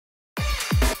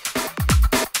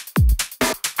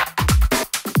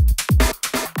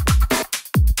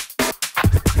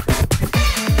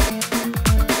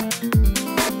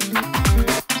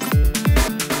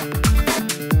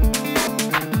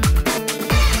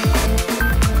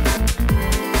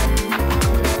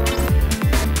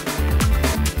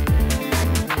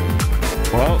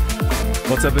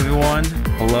What's up, everyone?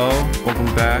 Hello, welcome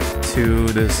back to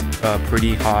this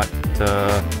pretty hot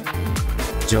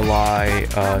July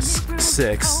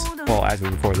 6th. Well, as we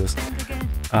record this,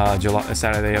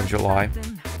 Saturday of July,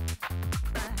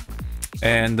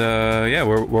 and yeah,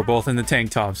 we're both in the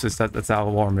tank tops. That's how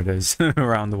warm it is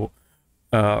around the,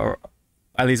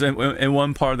 at least in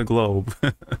one part of the globe.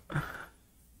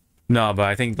 No, but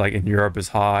I think like in Europe is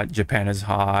hot, Japan is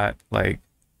hot, like.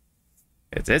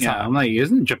 It's yeah, hot. I'm like,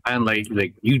 isn't Japan like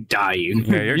you dying?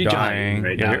 Yeah, you're dying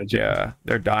right yeah, now. Yeah,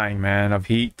 they're dying, man, of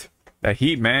heat. That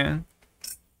heat, man.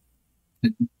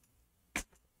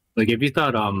 Like if you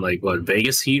thought like what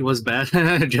Vegas heat was bad,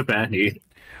 Japan heat.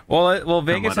 Well,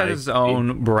 Vegas has its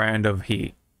own brand of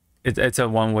heat. It's a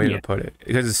one way to put it,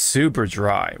 because it's super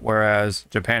dry, whereas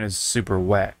Japan is super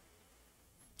wet.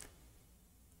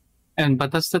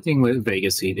 But that's the thing with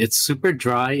Vegas heat. It's super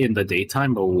dry in the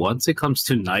daytime, but once it comes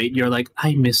to night, you're like,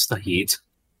 I miss the heat.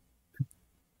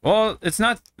 Well, it's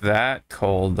not that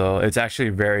cold though. It's actually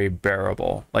very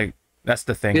bearable. Like that's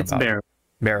the thing about it.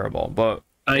 Bearable. But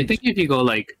I think if you go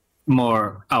like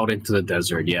more out into the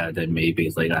desert, yeah, then maybe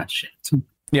it's like that shit.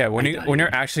 Yeah, when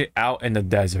you're actually out in the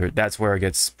desert, that's where it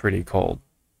gets pretty cold.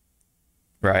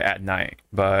 Right, at night.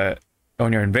 But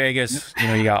when you're in Vegas, you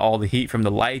know, you got all the heat from the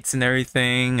lights and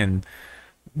everything and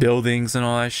buildings and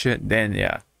all that shit, then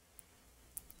yeah.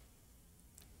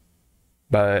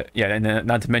 But yeah, and then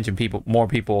not to mention more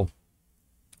people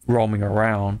roaming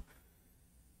around.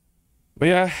 But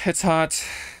yeah, it's hot,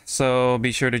 so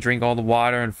be sure to drink all the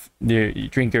water and you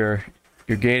drink your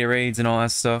Gatorades and all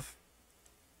that stuff.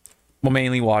 Well,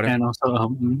 mainly water. And also,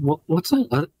 what's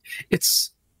that?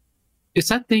 It's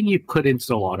that thing you put into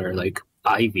the water, like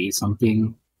IV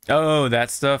something. Oh, that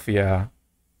stuff, yeah.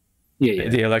 Yeah.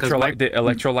 The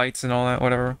electrolytes and all that,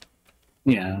 whatever.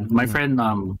 Yeah, my friend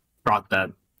brought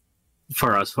that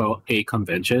for us for a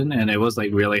convention, and it was like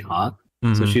really hot.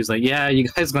 So she's like, "Yeah, you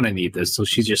guys gonna need this." So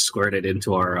she just squirted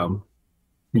into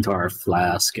our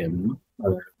flask and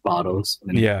other bottles.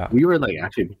 And yeah, we were like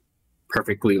actually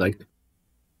perfectly like,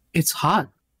 it's hot,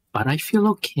 but I feel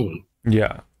okay.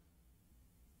 Yeah.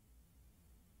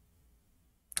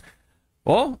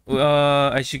 Well,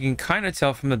 as you can kind of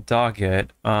tell from the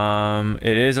docket,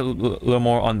 it is a little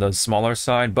more on the smaller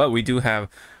side, but we do have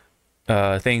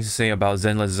things to say about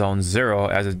Zenless Zone Zero,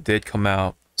 as it did come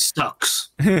out. Sucks.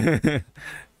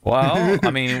 Well, I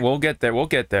mean, we'll get there.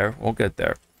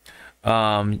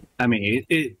 I mean,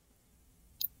 it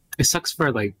sucks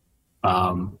for like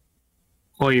some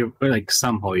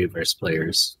Hoyoverse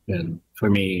players, and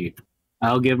for me,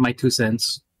 I'll give my 2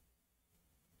 cents.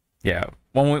 Yeah.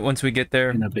 Once we get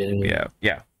there,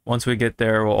 yeah. Once we get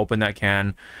there, we'll open that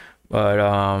can.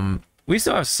 But we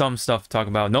still have some stuff to talk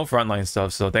about. No frontline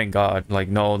stuff, so thank God. Like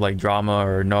no like drama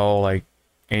or no like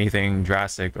anything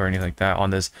drastic or anything like that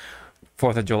on this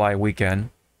 4th of July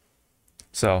weekend.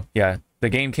 So yeah, the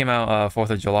game came out 4th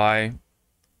of July,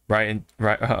 right?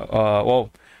 Well,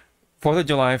 4th of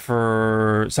July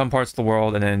for some parts of the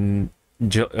world, and then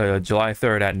July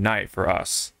 3rd at night for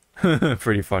us.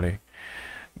 Pretty funny.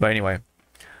 But anyway.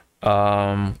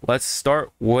 Let's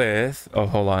start with, oh,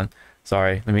 hold on,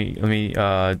 sorry, let me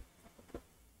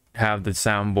have the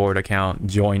soundboard account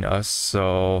join us,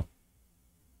 so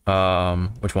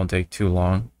which won't take too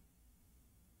long.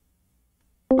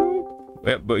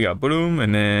 Yep, but yeah, boom,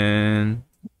 and then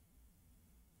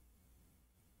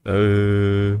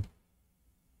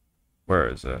where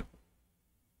is it?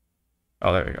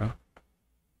 Oh, there we go.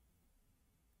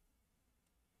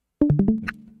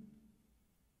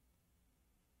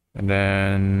 And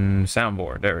then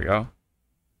soundboard. There we go.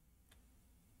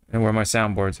 And where my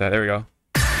soundboard's at? There we go.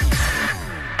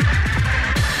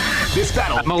 This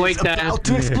battle is about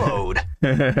to explode.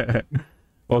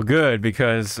 Well, good,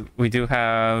 because we do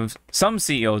have some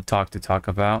CEO talk to talk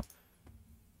about.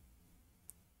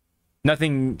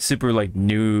 Nothing super like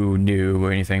new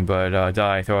or anything, but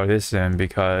I throw this in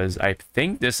because I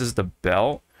think this is the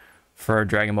belt for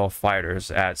Dragon Ball Fighters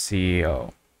at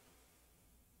CEO.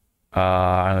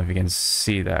 I don't know if you can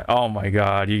see that. Oh my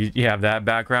god, you have that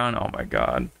background? Oh my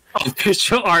god.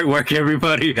 Official artwork,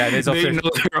 everybody. That is official.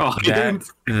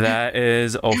 That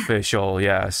is official,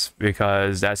 yes,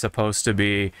 because that's supposed to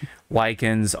be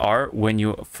Lycan's art when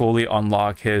you fully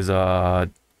unlock his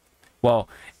well,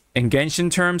 in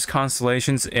Genshin terms,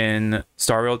 constellations; in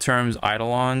Star Rail terms,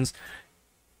 eidolons;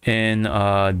 in in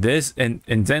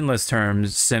Zenless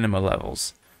terms, cinema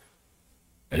levels,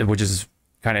 which is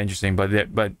kind of interesting,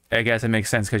 but I guess it makes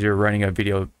sense because you're running a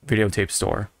videotape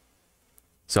store.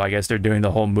 So I guess they're doing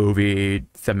the whole movie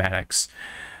thematics.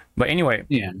 But anyway,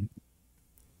 yeah.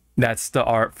 That's the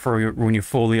art for when you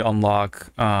fully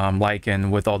unlock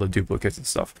Lycan with all the duplicates and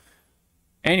stuff.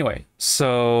 Anyway,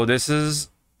 so this is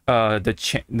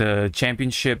the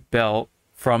championship belt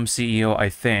from CEO, I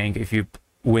think, if you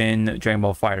win Dragon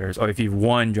Ball Fighters, or if you've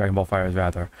won Dragon Ball Fighters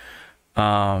rather.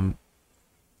 And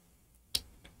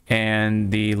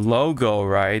the logo,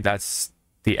 right, that's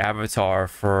the avatar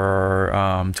for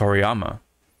Toriyama.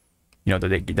 You know,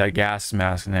 the gas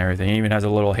mask and everything. It even has a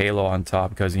little halo on top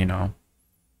because, you know,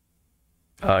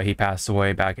 he passed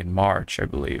away back in March, I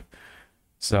believe.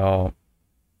 So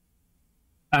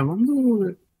I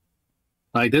wonder,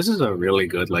 like, this is a really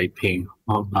good, like, ping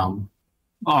of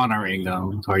honoring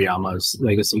Toriyama's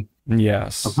legacy.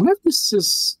 Yes. I wonder if this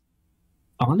is.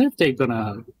 I wonder if they're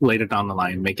gonna later down the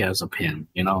line make it as a pin,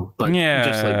 you know, but yeah,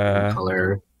 just like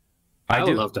color. I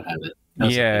would love to have it.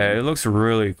 Yeah, it looks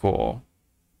really cool.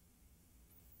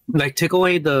 Like, take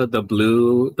away the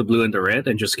blue and the red,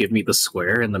 and just give me the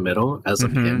square in the middle as a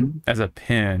pin. As a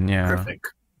pin, yeah.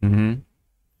 Perfect.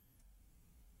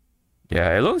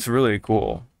 Yeah, it looks really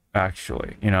cool,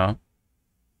 actually. You know,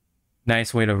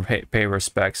 nice way to pay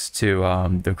respects to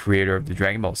the creator of the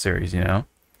Dragon Ball series. You know,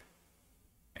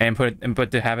 and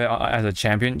to have it as a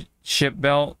championship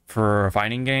belt for a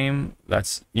fighting game.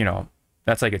 That's, you know,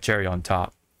 that's like a cherry on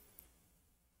top.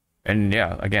 And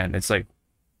yeah, again, it's like,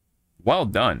 well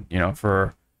done, you know,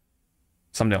 for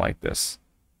something like this.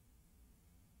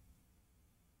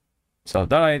 So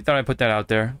thought I put that out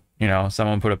there. You know,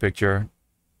 someone put a picture.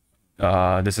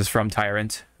 This is from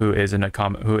Tyrant, who is a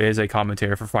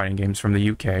commentator for fighting games from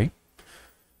the UK.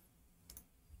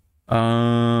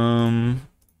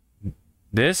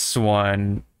 This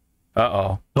one,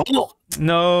 oh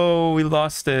no, we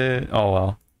lost it. Oh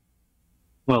well.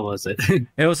 What was it?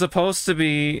 It was supposed to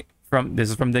be from, this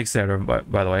is from Dixeter,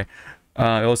 by the way.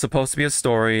 It was supposed to be a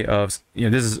story of, you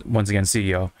know, this is once again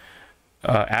CEO.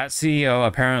 At CEO,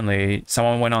 apparently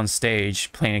someone went on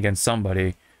stage playing against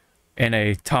somebody in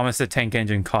a Thomas the Tank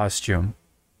Engine costume.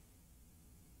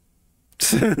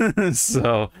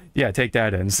 So yeah, take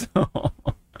that in.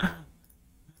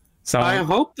 So I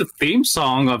hope the theme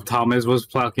song of Thomas was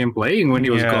fucking playing when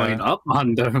he was going up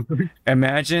on the.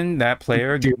 Imagine that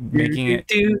player making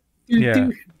it. Yep.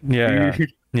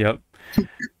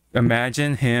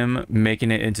 Imagine him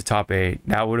making it into top 8.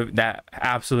 That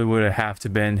absolutely would have to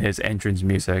been his entrance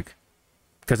music,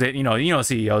 because you know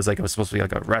CEO is like, it was supposed to be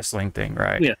like a wrestling thing,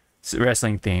 right? Yeah, it's a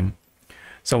wrestling theme.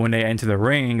 So when they enter the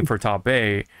ring for top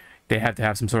 8, they have to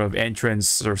have some sort of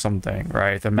entrance or something,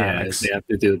 right? The max. Yeah, they have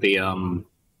to do the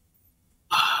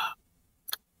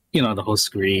you know, the whole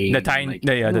screen. The Titan, like,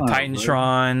 the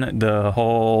Titantron, the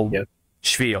whole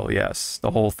spiel. Yes,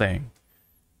 the whole thing.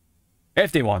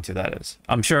 If they want to, that is.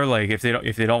 I'm sure, like, if they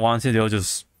don't want to, they'll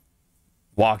just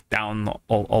walk down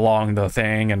along the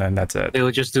thing, and then that's it.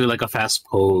 They'll just do like a fast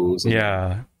pose.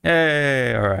 Yeah.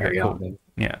 Hey, all right. Cool.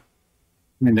 Yeah.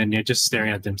 And then you're just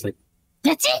staring at them, it's like,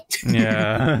 that's it.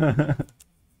 Yeah.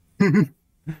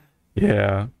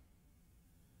 Yeah.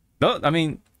 No, I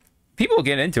mean, people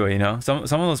get into it, you know. Some of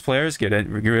those players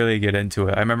really get into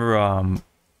it. I remember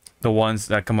the ones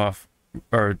that come off,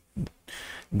 or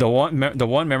the one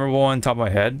memorable one on top of my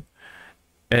head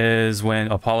is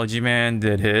when Apology Man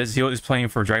did his. He was playing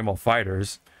for Dragon Ball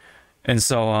Fighters, and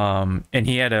so and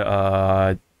he had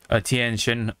a Tien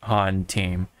Shinhan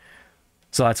team,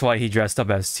 so that's why he dressed up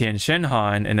as Tien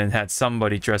Shinhan, and then had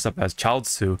somebody dress up as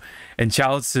Chaozu, and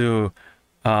Chaozu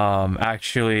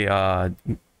actually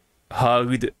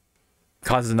hugged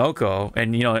Kazunoko,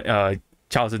 and you know,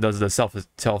 Chaozu does the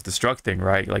self-destruct thing,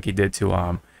 right, like he did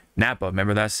to Nappa.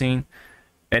 Remember that scene?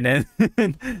 And then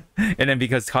and then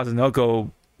because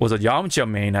Kazunoko was a Yamcha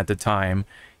main at the time,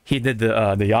 he did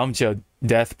the Yamcha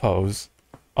death pose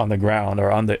on the ground,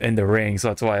 or in the ring. So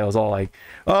that's why it was all like,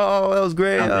 oh, that was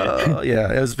great.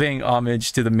 Yeah, it was paying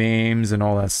homage to the memes and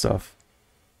all that stuff.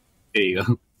 There you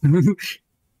go.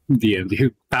 DM'd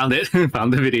you. Found it.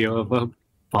 Found the video of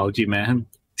Apology Man.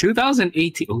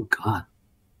 2018. Oh god.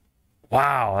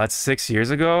 Wow, that's 6 years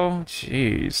ago?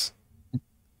 Jeez.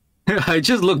 I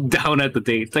just looked down at the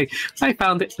date. It's like, I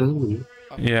found it. Ooh.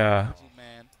 Yeah.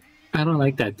 I don't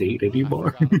like that date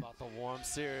anymore. I about the warm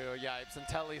cereal. Yipes. And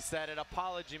Telly said it.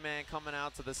 Apology Man coming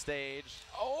out to the stage.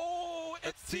 Oh,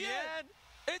 it's Tien.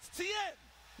 It's Tien.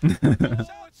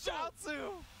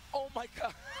 Chaozu. Oh my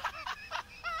god.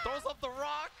 Throws up the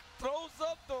rock. Throws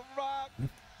up the rock.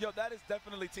 Yo, that is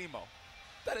definitely Timo.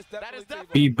 That is definitely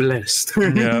Be blessed.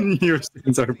 Yeah. Your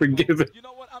sins are forgiven. You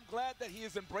know what? I'm glad that he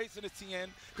is embracing his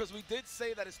Tien, because we did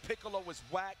say that his Piccolo was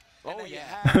whack. Oh, and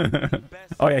yeah.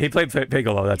 Oh, yeah, he played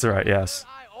Piccolo. That's right, yes.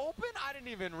 open? I didn't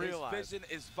even realize. His vision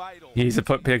is vital. He's a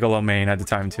Piccolo main at the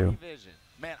time too.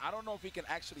 Man, I don't know if he can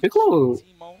actually. Piccolo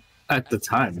at the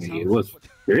time he was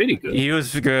pretty good. He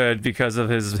was good because of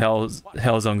his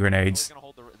Hellzone grenades.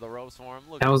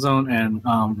 Hellzone and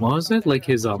what was it? Like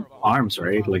his arms,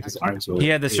 right? Like his arms were. He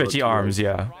had the stretchy arms,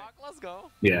 yeah.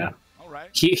 Yeah.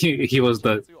 He was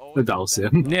the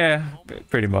Dawson. Yeah,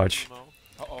 pretty much.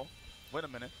 Uh-oh. Wait a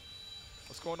minute.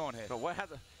 What's going on here? But what has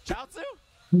a Chaozu?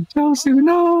 Chaozu,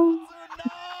 no!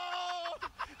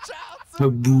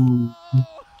 Chaozu! Boo.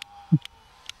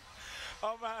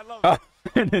 Oh man, I love Oh,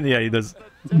 and then, yeah, he does. Is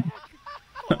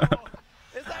that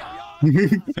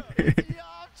Yamcha?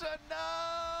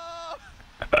 No!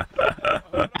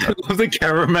 The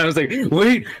cameraman was like,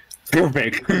 wait,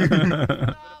 perfect.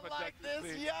 Not like this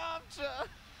Yamcha!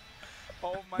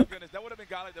 Oh my goodness, that would have been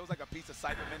godlike. That was like a piece of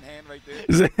Cyberman hand right there.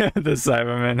 The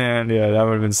Cyberman hand, yeah, that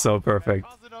would have been so perfect.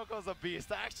 Kazunoko's a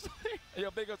beast, actually. Yo,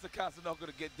 big ups to Kasunoko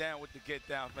to get down with the get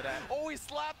down for that. Oh, he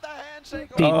slapped the handshake.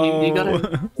 You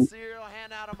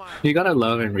You gotta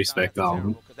love and respect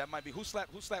That might be who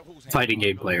slapped whose hand? fighting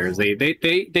game players.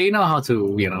 They know how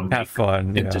to, you know, Have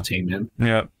fun, yeah. entertainment.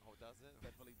 Yep.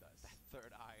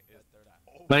 Third eye is third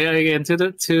eye. But yeah, again,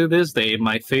 to this day,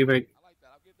 my favorite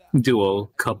duo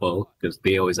couple, because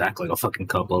they always act like a fucking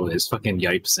couple, is fucking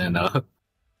Yipes and the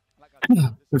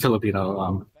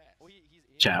Filipino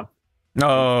chap.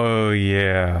 Oh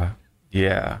yeah,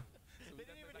 yeah.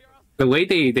 The way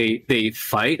they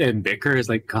fight and bicker is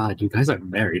like, God, you guys are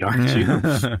married, aren't you?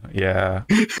 Yeah.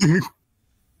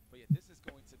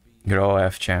 Good old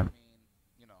F champ.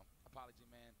 You know, Apology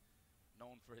Man,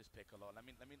 known for his Piccolo. Let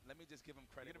me just give him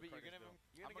credit. I'm gonna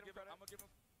give him.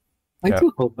 I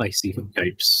do hope I see him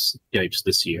Yipes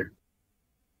this year.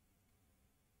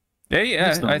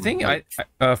 Yeah, I think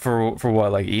for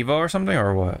what, like Evo or something,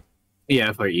 or what?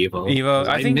 Yeah, for Evo. Evo,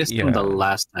 I think missed him the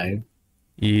last time.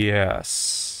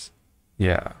 Yes.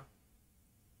 Yeah.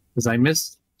 Because I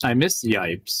missed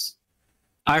Yipes.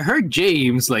 I heard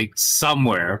James like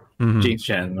somewhere, James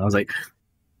Chen. I was like,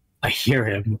 I hear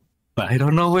him, but I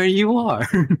don't know where you are.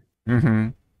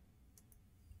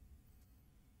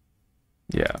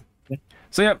 Yeah.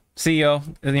 So yep, CEO.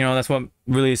 You know, that's what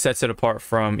really sets it apart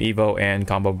from Evo and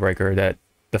Combo Breaker. That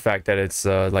the fact that it's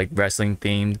like wrestling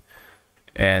themed,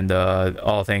 and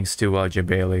all thanks to Jim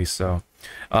Bailey. So,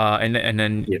 and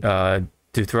then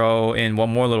to throw in one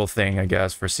more little thing, I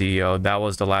guess, for CEO. That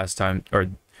was the last time, or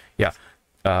yeah,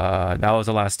 that was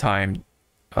the last time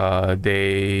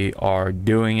they are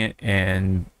doing it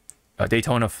in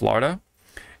Daytona, Florida,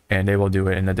 and they will do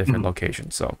it in a different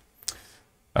location. So,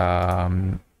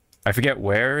 I forget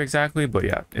where exactly, but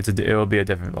yeah, it will be a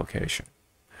different location.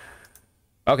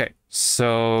 Okay,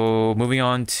 so moving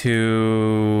on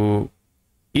to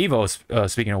Evo.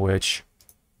 Speaking of which,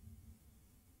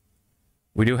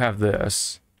 we do have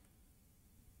this.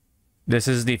 This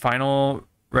is the final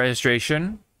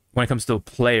registration when it comes to the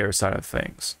player side of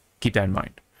things. Keep that in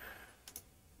mind.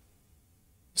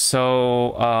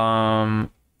 So,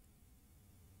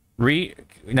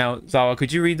 now, Zawa,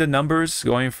 could you read the numbers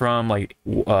going from like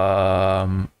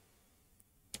 8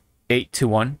 to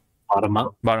 1? Bottom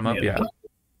up. Bottom up, yeah.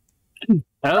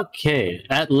 Okay,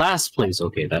 at last place.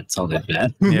 Okay, that sounded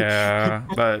bad. Yeah,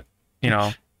 but you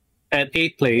know, at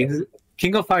 8th place,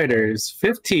 King of Fighters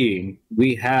 15.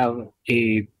 We have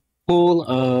a pool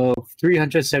of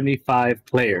 375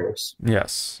 players.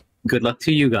 Yes. Good luck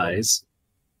to you guys.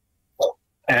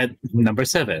 At number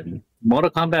 7,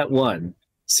 Mortal Kombat 1.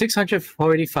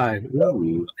 645.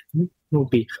 Ooh, will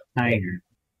be higher.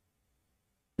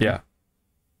 Yeah.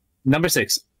 Number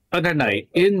 6, Under Night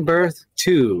in Birth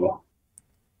 2.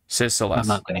 Sis Celeste. I'm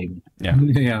not gonna even. Yeah.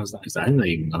 Yeah, I'm not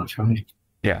even gonna try.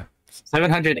 Yeah.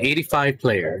 785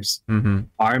 players.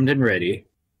 Armed and ready.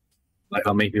 Like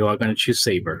how many people are gonna choose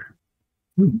Saber?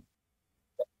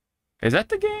 Is that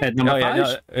the game? At number 5? Yeah,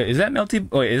 no, is that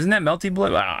Melty? Wait, isn't that Melty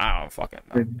Blood? I don't fucking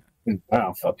know. I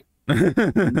don't fucking.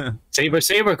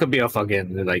 Saber could be a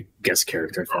fucking like guest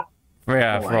character.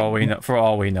 Yeah, for all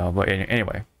we know. But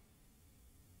anyway.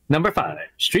 Number 5,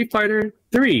 Street Fighter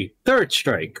 3, Third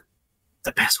Strike,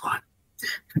 the best one.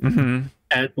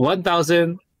 At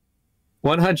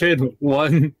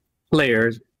 1,101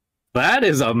 players. That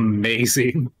is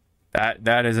amazing.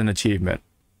 That is an achievement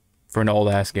for an old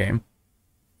ass game.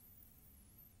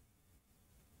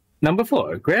 Number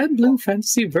 4, Grand Blue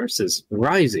Fantasy Versus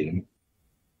Rising.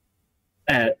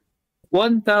 At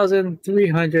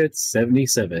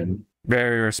 1,377.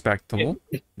 Very respectable.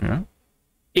 Yeah.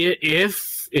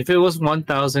 If it was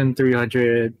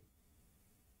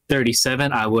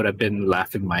 1,337, I would have been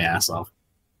laughing my ass off.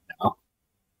 No.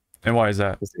 And why is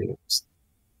that?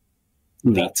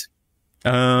 Elite.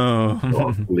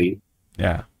 Oh.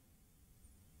 Yeah.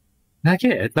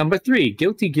 Okay, at number 3,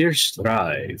 Guilty Gear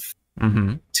Strive.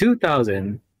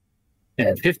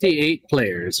 2,058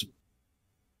 players.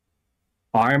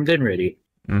 Armed and ready.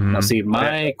 Now see,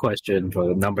 my question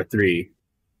for number 3.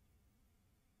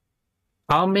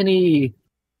 How many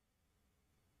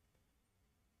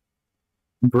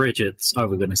Bridgets are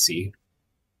we going to see?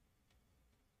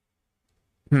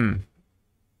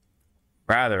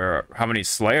 Rather, how many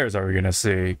Slayers are we going to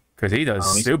see? Because he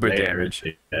does stupid damage.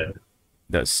 Yeah.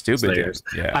 Does stupid damage.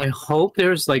 Yeah. I hope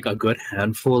there's like a good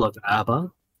handful of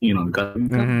ABBA. You know,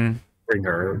 bring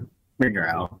her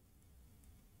out.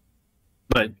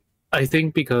 But I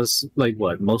think because like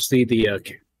mostly the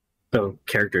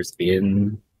characters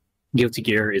in Guilty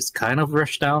Gear is kind of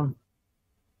rushed down.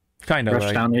 Kind of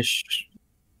rushed down-ish.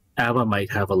 ABBA might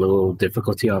have a little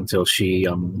difficulty until she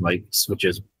like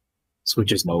switches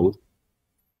mode.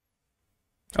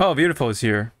 Oh, Beautiful is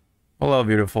here. Hello,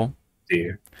 Beautiful.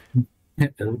 Dear.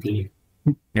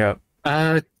 Yep.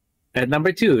 At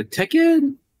number 2,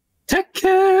 Tekken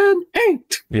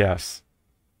 8. Yes.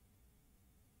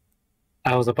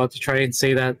 I was about to try and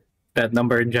say that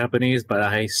number in Japanese, but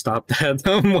I stopped at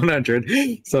 100.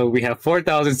 So we have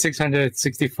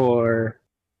 4,664.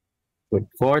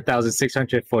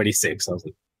 4,646. I was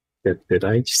like, did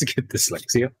I just get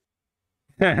dyslexia?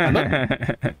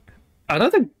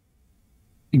 Another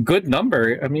good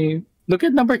number. I mean, look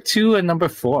at number 2 and number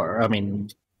 4. I mean,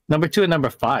 number 2 and number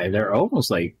 5, they're almost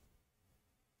like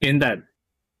in that,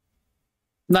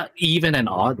 not even an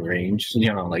odd range,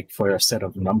 you know, like for a set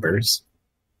of numbers.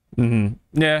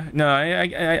 Yeah, no,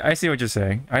 I see what you're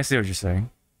saying. I see what you're saying.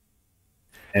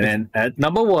 And then at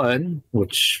number 1,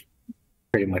 which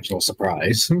pretty much no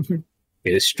surprise,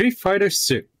 is Street Fighter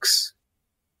 6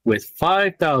 with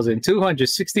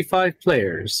 5,265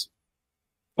 players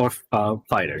or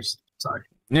fighters. Sorry.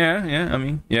 Yeah. I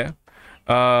mean, yeah.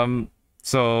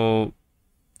 So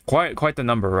quite the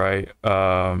number, right?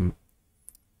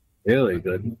 Really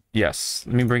good. Yes.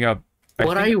 Let me bring up.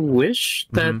 I wish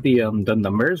that the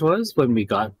numbers was when we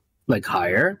got like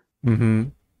higher.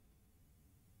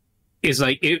 It's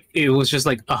like it was just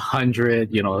like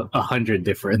 100, you know, 100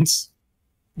 difference.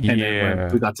 And then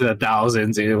when we got to the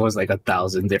thousands, it was like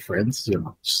 1,000 difference. You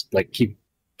know, just like keep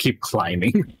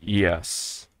climbing.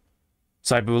 Yes.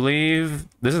 So I believe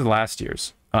this is last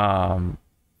year's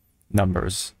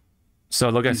numbers. So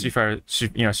look at Street Fighter.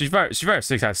 Street Fighter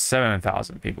 6 has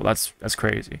 7,000 people. That's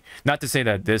crazy. Not to say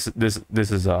that this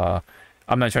is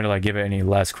I'm not trying to like give it any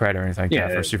less credit or anything like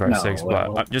that for Street Fighter 6,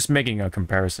 but I'm just making a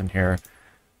comparison here.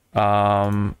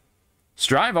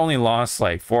 Strive only lost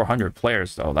like 400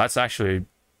 players though. That's actually,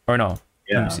 or no,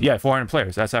 400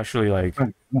 players. That's actually like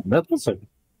that's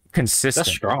consistent.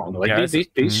 That's strong. Like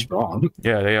they strong.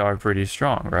 Yeah, they are pretty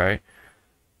strong, right?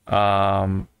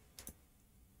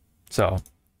 So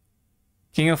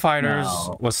King of Fighters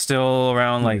was still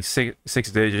around like six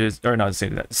digits, or not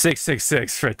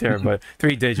 666 right there, but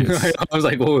 3 digits. I was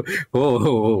like, whoa,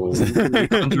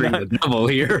 entering the double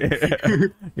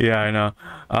here. Yeah, I know.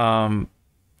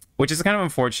 Which is kind of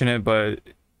unfortunate, but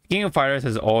King of Fighters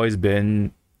has always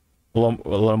been a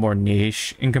little more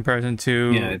niche in comparison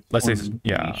to, let's say,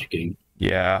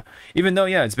 yeah. Even though,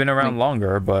 it's been around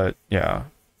longer, but yeah.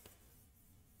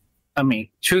 I mean,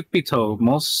 truth be told,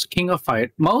 most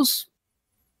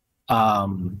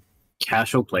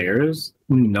casual players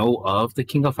know of the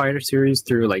King of Fighters series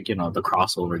through like, you know, the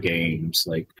crossover games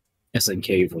like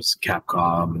SNK versus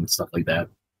Capcom and stuff like that.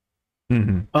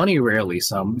 Only rarely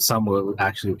some will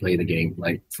actually play the game.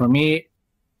 Like for me,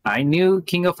 I knew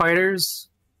King of Fighters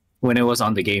when it was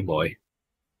on the Game Boy.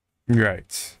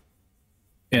 Right.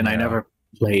 And I never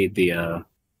played the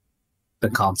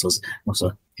consoles.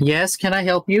 Also, yes, can I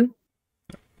help you?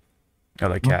 I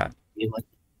like cat. You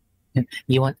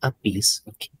want a piece?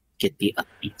 Okay, get the up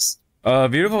piece.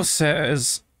 Beautiful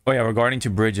says, oh yeah, regarding to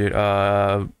Bridget,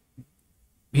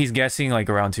 he's guessing like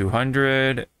around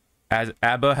 200, as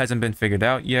ABBA hasn't been figured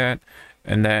out yet.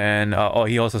 And then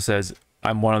he also says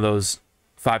I'm one of those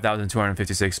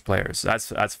 5,256 players.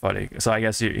 That's funny. So I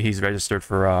guess he's registered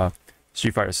for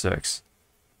Street Fighter 6.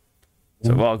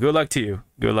 So well, good luck to you.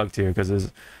 Good luck to you, because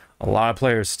there's a lot of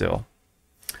players still.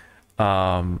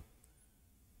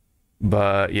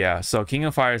 But yeah, so King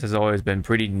of Fighters has always been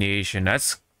pretty niche, and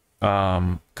that's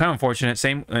kind of unfortunate.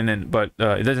 But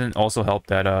it doesn't also help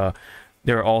that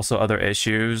there are also other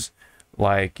issues,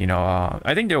 like, you know,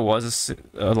 I think there was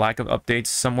a lack of updates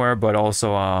somewhere, but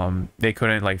also they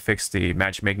couldn't like fix the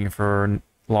matchmaking for a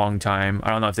long time.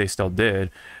 I don't know if they still did,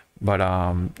 but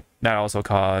that also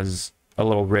caused a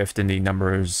little rift in the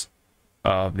numbers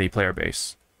of the player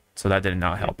base, so that did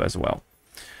not help as well.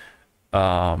 You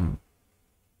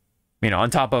know, on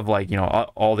top of like, you know,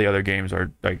 all the other games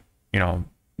are like, you know,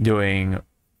 doing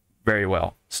very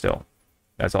well still.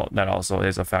 That's all. That also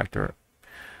is a factor.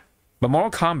 But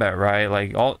Mortal Kombat, right?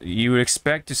 Like you would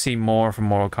expect to see more from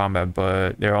Mortal Kombat,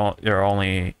 but they're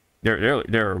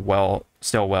well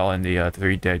still well in the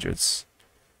 3 digits.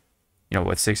 You know,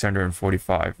 with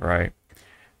 645, right?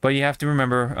 But you have to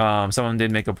remember, someone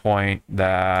did make a point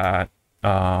that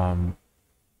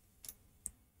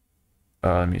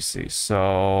let me see.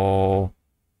 So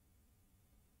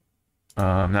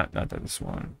not this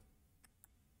one.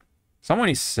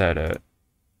 Somebody said it.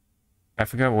 I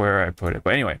forgot where I put it,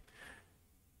 but anyway,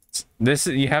 this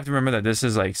you have to remember that this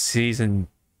is like season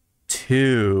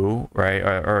 2, right?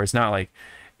 Or it's not like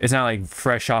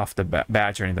fresh off the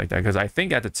batch or anything like that, because I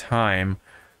think at the time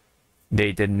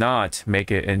they did not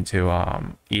make it into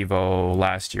Evo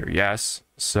last year. Yes,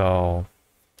 so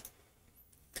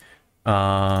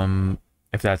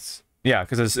if that's, yeah,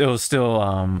 because it was still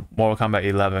Mortal Kombat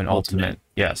 11 Ultimate.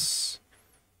 Yes,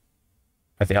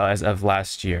 I think as of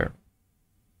last year.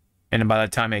 And by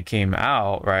the time it came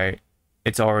out, right,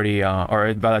 it's already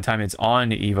or by the time it's on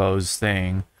the Evo's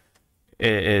thing,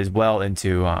 it is well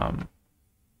into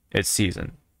its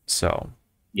season. So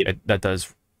yeah, that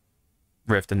does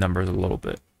rift the numbers a little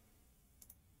bit.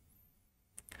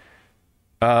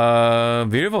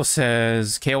 Beautiful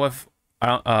says KOF,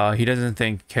 he doesn't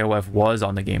think KOF was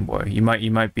on the Game Boy. You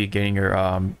might be getting your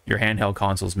handheld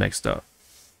consoles mixed up.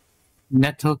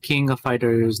 Neto King of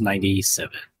Fighters 97.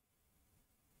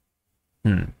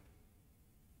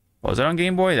 Was it on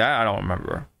Game Boy? That I don't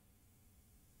remember.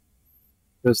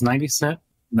 It was 97?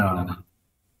 No.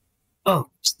 Oh,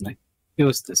 it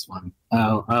was this one.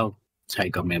 I'll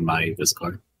tag them in my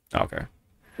Discord. Okay.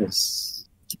 Yes.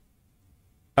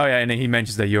 Oh yeah, and then he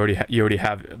mentions that you already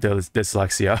have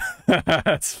dyslexia.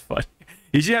 That's funny.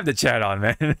 You should have the chat on,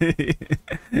 man.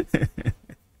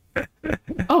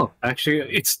 Oh, actually,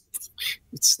 it's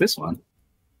this one.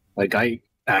 Like, I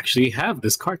actually have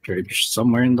this cartridge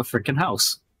somewhere in the freaking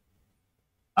house.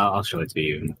 I'll show it to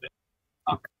you in a bit.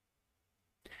 Okay.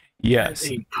 Yes,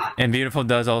 and Beautiful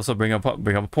does also bring up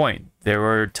a point. There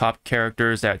were top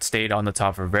characters that stayed on the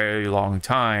top for a very long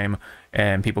time,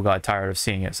 and people got tired of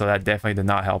seeing it. So that definitely did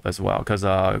not help as well, because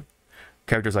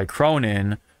characters like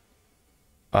Cronin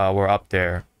were up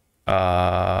there.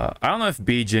 I don't know if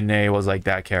B. Janae was like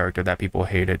that character that people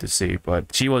hated to see,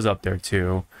 but she was up there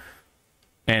too.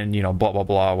 And, you know, blah, blah,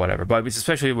 blah, whatever. But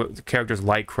especially with characters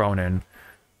like Cronin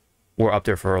were up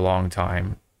there for a long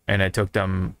time. And it took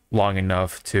them long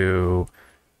enough to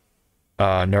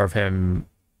nerf him,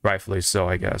 rightfully so,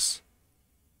 I guess.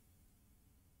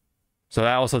 So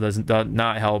that also does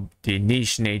not help the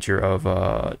niche nature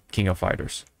of King of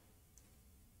Fighters.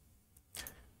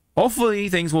 Hopefully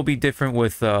things will be different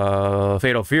with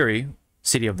Fatal Fury,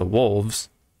 City of the Wolves.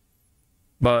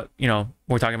 But, you know,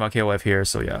 we're talking about KOF here,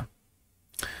 so yeah.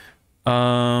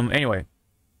 Anyway,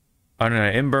 I don't know,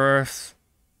 In Birth,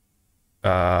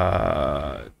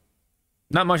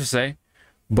 not much to say,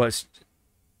 but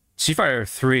Street Fighter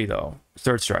 3 though,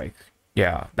 Third Strike,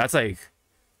 yeah, that's like,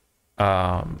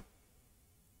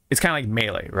 it's kind of like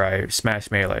Melee, right?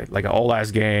 Smash Melee, like an old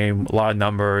ass game, a lot of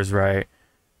numbers, right?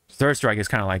 Third Strike is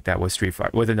kind of like that with Street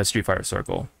Fighter, within the Street Fighter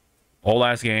circle, old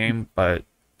ass game, but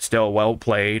still well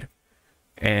played,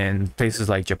 in places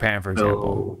like Japan, for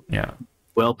example. Yeah.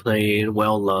 Well played,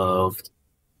 well loved.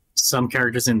 Some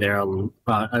characters in there,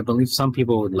 I believe some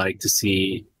people would like to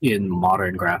see in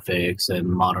modern graphics and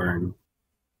modern,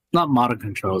 not modern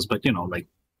controls, but, you know, like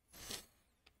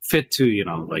fit to, you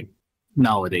know, like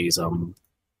nowadays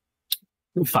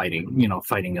fighting, you know,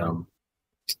 fighting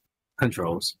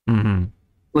controls.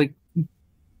 Like,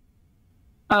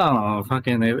 I don't know,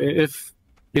 fucking if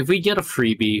we get a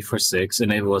freebie for 6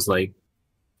 and it was like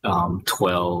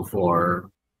 12 or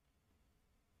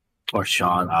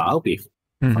Sean, I'll be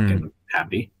fucking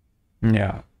happy.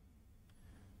 Yeah.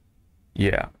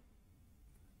 Yeah.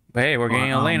 But hey, we're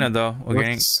getting Elena though. We're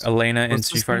getting Elena in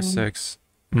Street Fighter 6.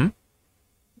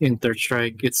 In Third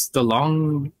Strike, it's the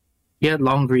long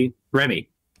green Remy.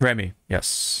 Remy,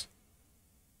 yes.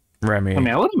 Remy. I mean,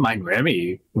 I wouldn't mind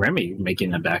Remy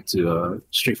making it back to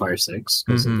Street Fighter 6,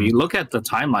 because if you look at the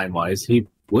timeline wise, he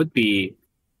would be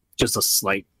just a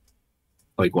slight,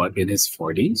 like, what, in his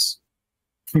 40s.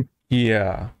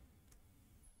 Yeah.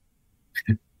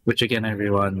 Which again,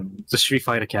 everyone, the Street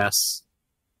Fighter cast,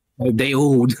 they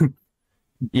old.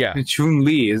 Yeah.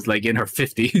 Chun-Li is like in her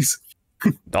 50s.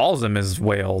 Dalsim is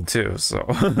way old too, so.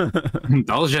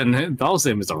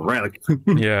 Dalsim is a relic.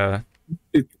 Yeah.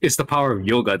 It's the power of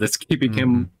yoga that's keeping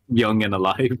him young and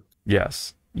alive.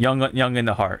 Yes. Young in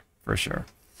the heart, for sure.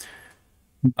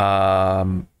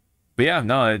 But yeah,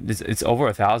 no, it's over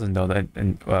 1,000 though. That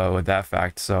and with that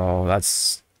fact, so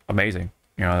that's amazing.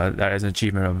 You know, that is an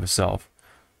achievement of itself.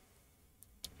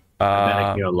 I bet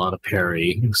I hear a lot of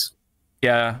parries.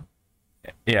 Yeah,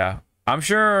 yeah. I'm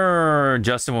sure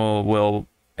Justin will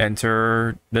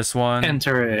enter this one.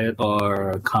 Enter it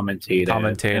or commentate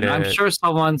it. And I'm sure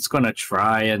someone's gonna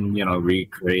try and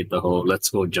recreate the whole "Let's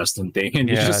Go Justin" thing, and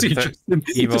you just see Justin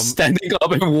just standing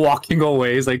up and walking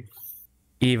away. It's like,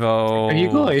 Evo. Where are you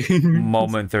going?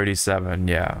 Moment 37.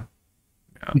 Yeah.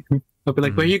 I'll be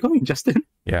like, where are you going, Justin?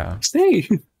 Yeah. Stay.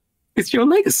 It's your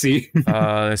legacy.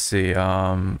 Let's see.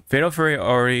 Fatal Fury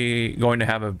already going to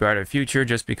have a brighter future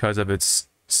just because of its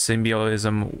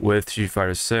symbiotism with Street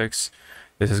Fighter 6.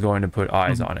 This is going to put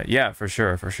eyes on it. Yeah, for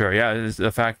sure, for sure. Yeah, it's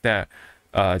the fact that,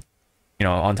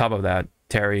 on top of that,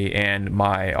 Terry and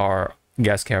Mai are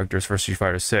guest characters for Street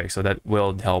Fighter 6, so that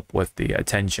will help with the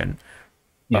attention.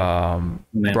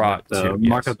 Brought to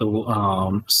Mark of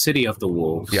the City of the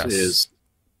Wolves is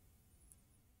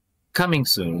coming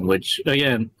soon, which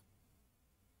again,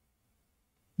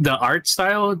 the art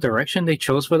style direction they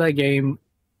chose for that game,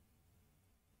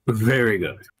 very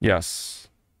good. Yes.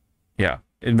 Yeah.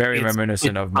 Very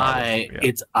reminiscent of Marvel.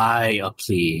 It's eye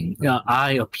appealing.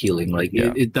 Like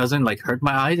it doesn't like hurt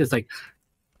my eyes. It's like,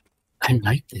 I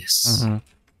like this.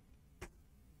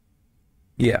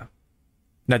 Yeah.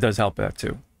 That does help that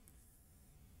too.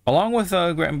 Along with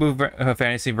Grand Blue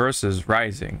Fantasy Versus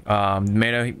Rising,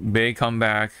 made a big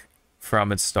comeback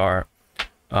from its start.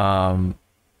 So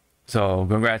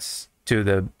congrats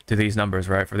to these numbers,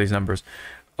 right? For these numbers,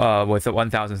 with the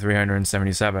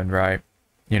 1,377, right?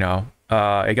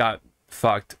 It got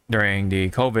fucked during the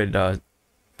COVID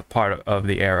part of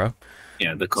the era.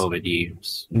 Yeah, the COVID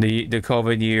years. The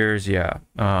COVID years,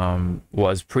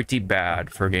 was pretty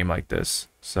bad for a game like this.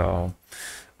 So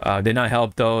did not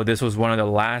help though. This was one of the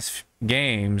last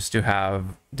games to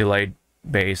have delayed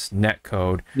based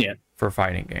netcode for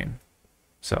fighting game.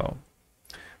 So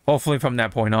hopefully from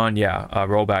that point on,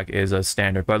 rollback is a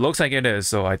standard, but it looks like it is.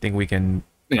 So I think we can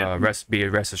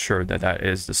rest assured that that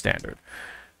is the standard.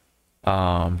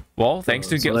 Well, thanks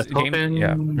to game.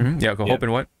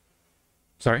 Hoping what?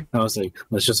 Sorry, I was like,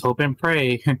 let's just hope and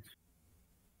pray,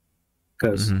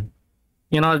 because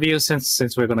view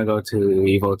since we're gonna go to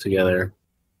Evo together,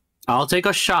 I'll take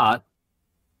a shot,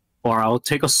 or I'll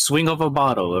take a swing of a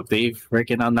bottle if they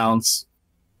freaking announce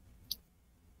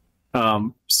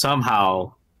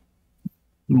somehow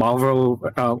Marvel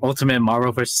Ultimate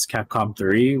Marvel vs. Capcom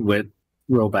 3 with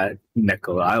Robot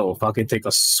Neko. I will fucking take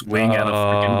a swing at a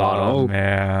freaking bottle.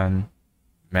 Man.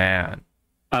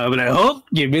 I'll be like, oh,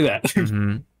 give me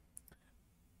that.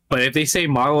 But if they say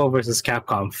Marvel vs.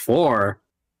 Capcom 4,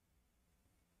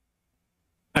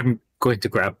 I'm going to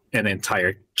grab an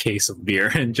entire case of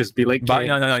beer and just be like,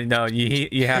 no.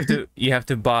 You have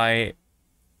to buy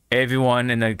everyone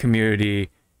in the community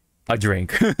a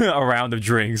drink, a round of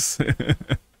drinks.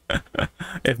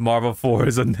 If Marvel 4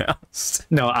 is announced.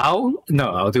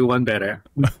 I'll do one better.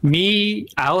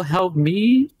 I'll help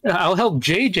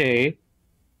JJ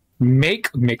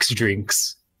make mixed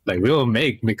drinks. Like, we'll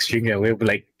make mixed drinks and we'll be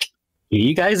like, here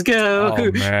you guys go.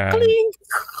 Oh man.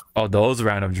 Oh, those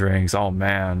random drinks. Oh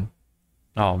man.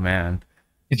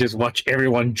 You just watch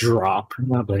everyone drop.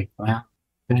 And I'm like, wow.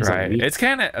 Right.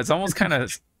 It's almost kind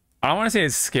of, I don't want to say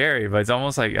it's scary, but it's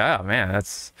almost like, oh man,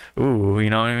 that's, ooh,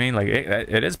 you know what I mean? Like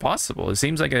it is possible. It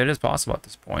seems like it is possible at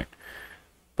this point.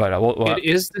 But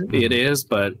it is,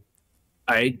 but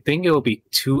I think it will be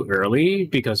too early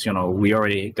because we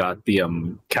already got the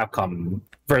Capcom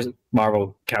versus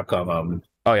Marvel Capcom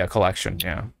collection,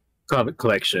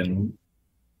 collection.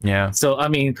 Yeah. So I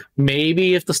mean,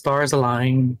 maybe if the stars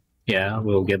align,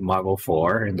 we'll get Marvel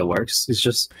 4 in the works. It's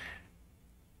just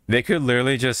they could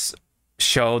literally just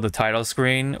show the title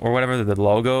screen or whatever, the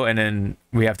logo, and then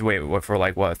we have to wait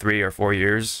for 3 or 4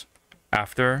 years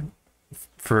after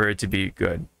for it to be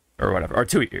good or whatever, or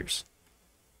 2 years.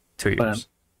 2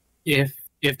 years.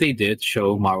 If they did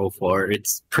show Marvel 4,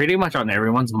 it's pretty much on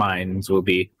everyone's minds will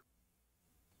be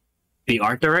the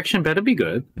art direction better be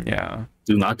good. Yeah.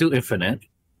 Do not do Infinite,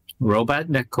 Robot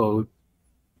Netcode,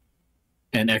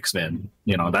 and X-Men.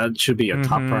 That should be a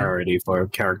top priority for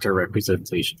character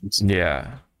representations.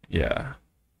 Yeah.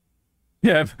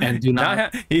 And do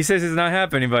not. He says it's not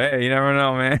happening, but hey, you never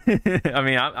know, man. I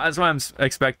mean, that's what I'm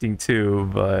expecting too.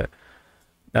 But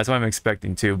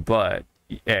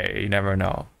hey, you never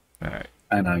know. All right.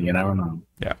 I know, you never know.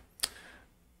 Yeah.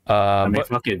 I mean,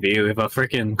 fuck it, dude. If a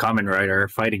freaking Kamen Rider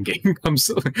fighting game comes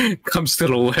to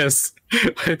the West,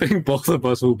 I think both of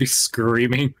us will be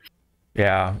screaming.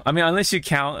 Yeah, I mean, unless you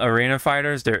count Arena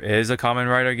Fighters, there is a Kamen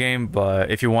Rider game, but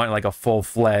if you want like a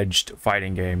full-fledged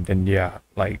fighting game, then yeah,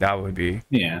 like that would be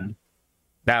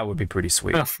pretty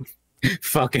sweet.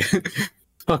 Fuck it.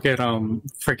 Fuck it,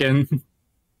 freaking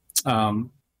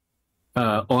Ono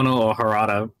or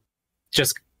Harada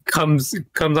just comes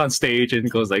on stage and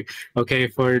goes like, okay,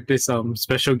 for this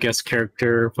special guest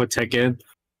character for Tekken,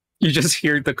 you just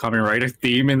hear the Kamen Rider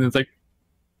theme and it's like,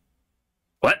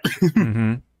 what?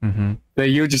 Then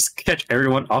you just catch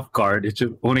everyone off guard. It's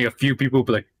just only a few people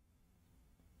be like,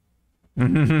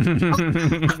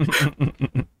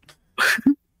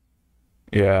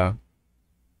 yeah.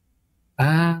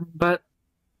 But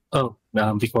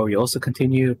before we also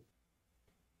continue,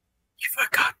 you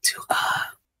forgot to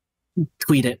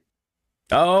tweet it.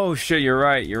 Oh shit, you're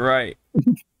right. You're right.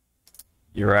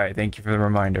 You're right. Thank you for the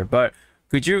reminder. But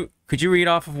could you read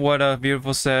off of what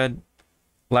Beautiful said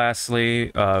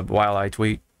lastly while I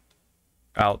tweet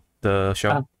out the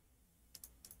show?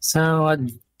 So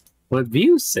what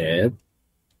View said,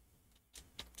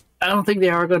 I don't think they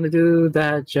are going to do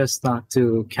that, just not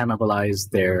to cannibalize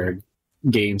their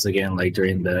games again, like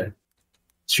during the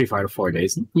Street Fighter 4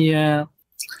 days. Yeah.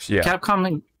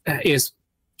 Capcom is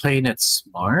playing it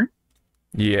smart.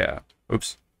 Yeah.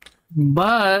 Oops.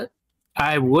 But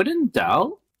I wouldn't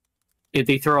doubt if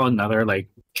they throw another like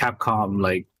Capcom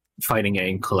like fighting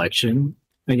game collection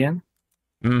again.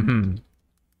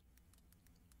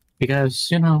 Because,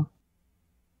 you know,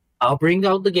 I'll bring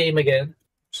out the game again.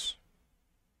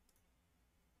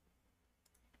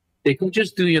 They could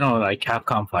just do, you know, like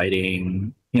Capcom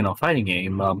fighting, you know, fighting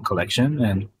game collection,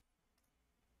 and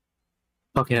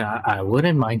okay, I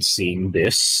wouldn't mind seeing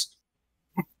this.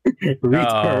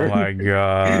 Oh my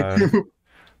god.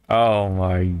 Oh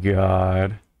my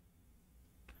god.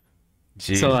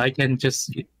 Jeez. So I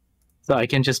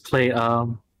can just play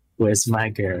Where's My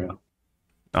Girl?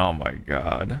 Oh my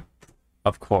god.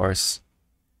 Of course.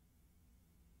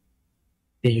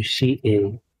 There she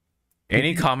is.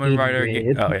 Any Kamen Rider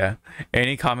game, oh yeah,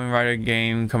 any Kamen Rider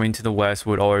game coming to the West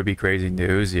would already be crazy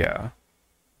news. Yeah,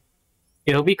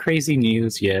 it'll be crazy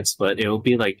news, yes, but it'll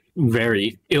be like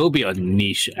it'll be a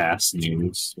niche ass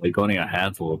news. Like only a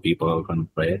handful of people are gonna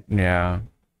play it. Yeah,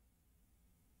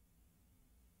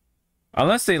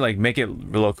 unless they like make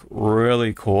it look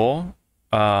really cool.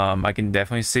 I can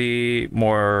definitely see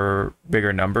more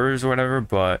bigger numbers or whatever.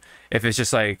 But if it's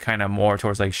just like kind of more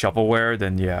towards like shovelware,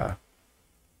 then yeah.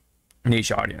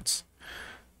 Niche audience.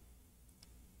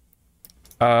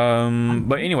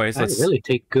 But anyways, let's really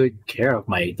take good care of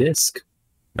my disc.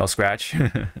 No scratch.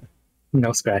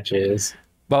 No scratches.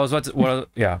 But what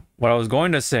I was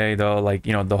going to say though, like,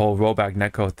 you know, the whole rollback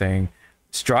netcode thing,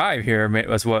 Strive here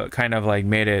was what kind of like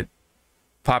made it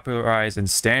popularized and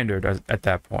standard at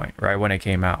that point, right, when it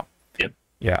came out. Yep.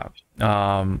 Yeah.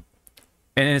 And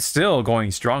it's still going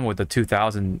strong with the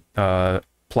 2,000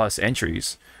 plus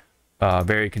entries.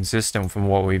 Very consistent from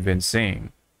what we've been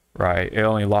seeing, right? It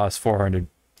only lost 400,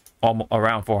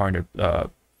 around 400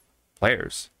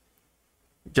 players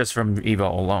just from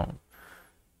Evo alone.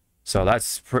 So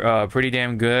that's pretty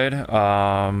damn good.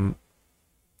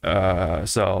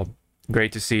 So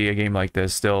great to see a game like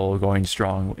this still going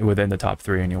strong within the top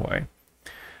 3 anyway.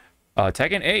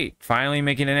 Tekken 8 finally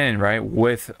making it in, right?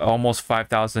 With almost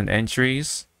 5,000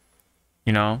 entries,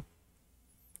 you know?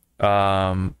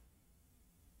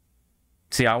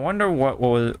 See, I wonder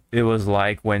what it was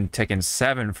like when Tekken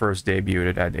 7 first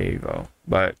debuted at Evo,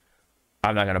 but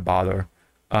I'm not gonna bother.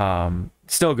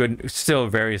 Still good, still a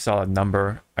very solid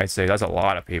number. I'd say that's a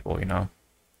lot of people, you know.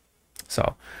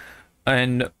 So,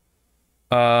 and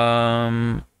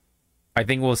I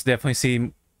think we'll definitely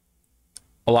see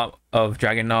a lot of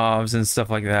Dragunovs and stuff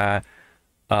like that.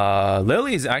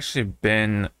 Lily's actually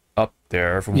been up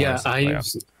there from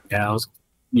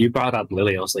you brought up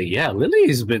Lily. I was like, yeah,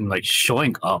 Lily's been like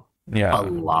showing up a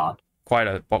lot. Quite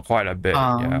a bit,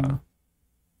 yeah.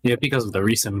 Yeah, because of the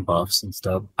recent buffs and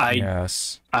stuff.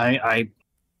 I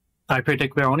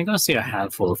predict we're only gonna see a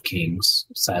handful of kings.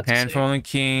 Handful of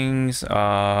kings,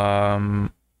 yeah.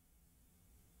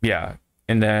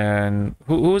 And then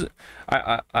who's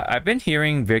I've been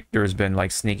hearing Victor's been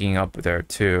like sneaking up there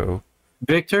too.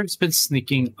 Victor's been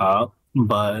sneaking up,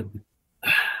 but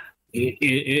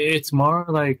it's more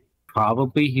like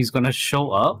probably he's gonna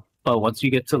show up, but once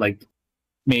you get to like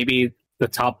maybe the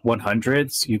top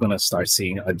 100s, you're gonna start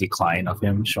seeing a decline of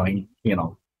him showing, you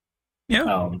know,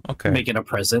 making a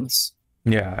presence.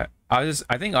 Yeah, I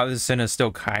think Addison is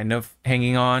still kind of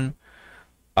hanging on.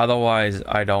 Otherwise,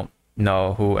 I don't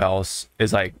know who else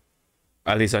is like,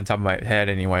 at least on top of my head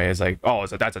anyway, is like, oh,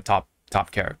 so that's a top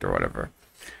character or whatever.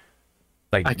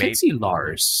 Like I can see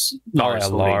Lars.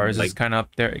 Lars is kind of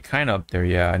up there,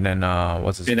 yeah. And then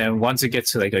what's his? And then once it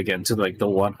gets to like again to like the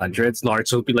 100s,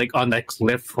 Lars will be like on that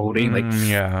cliff holding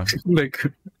yeah, like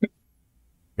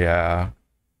yeah.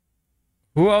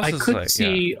 Who else? I could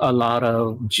see a lot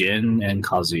of Jin and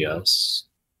Kazuya's.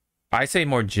 I say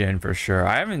more Jin for sure.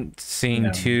 I haven't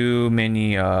seen too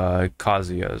many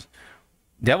Kazuyas.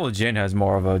 Devil Jin has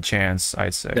more of a chance,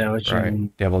 I'd say. Devil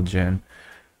Jin.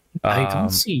 I don't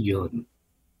see Yun.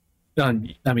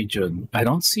 I mean Jun. I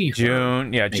don't see her.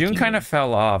 June. Yeah, June kind of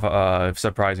fell off.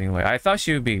 Surprisingly, I thought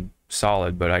she would be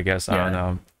solid, but I guess I don't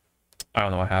know. I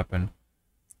don't know what happened.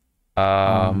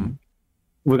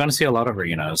 We're gonna see a lot of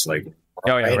Reina's like.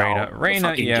 Oh yeah,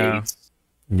 Reina. Yeah. Gates.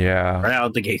 Yeah. Right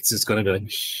out the gates, it's gonna be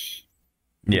like.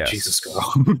 Yes. Jesus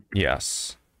girl.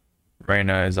 Yes.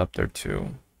 Reina is up there too.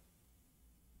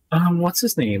 What's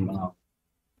his name?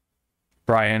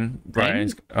 Brian.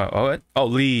 Brian's.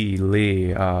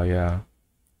 Lee. Oh yeah.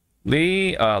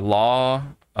 Lee. Law.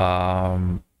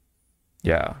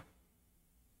 Yeah.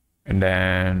 And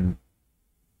then.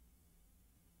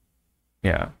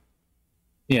 Yeah.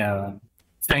 Yeah.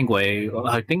 Feng Wei.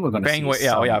 I think we're gonna. Feng Wei.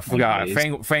 Yeah. Oh yeah. I forgot.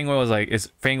 Feng Wei was like.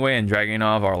 Feng Wei and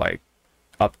Dragunov are like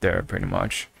up there pretty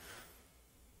much.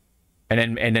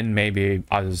 And then maybe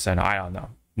Azucena. I don't know.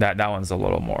 That one's a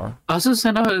little more.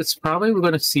 Azucena, it's probably we're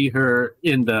gonna see her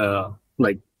in the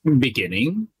like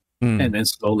beginning, and then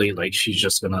slowly like she's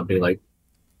just gonna be like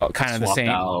kind of the same.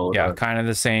 Yeah, kind of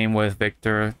the same with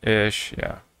Victor-ish.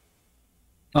 Yeah.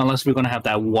 Unless we're gonna have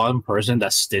that one person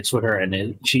that sticks with her, and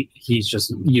then he's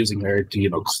just using her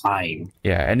to climb.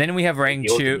 Yeah, and then we have Rang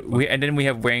Chu. We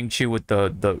have Rang Chu with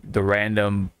the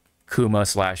random Kuma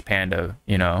 / Panda.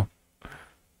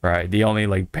 Right, the only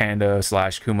like Panda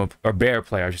 / Kuma or Bear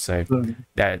player, I should say,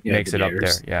 that makes it up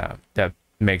there. Yeah, that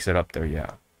makes it up there.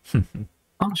 Yeah.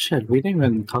 Oh shit, we didn't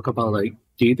even talk about like.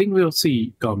 Do you think we'll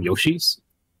see Yoshi's?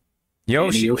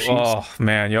 Yoshi, oh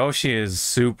man, Yoshi is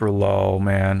super low,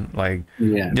 man. Like,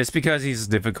 just because he's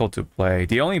difficult to play.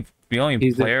 The only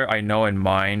player I know in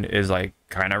mind is like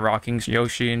kind of rocking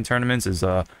Yoshi in tournaments is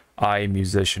I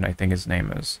Musician, I think his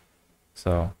name is.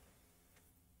 So,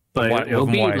 but it'll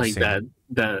be like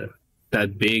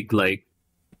that big like.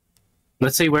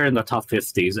 Let's say we're in the top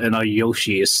 50s and our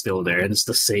Yoshi is still there, and it's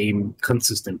the same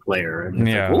consistent player. And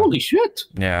it's like, holy shit!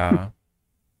 Yeah,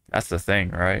 that's the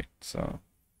thing, right? So.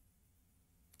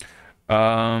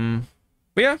 But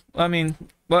yeah, I mean,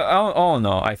 well, all in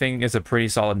all, I think it's a pretty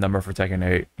solid number for Tekken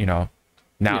 8.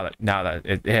 Now that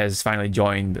it has finally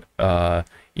joined, the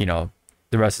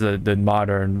rest of the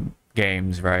modern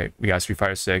games, right? We got Street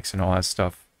Fighter 6 and all that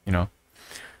stuff. Street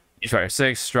Fighter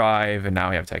 6, Strive, and now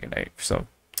we have Tekken 8. So,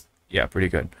 yeah, pretty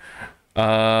good.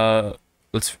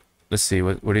 Let's see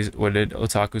what did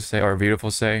Otaku say or Beautiful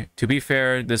say? To be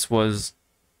fair, that was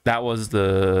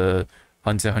the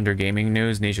Hunter x Hunter gaming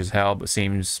news, niche as hell, but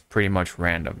seems pretty much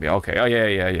random. Yeah, okay. Oh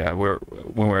yeah. When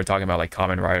we were talking about like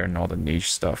Kamen Rider and all the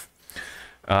niche stuff,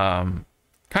 kind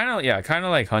of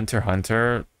like Hunter x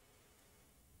Hunter,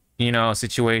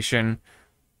 situation.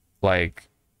 Like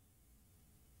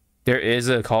there is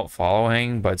a cult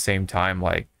following, but at the same time,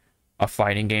 like a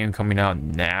fighting game coming out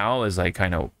now is like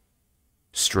kind of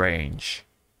strange.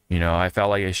 I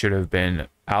felt like it should have been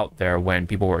out there when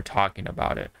people were talking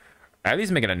about it. At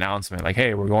least make an announcement like,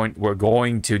 hey, we're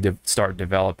going to start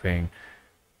developing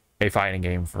a fighting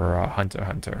game for Hunter x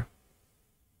Hunter.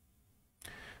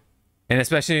 And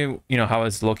especially, how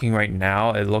it's looking right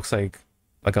now, it looks like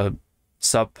a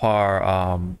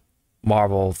subpar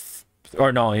Marvel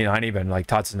or no, not even like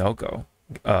Tatsunoko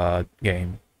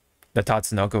game, the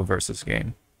Tatsunoko versus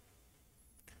game.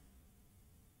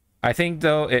 I think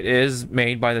though it is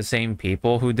made by the same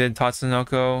people who did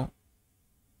Tatsunoko.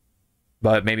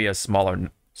 But maybe a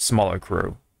smaller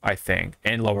crew, I think,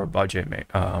 and lower budget,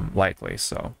 likely.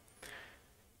 So,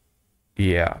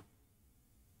 yeah.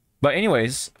 But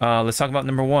anyways, let's talk about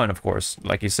number 1. Of course,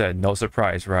 like you said, no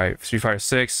surprise, right? Street Fighter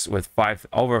 6 with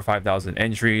over 5,000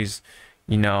 entries.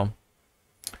 What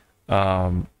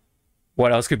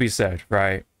else could be said,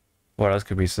 right? What else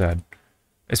could be said?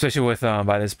 Especially with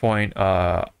by this point,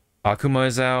 Akuma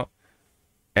is out,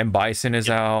 and Bison is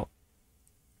out.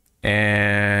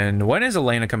 And when is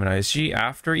Elena coming out? Is she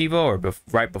after Evo or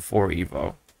right before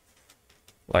Evo?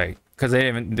 Like, because I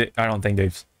don't think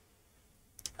they've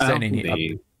said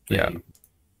any.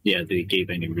 They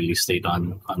gave any release date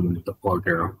on the poor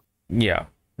girl. Yeah.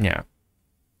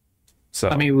 So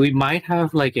I mean, we might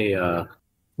have like a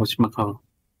whatchamacallit?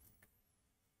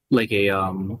 Like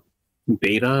a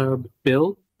beta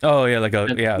build. Oh yeah, like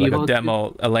a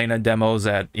demo. Elena demos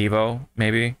at Evo,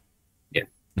 maybe.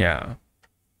 Yeah.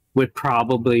 with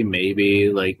probably maybe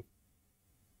like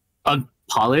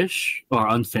unpolished or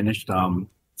unfinished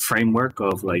framework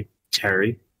of like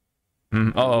Terry.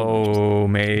 Oh,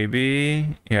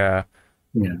 maybe. Yeah.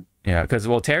 Yeah. Yeah, because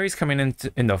well, Terry's coming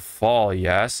in the fall,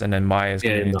 yes, and then Maya's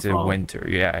coming into winter.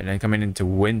 Yeah, and then coming into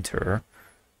winter.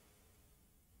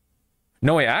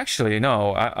 No, wait, actually,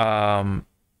 no.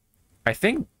 I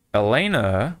think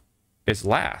Elena is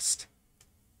last.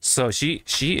 So she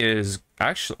is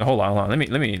actually. Hold on. Let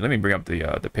me bring up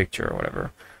the picture or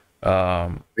whatever.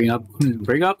 Bring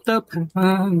up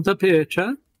the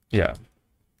picture. Yeah.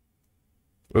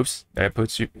 Oops, that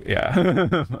puts you.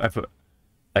 Yeah, I put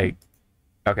like.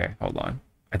 Okay, hold on.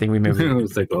 I think we maybe.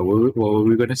 It's like, what were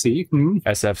we gonna see?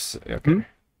 SF's okay.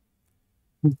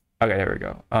 Okay, there we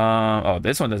go. Oh,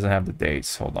 this one doesn't have the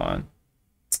dates. Hold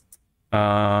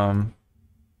on.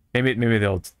 Maybe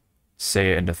they'll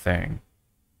say it in the thing.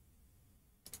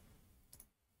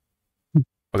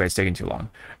 Okay, it's taking too long.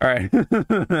 All right.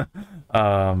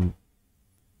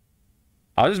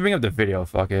 I'll just bring up the video.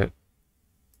 Fuck it.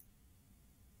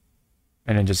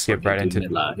 And then just skip right into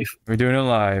it live. We're doing it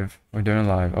live. We're doing it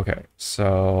live. Okay,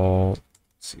 so let's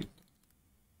see.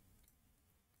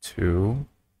 2.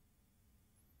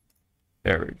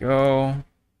 There we go.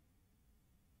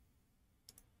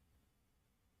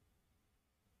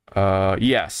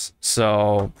 Yes.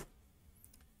 So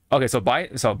okay, so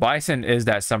Bison is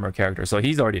that summer character, so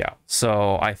he's already out.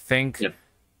 So I think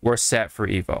we're set for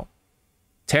Evo.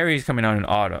 Terry's coming out in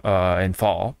in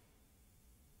fall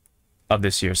of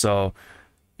this year. So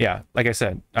yeah, like I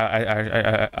said,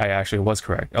 I actually was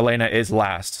correct. Elena is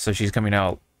last, so she's coming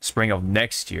out spring of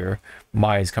next year.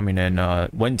 Maya's coming in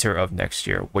winter of next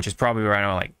year, which is probably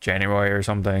around like January or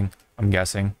something, I'm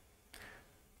guessing.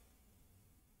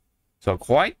 So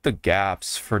quite the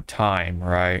gaps for time,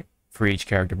 right, for each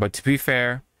character. But to be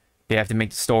fair, they have to make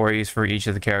the stories for each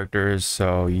of the characters.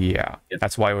 So yeah,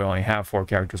 that's why we only have 4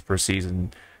 characters per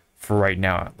season for right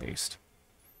now, at least.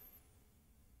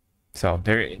 So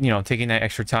they're, you know, taking that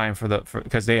extra time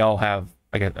because they all have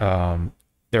like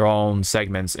their own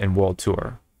segments in World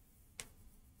Tour.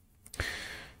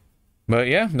 But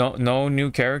yeah, no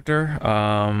new character.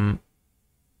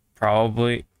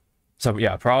 Probably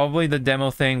the demo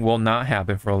thing will not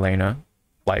happen for Elena,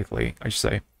 likely, I should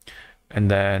say. And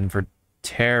then for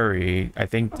Terry, I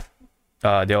think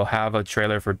they'll have a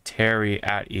trailer for Terry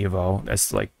at Evo.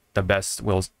 That's like the best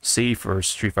we'll see for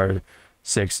Street Fighter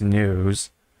 6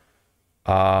 news.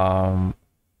 And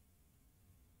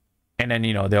then,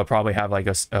 you know, they'll probably have like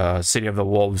a City of the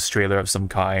Wolves trailer of some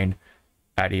kind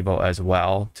at Evo as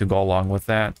well to go along with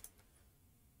that.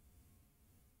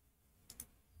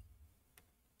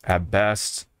 At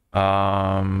best.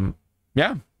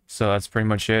 Yeah, so that's pretty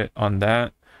much it on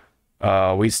that.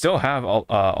 We still have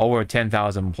over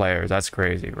 10,000 players. That's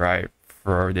crazy, right?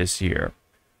 For this year,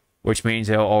 which means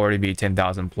there'll already be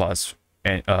 10,000 plus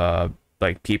and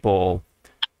like people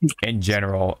in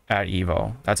general at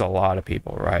Evo. That's a lot of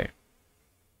people, right?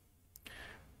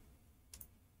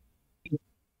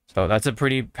 So that's a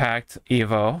pretty packed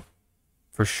Evo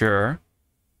for sure.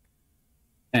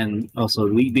 And also,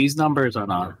 these numbers are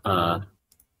not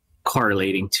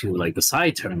correlating to like the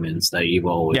side tournaments that Evo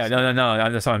always. Yeah, no.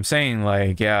 That's what I'm saying.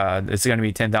 Like, yeah, it's gonna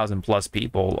be 10,000 plus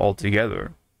people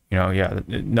altogether. You know, yeah,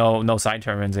 no side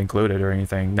tournaments included or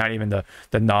anything. Not even the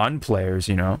non-players.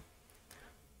 You know.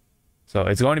 So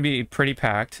it's going to be pretty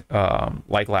packed,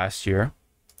 like last year.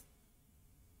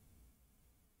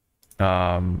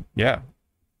 Yeah.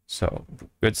 So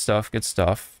good stuff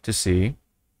to see.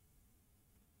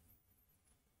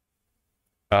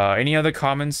 Any other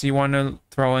comments you want to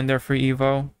throw in there for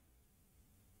Evo?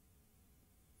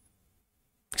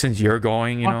 Since you're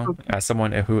going, you know, as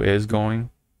someone who is going.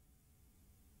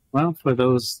 Well, for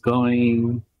those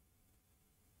going,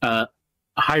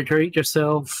 hydrate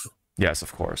yourself. Yes,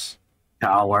 of course.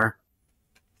 Shower.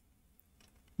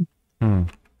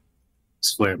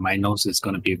 Swear my nose is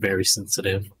going to be very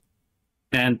sensitive.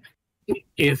 And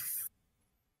if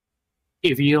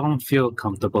you don't feel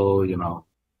comfortable, you know,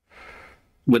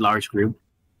 with large group,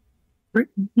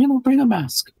 bring a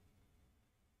mask.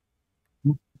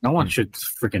 No one should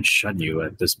freaking shun you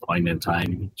at this point in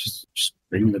time. Just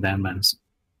bring the damn mask.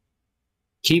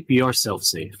 Keep yourself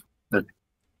safe.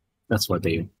 That's what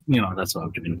they, that's what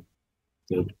I'm doing.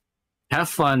 So have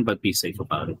fun, but be safe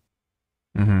about it.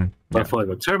 But for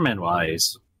the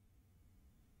tournament-wise,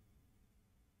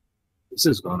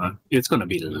 it's gonna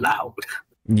be loud.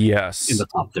 Yes. In the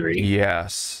top 3.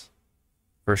 Yes.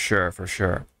 For sure.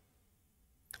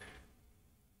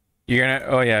 You're gonna,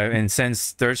 oh yeah, and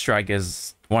since Third Strike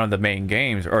is one of the main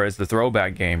games, or is the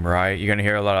throwback game, right? You're gonna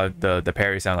hear a lot of the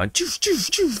parry sound like choof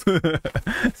choof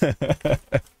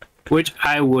choof. Which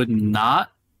I would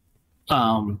not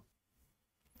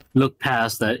look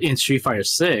past that in Street Fighter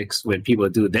 6 when people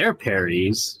do their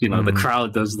parries, you know, the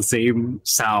crowd does the same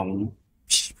sound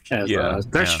as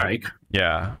Third Strike.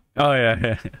 Yeah. Oh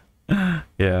yeah.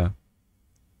 Yeah.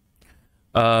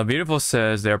 Beautiful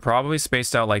says they're probably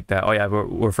spaced out like that. Oh yeah, we're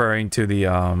referring to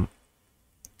the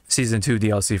season 2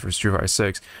 DLC for Street Fighter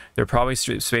 6. They're probably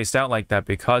spaced out like that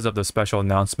because of the special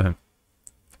announcement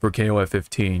for KOF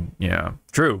 15. Yeah,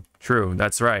 true.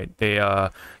 That's right. They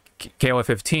KOF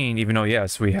 15, even though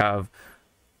yes, we have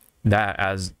that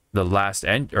as the last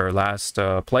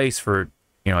place for,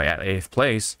 you know, at 8th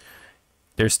place.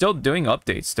 They're still doing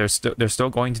updates. They're still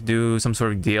going to do some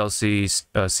sort of DLC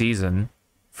season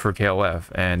for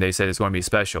KOF, and they said it's going to be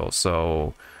special.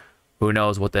 So who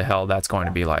knows what the hell that's going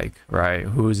to be like, right?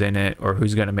 Who's in it, or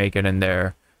who's going to make it in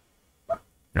there?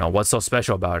 You know, what's so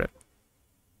special about it?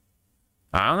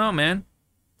 I don't know, man.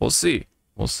 We'll see.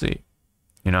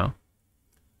 You know,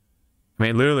 I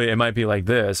mean, literally, it might be like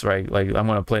this, right? Like, I'm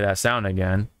going to play that sound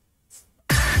again.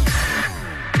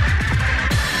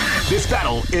 This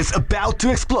battle is about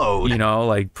to explode. You know,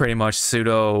 like pretty much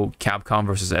pseudo Capcom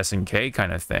versus SNK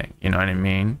kind of thing. You know what I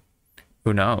mean?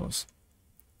 Who knows?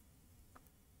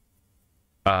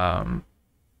 So,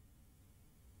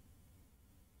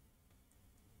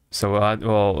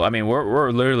 well, I mean,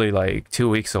 we're literally like 2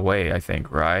 weeks away, I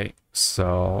think, right?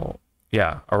 So,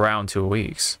 yeah, around 2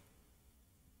 weeks.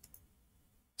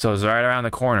 So it's right around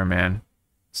the corner, man.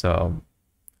 So,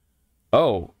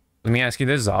 oh, let me ask you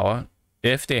this, Zawa.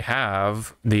 If they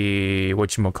have the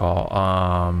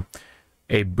whatchamacall,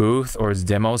 a booth or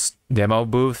demo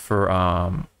booth for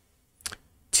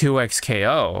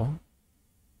 2XKO,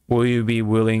 will you be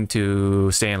willing to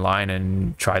stay in line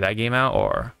and try that game out,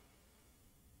 or?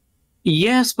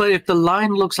 Yes, but if the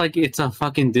line looks like it's a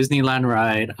fucking Disneyland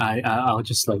ride, I'll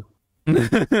just like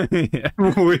Yeah.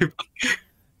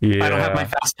 I don't have my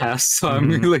fast pass, so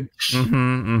I'm like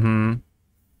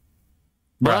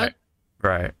But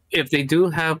right. If they do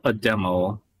have a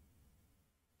demo,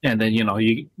 and then, you know,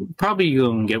 you probably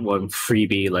gonna get one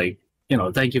freebie, like, you know,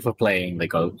 thank you for playing,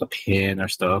 like a pin or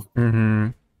stuff.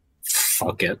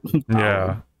 Fuck it.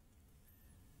 Yeah.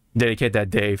 Dedicate that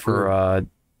day for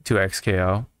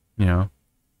 2XKO, you know.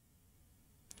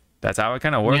 That's how it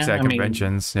kind of works at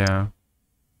conventions. Yeah.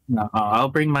 No, I'll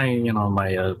bring my, you know,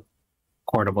 my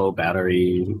portable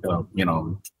battery, you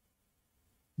know,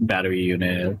 battery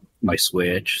unit, my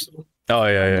Switch. Oh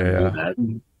yeah.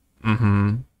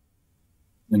 And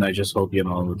I just hope, you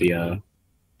know, the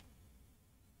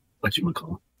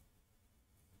whatchamacall,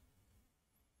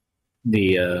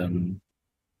 the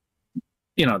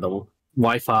you know, the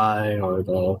Wi-Fi or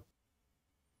the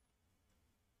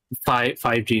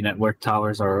 5G network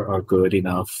towers are good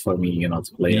enough for me, you know,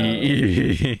 to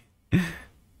play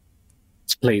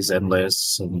play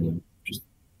Zenless, and just,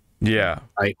 yeah.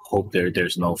 I hope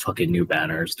there's no fucking new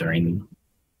banners during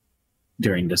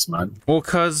this month. Well,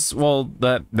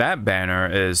 that banner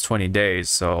is 20 days,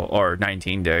 so, or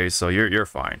 19 days, so you're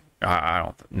fine. I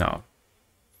don't know.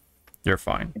 You're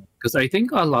fine. Because I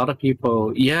think a lot of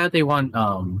people, they want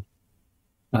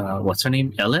what's her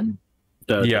name, Ellen?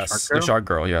 The shark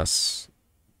girl, yes,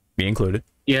 be included.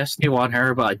 Yes, they want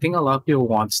her, but I think a lot of people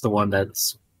wants the one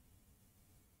that's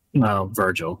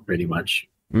Virgil, pretty much.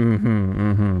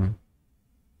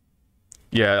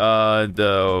 Yeah,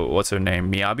 the what's her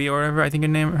name, Miyabi or whatever, I think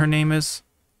her name is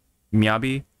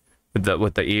Miyabi,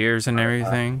 with the ears and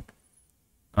everything.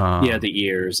 Yeah, the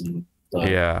ears and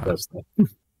that stuff.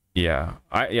 Yeah,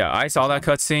 I saw that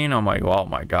cutscene. I'm like, oh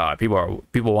my god,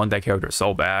 people want that character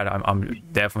so bad. I'm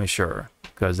definitely sure,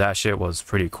 because that shit was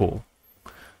pretty cool.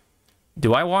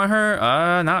 Do I want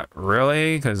her? Not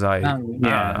really, because like,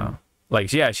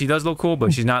 yeah, she does look cool,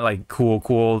 but she's not like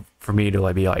cool for me to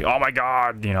like be like, oh my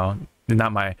god, you know,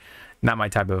 not my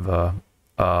type of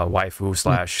waifu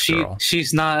slash girl.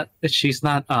 She's not she's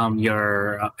not on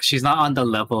the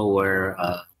level where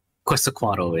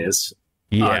Quetzalcoatl is.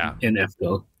 Yeah, in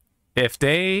FGO. If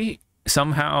they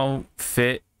somehow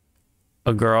fit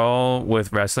a girl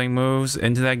with wrestling moves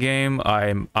into that game,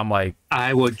 I'm like,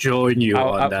 I would join you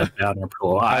on that banner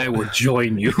pool. I would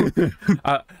join you.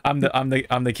 I'm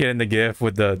the kid in the GIF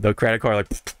with the credit card, like.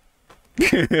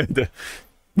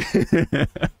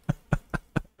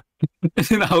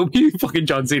 And I'll be fucking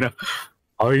John Cena.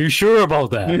 Are you sure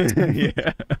about that?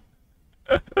 Yeah.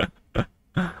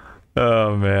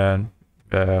 Oh man.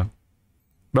 Yeah.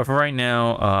 But for right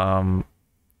now,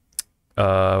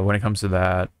 when it comes to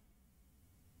that,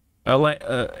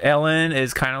 Ellen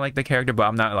is kind of like the character, but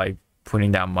I'm not like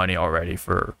putting down money already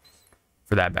for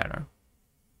that banner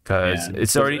because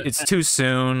it's too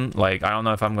soon. Like I don't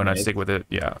know if I'm gonna stick with it.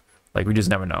 Yeah, like we just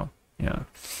never know. Yeah.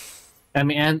 I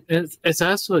mean, and it's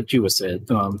also what you said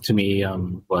to me.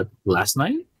 What last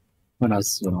night when I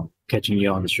was catching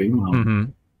you on the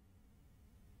stream.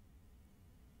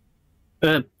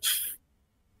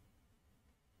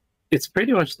 It's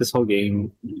pretty much this whole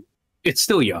game. It's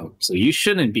still young, so you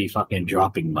shouldn't be fucking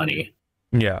dropping money.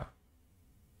 Yeah.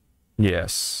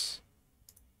 Yes.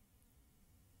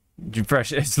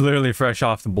 Fresh. It's literally fresh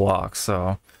off the block.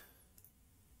 So.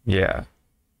 Yeah.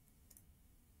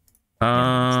 It's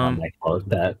not my fault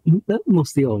that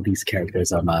mostly all these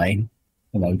characters are mine,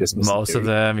 and I'm just missing most of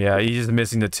them. Yeah, you're just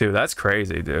missing the 2. That's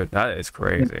crazy, dude. That is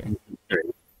crazy.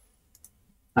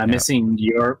 I'm missing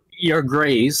your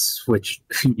Grace, which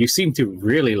you seem to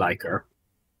really like her.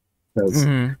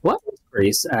 What is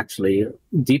Grace actually?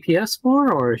 DPS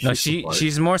more or is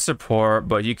she's more support,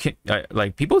 but you can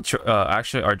like people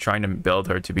actually are trying to build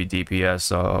her to be DPS.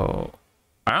 So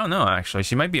I don't know. Actually,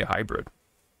 she might be a hybrid.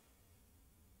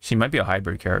 She might be a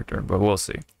hybrid character, but we'll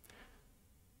see.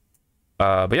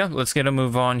 But yeah, let's get a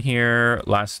move on here.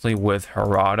 Lastly, with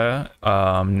Harada,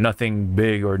 nothing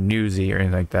big or newsy or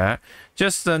anything like that.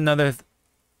 Just another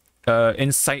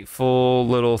insightful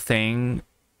little thing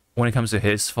when it comes to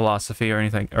his philosophy or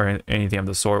anything of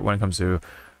the sort when it comes to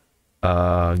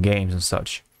games and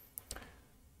such.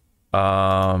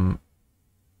 So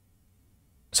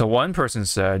one person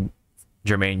said,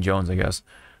 Jermaine Jones, I guess,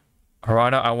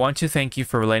 Harada, I want to thank you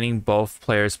for letting both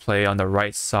players play on the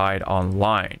right side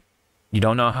online. You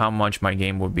don't know how much my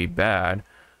game would be bad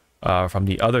from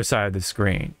the other side of the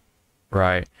screen,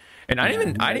 right? And I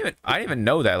didn't even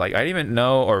know that. Like I didn't even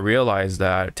know or realize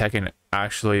that Tekken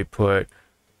actually put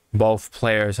both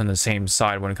players on the same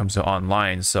side when it comes to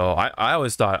online. So I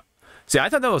always thought, see, I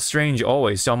thought that was strange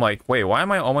always. So I'm like, wait, why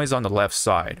am I always on the left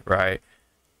side, right?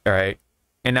 All right,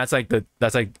 and that's like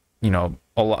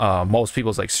most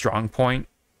people's like strong point.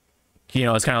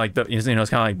 It's kind of like it's kind of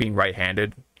like being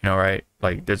right-handed. Right?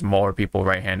 Like there's more people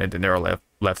right-handed than there are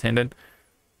left-handed,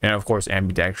 and of course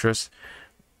ambidextrous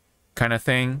kind of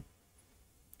thing.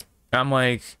 I'm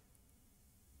like,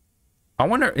 I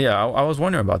wonder. Yeah, I was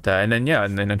wondering about that, and then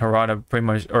Harada pretty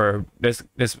much, or this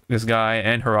guy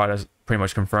and Harada pretty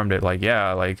much confirmed it. Like,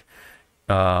 yeah, like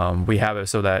we have it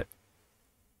so that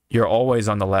you're always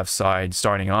on the left side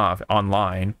starting off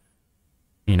online.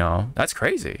 That's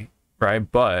crazy, right?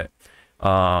 But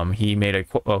Harada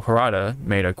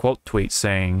made a quote tweet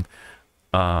saying,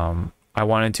 I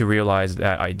wanted to realize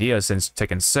that idea since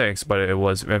Tekken 6, but it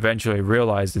was eventually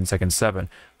realized in Tekken 7.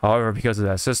 However, because of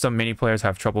that system, many players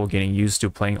have trouble getting used to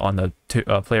playing on the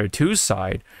player 2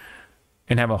 side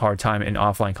and have a hard time in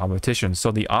offline competition.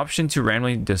 So the option to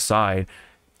randomly decide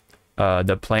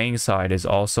the playing side is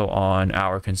also on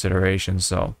our consideration.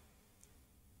 So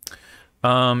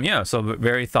yeah, so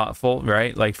very thoughtful,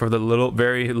 right? Like for the little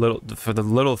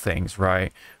things,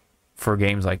 right? For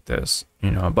games like this,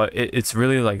 but it's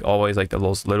really like always like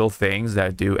those little things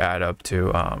that do add up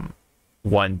to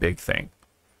one big thing.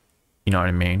 You know what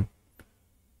I mean?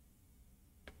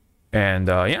 And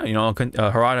yeah,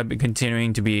 Harada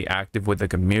continuing to be active with the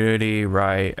community,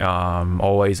 right?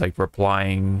 Always like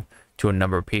replying to a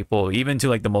number of people, even to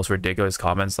like the most ridiculous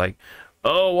comments, like,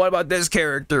 oh, what about this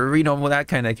character? That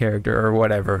kind of character or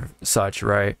whatever such,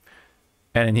 right?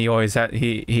 And he always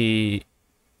he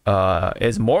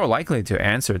is more likely to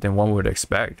answer than one would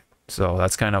expect. So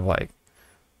that's kind of like,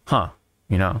 huh,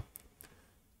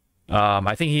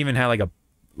 I think he even had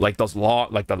like those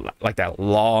long, that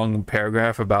long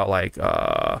paragraph about like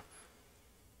I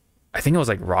think it was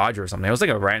like Roger or something. It was like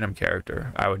a random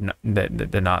character I would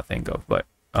did not think of, but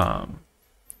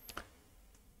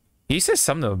he says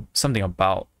something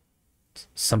about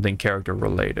something character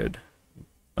related.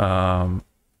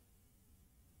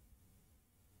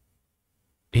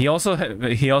 He also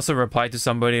replied to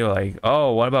somebody like,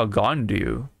 oh, what about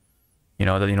Gondu? The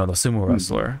sumo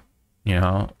wrestler,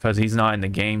 because he's not in the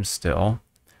game still.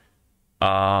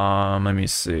 Let me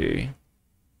see.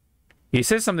 He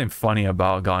said something funny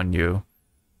about Ganyu.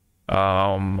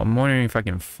 I'm wondering if I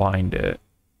can find it.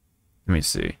 Let me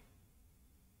see.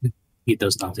 He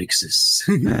does not exist.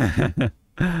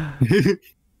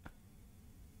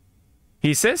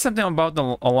 He said something about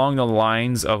along the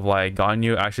lines of like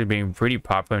Ganyu actually being pretty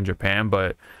popular in Japan,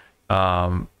 but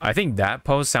I think that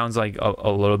post sounds like a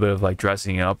little bit of like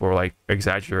dressing up or like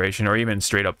exaggeration or even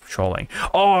straight up trolling.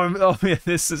 Oh yeah,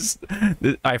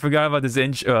 I forgot about this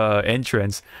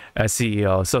entrance as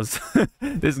CEO. So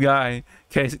this guy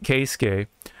Keisuke,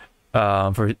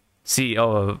 CEO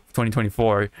of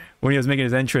 2024, when he was making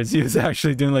his entrance, he was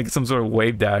actually doing like some sort of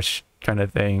wave dash kind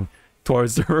of thing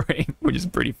towards the ring, which is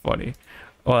pretty funny.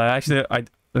 Well, actually,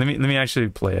 let me actually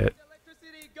play it.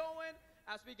 Electricity going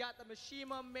as we got the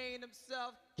Mishima main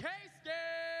himself, Keisuke.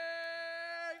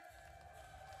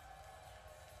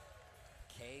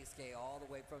 Keisuke all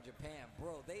the way from Japan,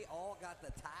 bro. They all got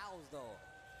the towels though.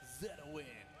 Zeta win.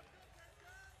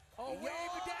 Oh,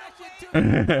 wave dash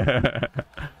into.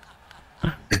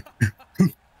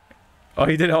 Oh,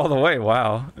 he did it all the way.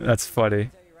 Wow, that's funny.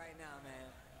 Tell you right now, man.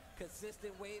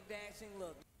 Consistent wave dashing.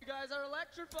 Look, You guys are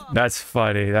electrified. That's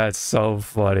funny. That's so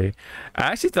funny.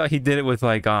 I actually thought he did it with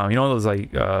like you know those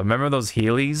like remember those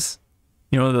Heelys?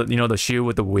 You know the shoe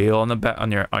with the wheel on the back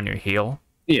on your heel?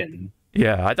 Yeah.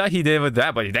 Yeah, I thought he did it with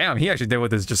that, but damn, he actually did it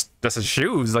with his just his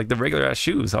shoes, like the regular ass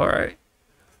shoes. All right.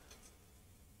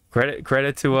 Credit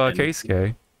to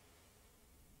Keisuke.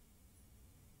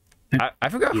 I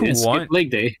forgot who won. Leg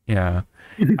day. Yeah.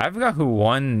 I forgot who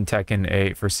won Tekken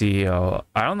 8 for CEO.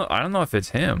 I don't know if it's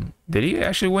him. Did he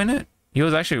actually win it? He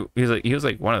was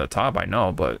like one of the top, I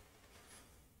know, but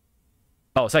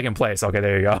oh, second place. Okay,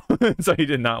 there you go. So he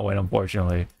did not win,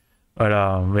 unfortunately. But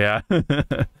yeah.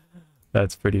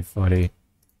 That's pretty funny.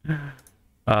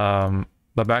 But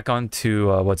back on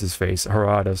to what's his face?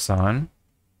 Harada-san.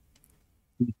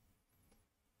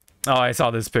 Oh, I saw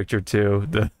this picture too.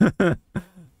 The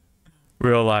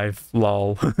real life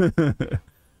lol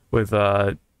with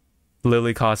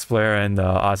Lily cosplayer and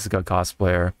Asuka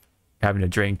cosplayer having a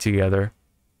drink together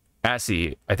at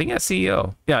I think at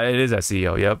CEO. Yeah, it is at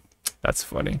CEO. Yep, that's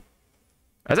funny.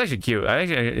 That's actually cute.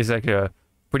 It's like a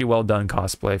pretty well done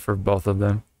cosplay for both of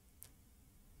them.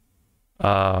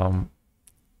 Oh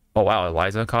wow,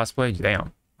 Eliza cosplay.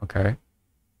 Damn. Okay.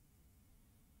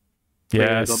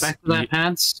 Yes. Go back to that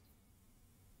pants.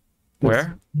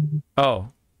 Where? Oh.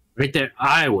 Right there.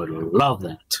 I would love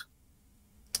that.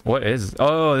 What is?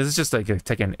 Oh, this is just like a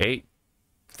Tekken 8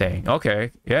 thing.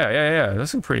 Okay. Yeah.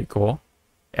 This is pretty cool.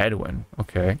 Edwin.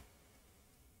 Okay.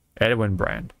 Edwin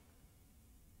brand.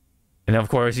 And of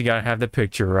course, you gotta have the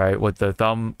picture, right? With the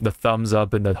thumbs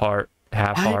up and the heart,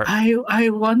 half heart. I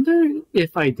wonder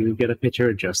if I do get a picture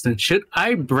of Justin, should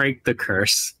I break the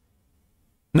curse?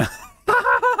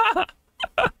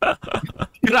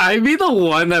 Could I be the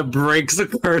one that breaks the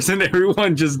curse and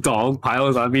everyone just dog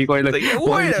piles on me going like,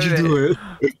 why did you do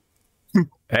it?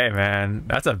 Hey man,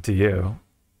 that's up to you.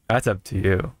 That's up to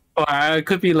you. Or I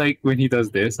could be like when he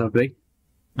does this, I'm like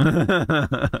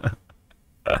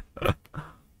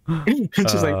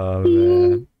it's just like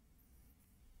man.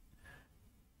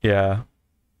 Yeah.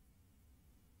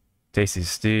 Daisy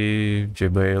Steve, Jay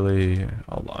Bailey,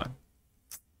 hold on.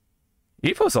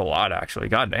 He posts a lot actually,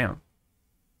 goddamn.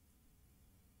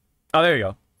 Oh, there you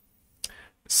go.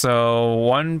 So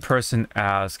one person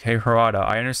asked, "Hey Harada,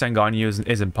 I understand Ganyu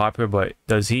isn't popular, but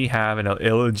does he have an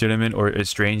illegitimate or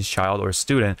estranged child or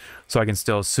student so I can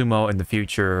still sumo in the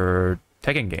future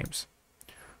Tekken games?"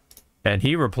 And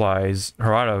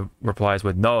Harada replies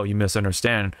with, "No, you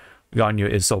misunderstand. Ganyu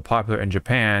is so popular in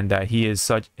Japan that he has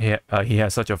such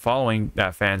a following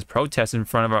that fans protest in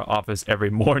front of our office every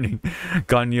morning.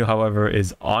 Ganyu, however,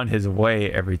 is on his way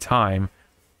every time.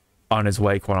 On his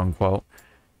way, quote unquote.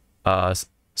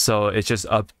 So it's just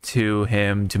up to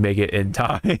him to make it in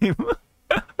time."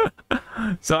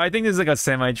 So I think this is like a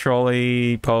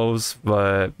semi-trolly post,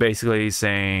 but basically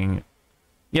saying,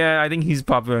 yeah, I think he's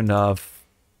popular enough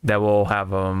that we'll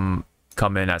have him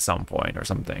come in at some point or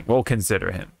something. We'll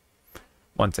consider him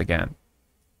once again.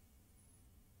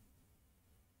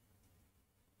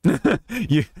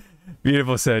 You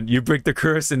beautiful said, "You break the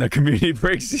curse and the community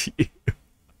breaks you."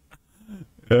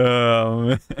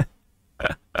 then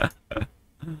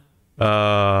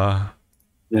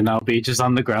I'll be just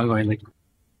on the ground going like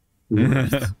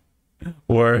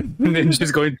Word. and then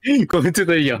just going to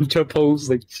the Yamcha pose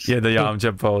like Yeah, the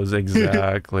Yamcha pose,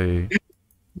 exactly.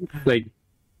 like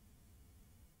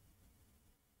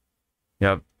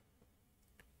Yep.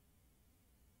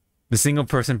 The single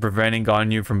person preventing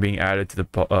Ganyu from being added to the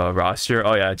roster.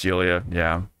 Oh yeah, Julia.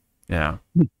 Yeah.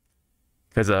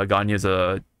 Because Ganyu's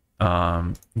a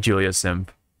Julia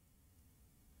simp.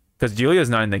 Because Julia's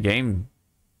not in the game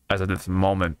as of this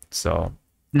moment, so.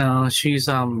 no, she's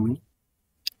saving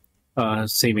the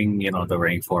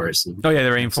rainforest. Oh yeah, the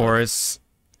rainforest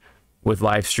with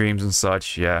live streams and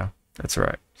such. Yeah, that's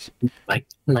right. Like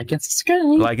and subscribe.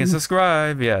 Like and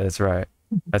subscribe. Yeah, that's right.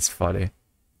 That's funny.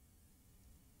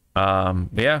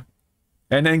 Yeah.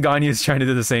 And then Ganyu's trying to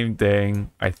do the same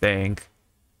thing, I think.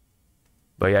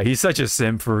 But yeah, he's such a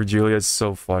simp for Julia. It's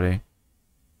so funny.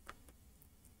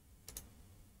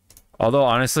 Although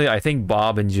honestly, I think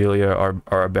Bob and Julia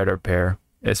are a better pair,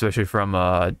 especially from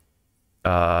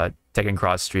Tekken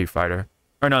Cross Street Fighter.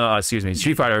 Or no, excuse me,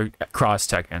 Street Fighter Cross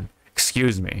Tekken.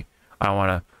 Excuse me. I don't want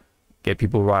to get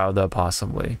people riled up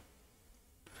possibly.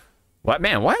 What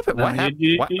man? What happened? What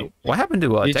happened to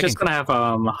You're Tekken just gonna have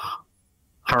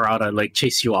Harada like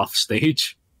chase you off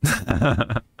stage.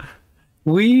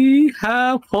 We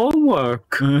have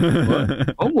homework.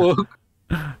 Homework.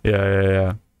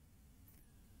 Yeah.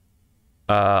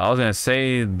 I was gonna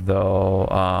say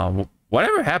though,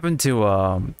 whatever happened to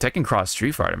Tekken Cross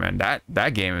Street Fighter, man?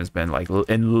 That game has been like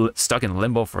stuck in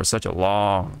limbo for such a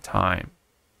long time.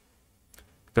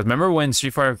 Because remember when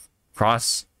Street Fighter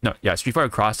Cross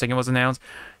Tekken was announced,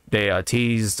 they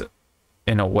teased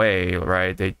in a way,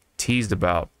 right? They teased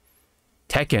about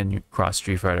Tekken Cross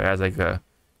Street Fighter as like a,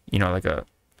 like a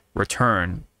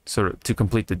return sort of to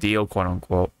complete the deal, quote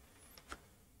unquote.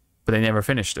 But they never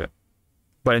finished it.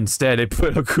 But instead, they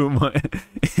put Akuma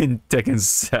in Tekken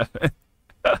 7.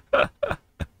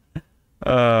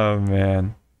 Oh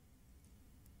man,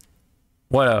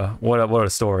 what a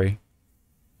story!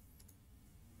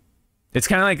 It's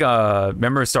kind of like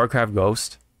remember StarCraft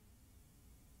Ghost?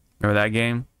 Remember that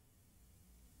game?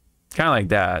 Kind of like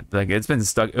that. Like it's been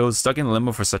stuck. It was stuck in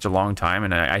limbo for such a long time,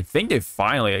 and I think they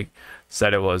finally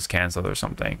said it was canceled or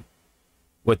something.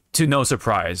 To no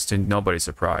surprise, to nobody's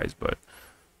surprise, but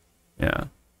yeah.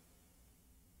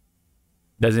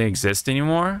 Doesn't exist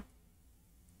anymore?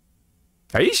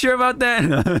 Are you sure about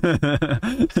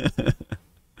that?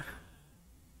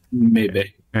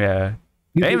 Maybe. Yeah.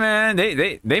 Hey man,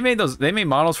 they made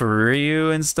models for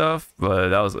Ryu and stuff, but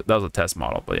that was a test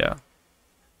model, but yeah.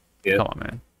 Come on,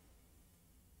 man.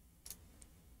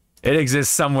 It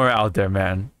exists somewhere out there,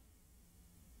 man.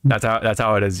 That's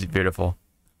how it is beautiful.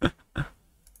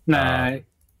 Nah,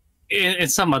 in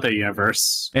some other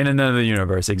universe. In another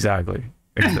universe, exactly.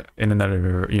 In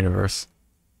another universe.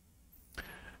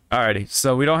 Alrighty,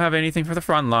 so we don't have anything for the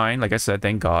front line, like I said,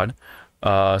 thank God.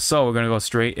 So we're gonna go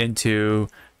straight into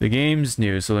the games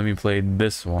news. So let me play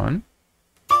this one.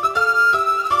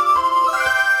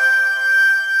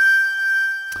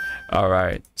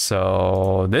 Alright,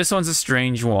 so this one's a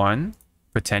strange one,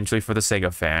 potentially for the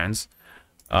Sega fans.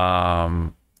 Let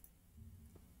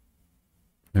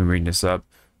me read this up.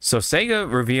 So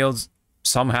Sega revealed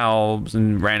somehow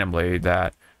randomly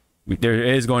that there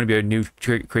is going to be a new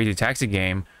Crazy Taxi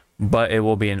game, but it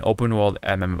will be an open world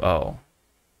MMO.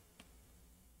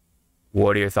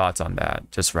 What are your thoughts on that?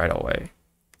 Just right away.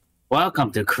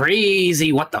 Welcome to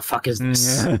Crazy. What the fuck is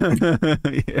this?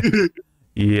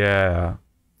 Yeah.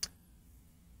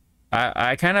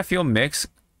 I kind of feel mixed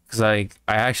because like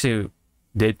I actually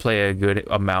did play a good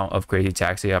amount of Crazy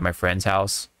Taxi at my friend's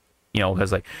house.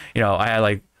 Because like I had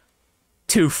like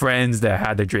 2 friends that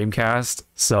had the Dreamcast,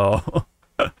 so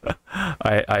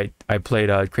I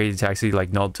played Crazy Taxi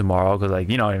like no tomorrow because like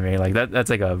what I mean, like that's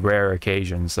like a rare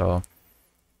occasion, so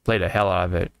played the hell out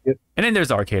of it. Yep. And then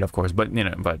there's arcade, of course, but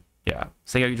yeah,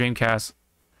 Sega Dreamcast,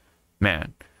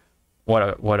 man, what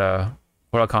a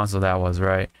console that was,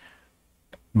 right?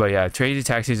 But yeah, Crazy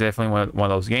Taxi is definitely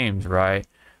one of those games, right?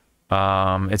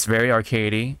 It's very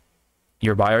arcadey.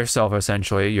 You're by yourself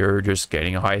essentially. You're just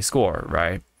getting a high score,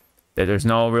 right? There's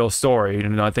no real story,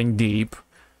 nothing deep.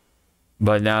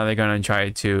 But now they're gonna try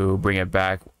to bring it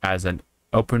back as an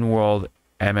open world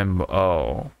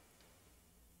MMO.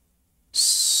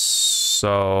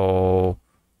 So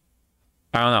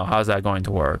I don't know, how's that going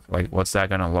to work? Like, what's that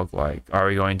gonna look like? Are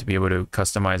we going to be able to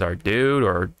customize our dude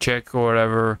or chick or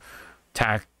whatever,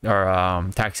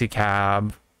 taxi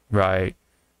cab, right?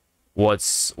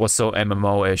 What's so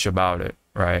MMO-ish about it,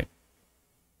 right?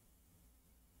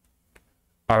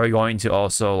 Are we going to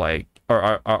also like,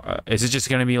 or is it just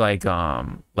gonna be like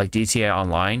GTA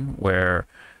Online where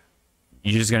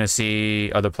you're just gonna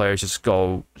see other players just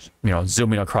go,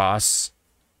 zooming across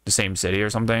the same city or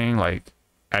something, like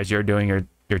as you're doing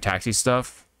your taxi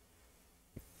stuff?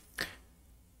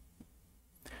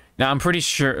 Now I'm pretty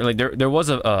sure like there was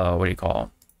a what do you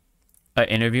call, an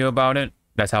interview about it.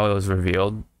 That's how it was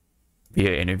revealed,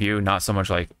 via interview, not so much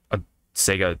like a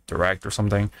Sega Direct or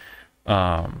something.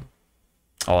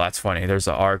 Oh, that's funny. There's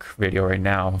an ARC video right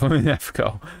now. Let's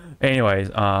go.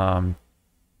 Anyways,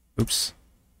 oops.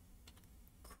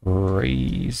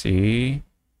 Crazy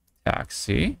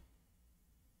Taxi.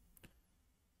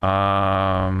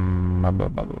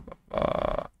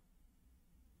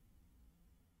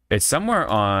 It's somewhere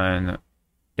on,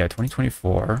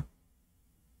 2024.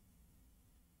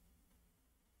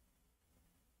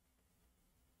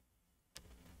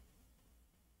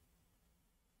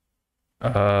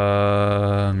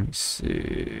 Let me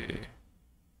see.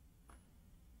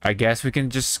 I guess we can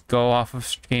just go off of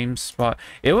GameSpot.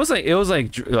 It was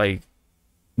like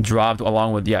dropped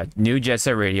along with new Jet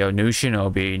Set Radio, new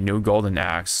Shinobi, new Golden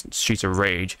Axe, Streets of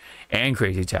Rage, and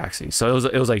Crazy Taxi. So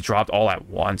it was like dropped all at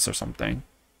once or something.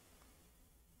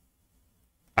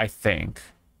 I think.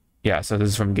 Yeah, so this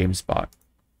is from GameSpot.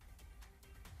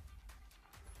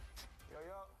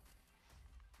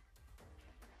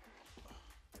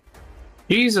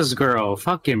 Jesus, girl,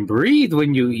 fucking breathe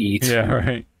when you eat. Yeah,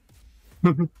 right.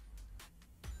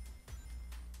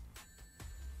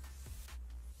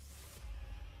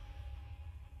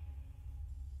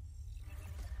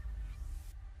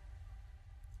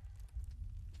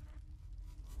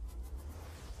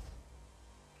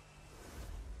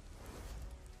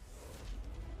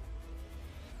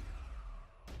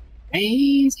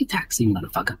 Crazy Taxi,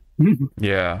 motherfucker.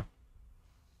 Yeah.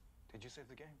 Did you save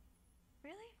the game?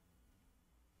 Really?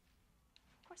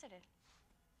 Of course I did.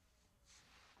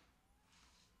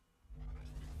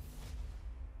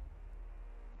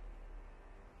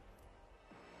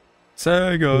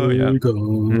 Sega, yeah.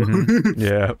 Mm-hmm.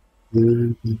 Yeah.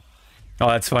 Oh,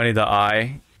 that's funny. The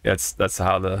eye. That's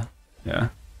how the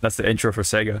that's the intro for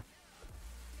Sega.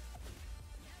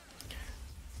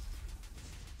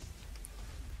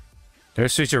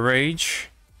 There's Streets of Rage,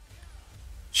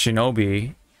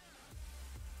 Shinobi.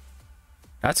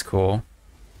 That's cool.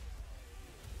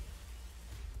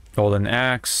 Golden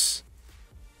Axe.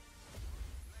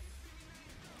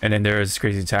 And then there's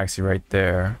Crazy Taxi right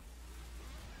there.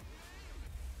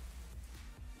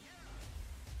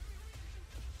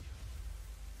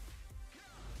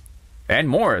 And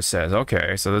more, it says.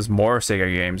 Okay, so there's more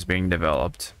Sega games being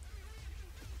developed.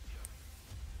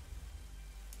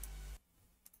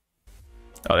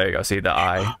 Oh, there you go. See the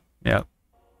eye. Yep.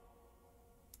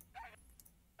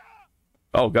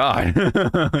 Oh, God.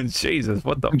 Jesus,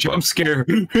 what the jump scare.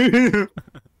 There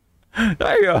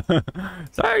you go.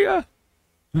 There you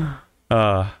go.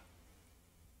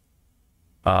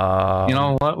 You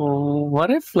know what? What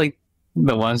if like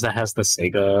the ones that has the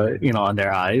Sega, on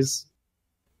their eyes,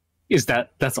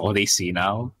 that's all they see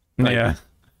now? Like, yeah.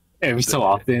 Every so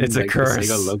often, it's a curse.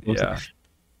 The Sega logos. Yeah.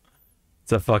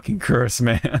 It's a fucking curse,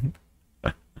 man.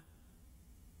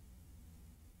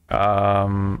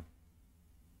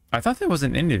 I thought there was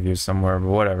an interview somewhere, but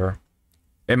whatever.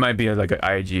 It might be like an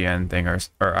IGN thing or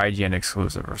IGN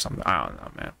exclusive or something. I don't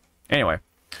know, man. Anyway,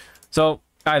 so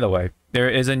either way, there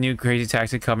is a new Crazy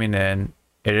Taxi coming in.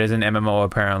 It is an MMO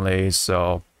apparently,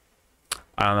 so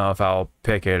I don't know if I'll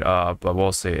pick it up, but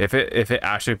we'll see. If it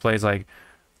actually plays like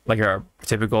a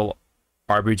typical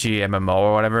RPG MMO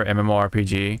or whatever,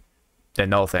 MMORPG, then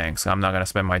no thanks. I'm not gonna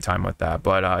spend my time with that.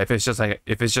 But if it's just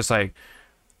like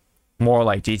more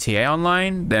like GTA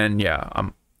Online, then yeah,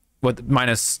 with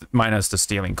minus the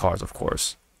stealing cars, of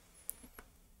course.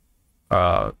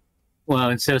 Well,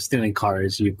 instead of stealing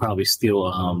cars, you probably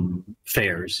steal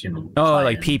fares, Oh,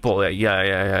 like people.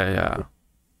 Yeah.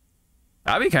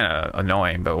 That'd be kind of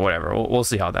annoying, but whatever. We'll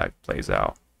see how that plays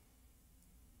out.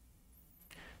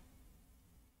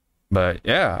 But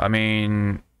yeah, I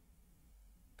mean,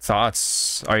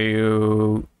 thoughts? Are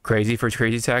you crazy for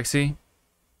Crazy Taxi?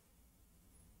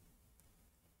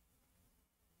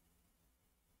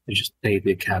 You just play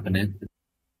the cabinet.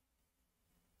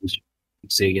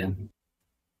 See again.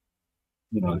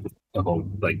 The whole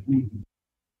like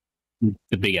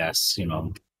the big ass,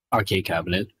 arcade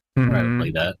cabinet. Mm-hmm. Right,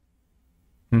 play that.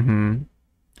 Mm-hmm.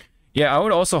 Yeah, I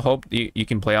would also hope you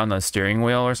can play on the steering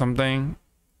wheel or something,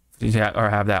 or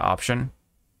have that option.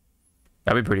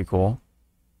 That'd be pretty cool.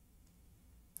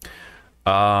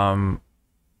 I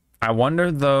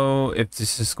wonder though if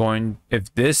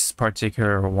this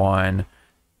particular one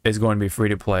is going to be free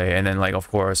to play, and then like of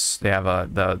course they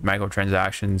have the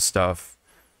microtransaction stuff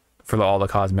for all the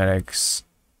cosmetics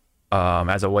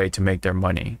as a way to make their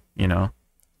money,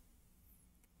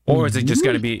 or is it just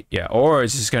gonna be or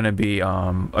it's just gonna be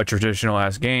a traditional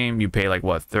ass game. You pay like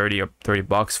what, 30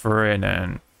 bucks for it and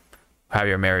then have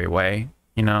your merry way,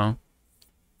 or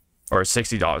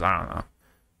 $60, I don't know,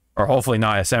 or hopefully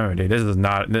not at 70. This is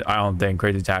not, I don't think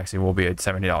Crazy Taxi will be a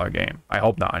 $70 game. I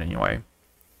hope not anyway,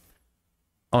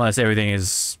 unless everything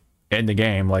is in the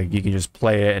game, like you can just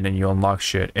play it and then you unlock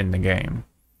shit in the game.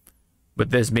 But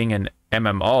this being an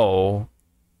MMO,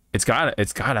 it's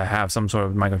gotta have some sort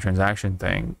of microtransaction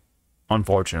thing,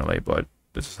 unfortunately, but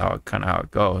this is how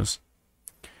it goes.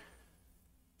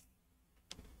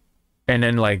 And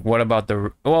then like, what about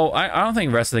I don't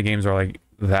think the rest of the games are like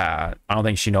that. I don't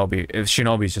think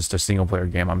Shinobi's just a single player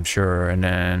game, I'm sure. And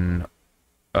then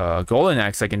Golden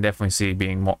Axe I can definitely see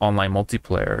being online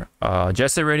multiplayer. Jet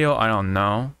Set Radio, I don't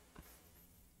know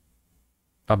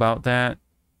about that.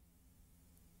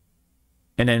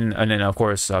 and then of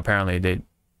course apparently they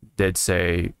did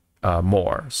say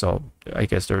more, so I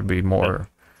guess there would be more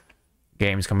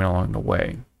games coming along the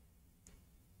way.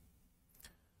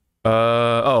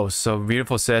 Oh, so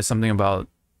Beautiful says something about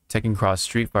Tekken Cross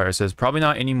Street Fighter. Says probably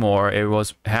not anymore. It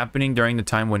was happening during the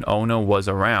time when Ono was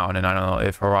around, and I don't know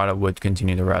if Harada would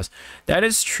continue the rest. That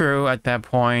is true at that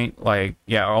point. Like,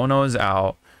 yeah, Ono is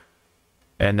out,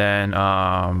 and then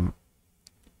Harada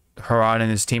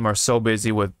and his team are so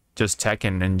busy with just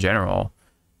Tekken in general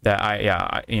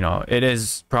that you know, it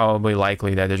is probably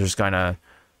likely that they're just gonna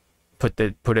put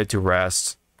it to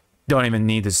rest. Don't even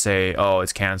need to say, oh,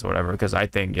 it's canceled or whatever, because I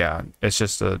think, yeah, it's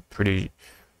just a pretty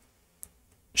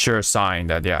sure sign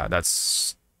that, yeah,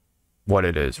 that's what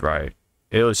it is, right?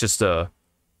 It was just a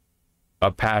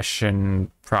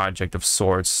passion project of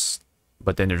sorts,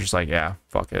 but then they're just like, yeah,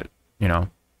 fuck it, you know?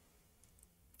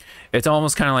 It's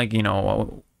almost kind of like, you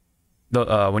know,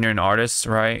 when you're an artist,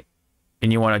 right?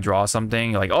 And you want to draw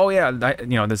something, you're like, oh yeah,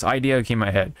 you know, this idea came in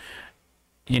my head.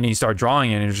 And you start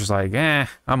drawing it, and you're just like,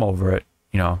 I'm over it,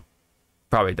 you know?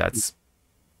 Probably that's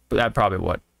probably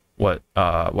what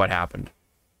happened,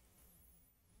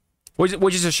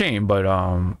 which is a shame, but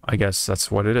I guess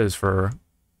that's what it is for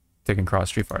Tekken Cross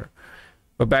Street Fighter.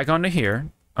 But back onto here,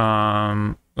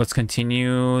 let's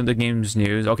continue the game's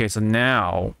news. Okay, so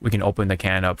now we can open the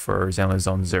can up for Zenless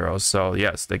Zone Zero. So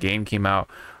yes, the game came out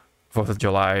 4th of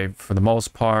July for the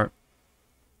most part,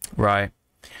 right?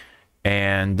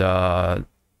 And not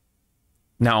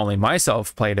only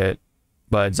myself played it,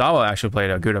 but Zawa actually played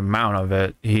a good amount of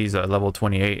it. He's a level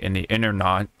 28 in the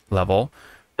Internaut level,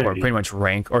 30. Or pretty much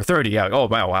rank, or 30. Yeah. Oh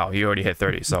wow, you already hit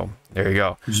 30. So there you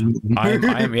go.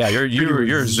 I'm yeah.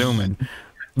 You're zooming.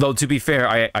 Though to be fair,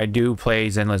 I do play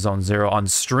Zenless Zone Zero on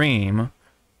stream,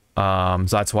 so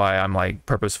that's why I'm like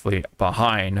purposefully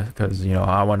behind, because you know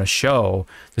I want to show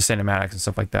the cinematics and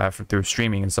stuff like that through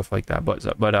streaming and stuff like that.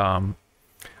 But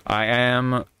I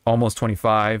am almost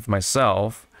 25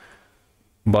 myself.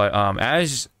 But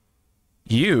as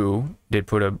you did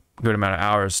put a good amount of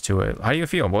hours to it, how do you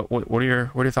feel? What are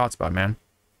your thoughts about it, man?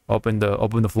 Open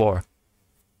the floor.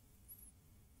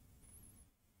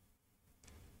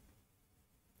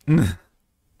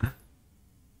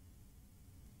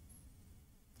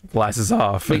 Glasses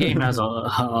off. The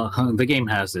game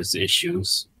has its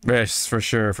issues. Yes, for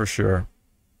sure.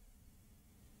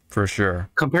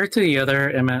 Compared to the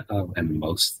other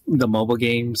MMOs, the mobile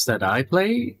games that I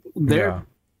play, their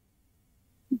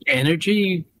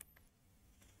energy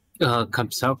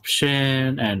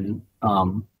consumption and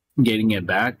getting it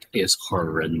back is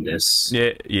horrendous.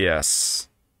 Yes.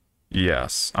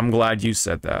 I'm glad you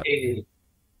said that.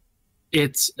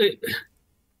 It's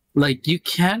like you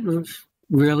can't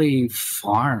really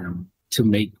farm to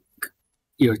make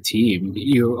your team.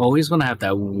 You're always going to have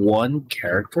that one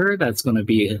character that's going to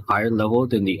be higher level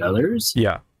than the others.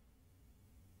 Yeah.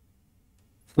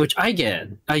 Which I get.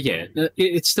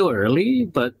 It's still early,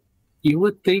 but you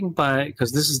would think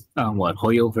because this is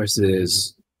Hoyo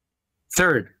versus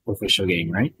third official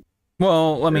game, right?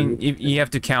 Well, I mean, you have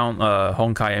to count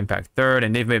Honkai Impact third,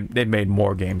 and they've made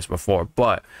more games before,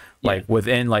 but like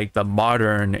within like the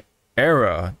modern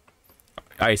era,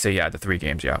 I say the 3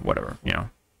 games, whatever, you know.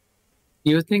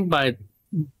 You would think by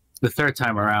the third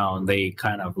time around they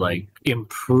kind of like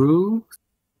improve,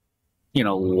 you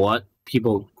know, what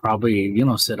people probably, you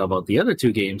know, said about the other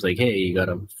 2 games, like, hey, you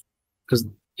gotta, because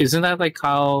isn't that like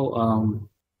how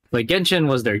like Genshin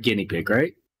was their guinea pig,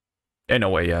 right? In a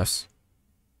way, yes.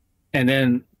 And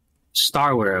then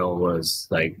Star Rail was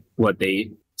like what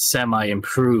they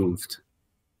semi-improved.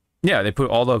 Yeah, they put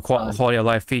all the quality of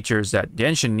life features that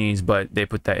Genshin needs, but they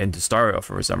put that into Star Rail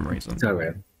for some reason. Star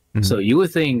Rail. So you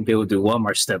would think they would do one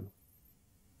more step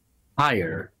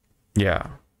higher. Yeah.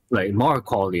 Like more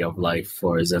quality of life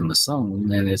for Zenless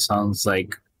Zone, and it sounds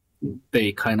like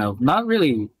they kind of not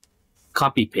really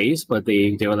copy paste, but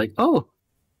they were like, oh,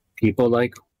 people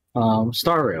like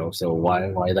Star Rail, so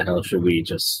why the hell should we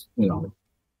just, you know,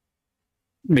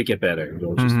 make it better?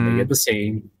 We'll just make it the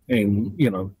same, and you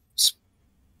know,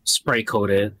 spray coat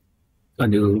it a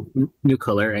new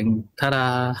color, and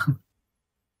ta-da!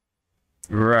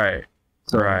 Right.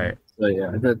 So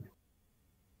yeah,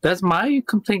 that's my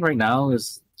complaint right now.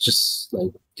 Is just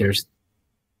like there's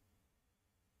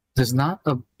not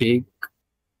a big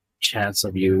chance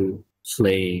of you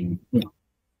playing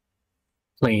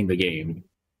the game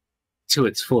to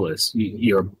its fullest.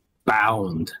 You're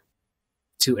bound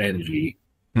to energy.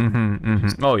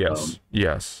 Oh yes,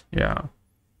 yes, yeah.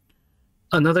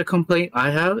 Another complaint I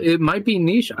have, it might be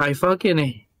niche. I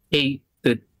fucking hate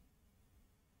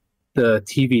the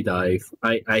TV dive.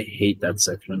 I hate that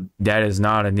section. That is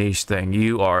not a niche thing.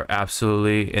 You are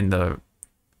absolutely in the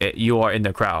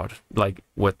crowd, like,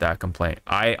 with that complaint.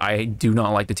 I do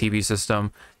not like the TV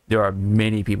system. There are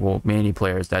many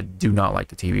players that do not like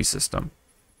the TV system.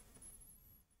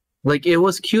 Like, it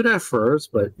was cute at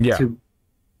first, but yeah,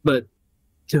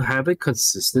 to have it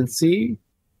consistency,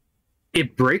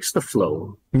 it breaks the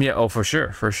flow. Yeah, oh, for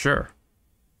sure.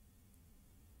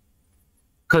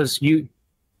 Because you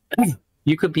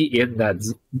could be in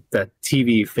that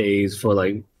TV phase for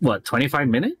like what 25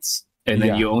 minutes, and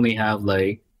then you only have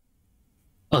like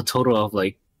a total of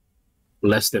like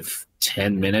less than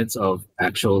 10 minutes of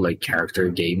actual like character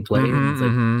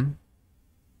gameplay.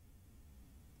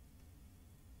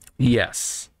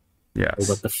 Yes.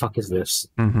 What the fuck is this?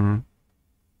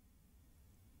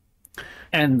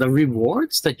 And the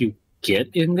rewards that you get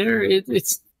in there,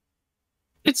 it's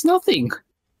nothing.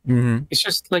 It's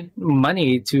just like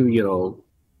money to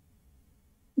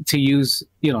use,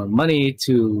 money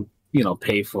to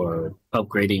pay for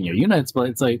upgrading your units. But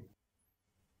it's like,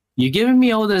 you're giving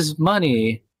me all this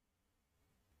money,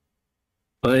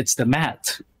 but it's the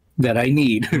mat that I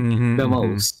need the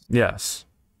most. Yes.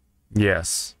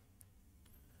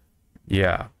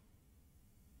 Yeah.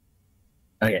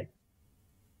 Okay.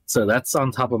 So that's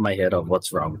on top of my head of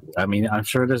what's wrong. I mean, I'm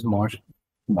sure there's more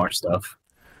stuff.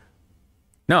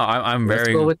 No, I'm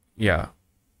very yeah.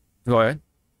 Go ahead.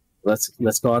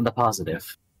 Let's go on the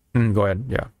positive. Go ahead.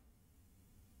 Yeah.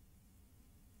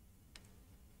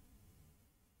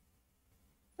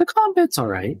 The combat's all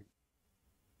right.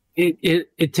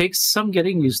 It takes some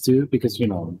getting used to because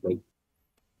like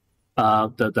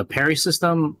the parry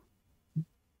system,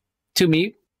 to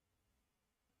me,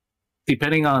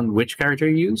 depending on which character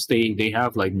you use, they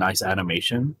have like nice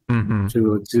animation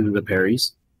to the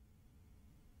parries.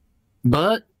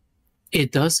 But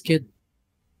it does get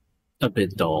a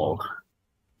bit dull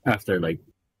after like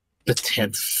the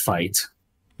 10th fight.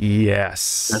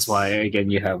 Yes. That's why, again,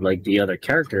 you have like the other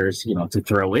characters, to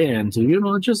throw in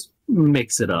to, just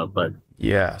mix it up. But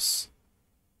yes.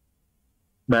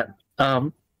 But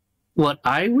what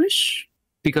I wish,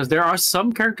 because there are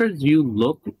some characters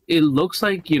it looks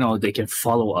like, they can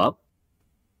follow up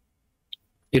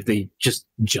if they just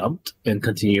jumped and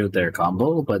continued their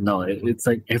combo. But no, it's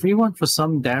like everyone for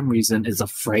some damn reason is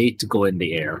afraid to go in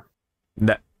the air.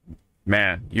 That,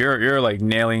 man, you're like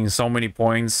nailing so many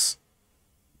points.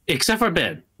 Except for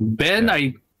Ben. Ben, yeah.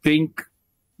 I think,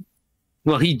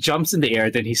 well, he jumps in the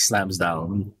air, then he slams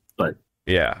down. But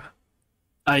yeah,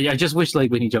 I just wish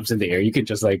like when he jumps in the air, you could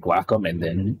just like whack him and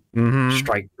then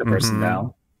strike the person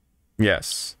down.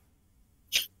 Yes.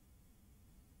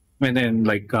 And then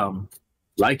like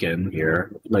Lycan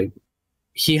here, like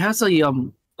he has a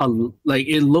like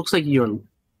it looks like he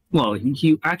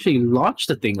actually launched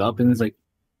the thing up and it's like,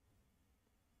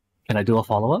 can I do a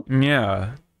follow up?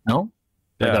 Yeah. No.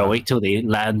 I gotta wait till they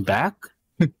land back.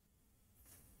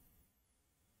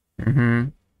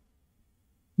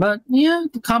 But yeah,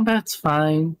 the combat's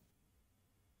fine.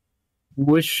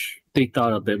 Wish they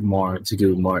thought a bit more to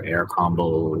do more air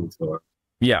combos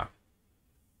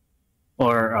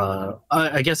or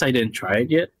I guess I didn't try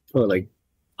it yet for like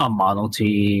a mono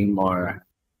team or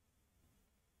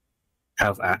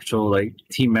have actual like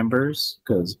team members,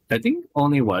 because I think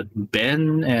only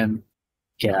Ben and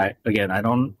I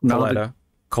don't know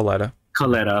Coletta,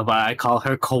 but I call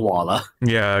her Koala.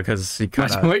 Yeah, because he kind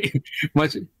of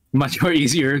much more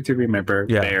easier to remember.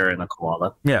 Bear and a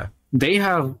koala. Yeah, they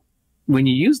have, when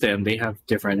you use them, they have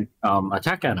different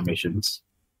attack animations.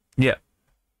 Yeah.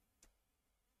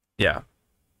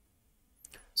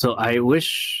 So I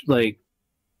wish like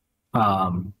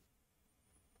for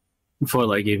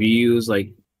like if you use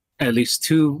like at least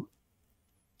two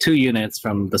units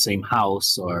from the same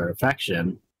house or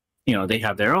faction, they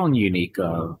have their own unique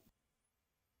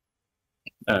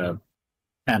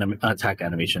attack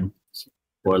animation.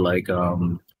 Or like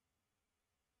the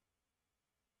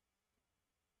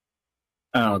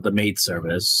maid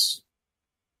service.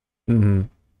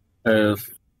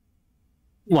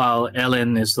 While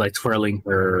Ellen is like twirling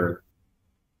her,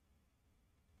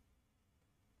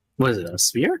 what is it, a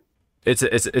spear?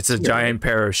 It's a giant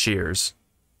pair of shears.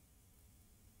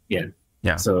 Yeah.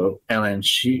 So Ellen,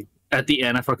 she at the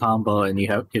end of her combo, and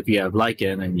if you have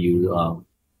Lycan and you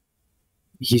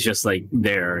he's just like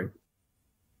there.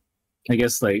 I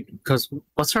guess like, because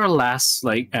what's her last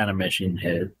like animation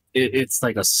hit? It's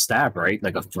like a stab, right?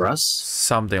 Like a thrust,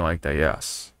 something like that.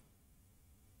 Yes.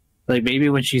 Like maybe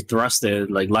when she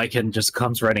thrusted, like Lycan just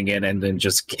comes running in and then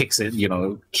just kicks it.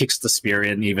 Kicks the spear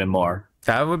in even more.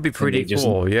 That would be pretty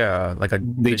cool. Yeah, like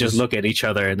they just look at each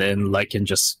other and then Lycan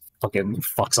just fucking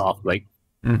fucks off. Like,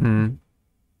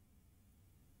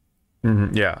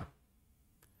 yeah.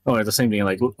 Or the same thing,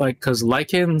 like because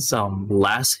Lycan's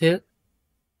last hit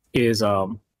is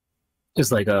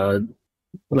like a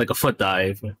foot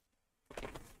dive.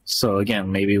 So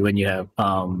again, maybe when you have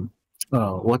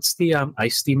what's the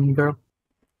ice demon girl?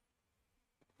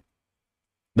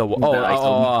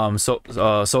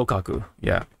 Sokaku.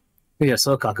 Yeah. Yeah,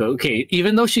 Sokaku. Okay,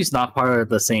 even though she's not part of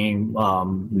the same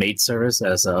maid service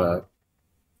as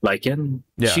Lycan,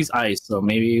 she's ice. So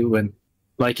maybe when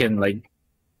Lycan like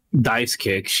dives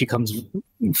kick, she comes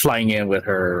flying in with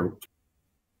her.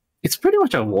 It's pretty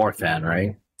much a war fan,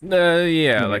 right?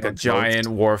 Yeah, like a giant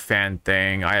war fan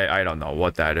thing. I don't know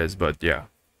what that is, but yeah.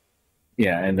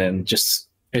 Yeah, and then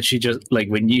she just like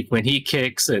when he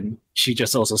kicks, and she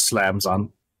just also slams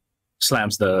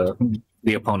the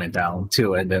opponent down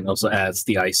too, and then also adds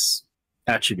the ice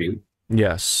attribute.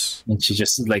 Yes. And she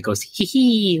just like goes hee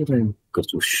hee and then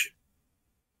goes whoosh.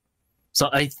 So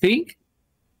I think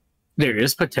there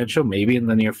is potential maybe in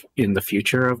the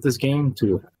future of this game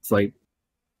to like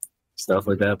stuff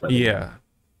like that, but yeah,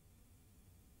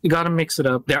 you gotta mix it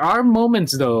up. There are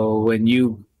moments though when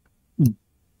you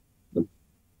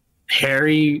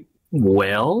parry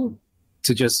well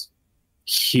to just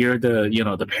hear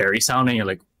the parry sound, and you're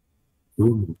like,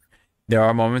 ooh. There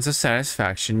are moments of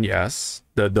satisfaction, yes.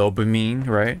 The dopamine,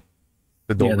 right?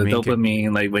 The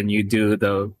dopamine, like when you do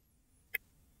the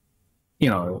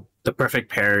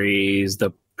perfect parries,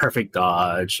 the perfect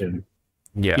dodge, and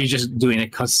you're just doing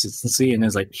it consistency, and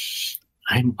it's like,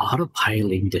 I'm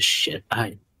autopiloting this shit.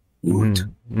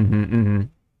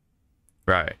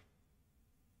 Right.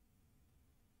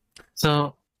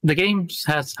 So the game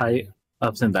has high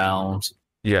ups and downs.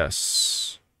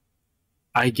 Yes.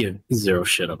 I give zero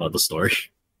shit about the story.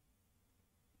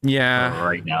 Yeah.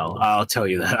 Right now, I'll tell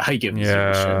you that I give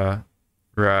zero shit.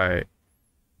 Right.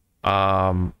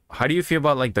 How do you feel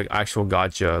about like the actual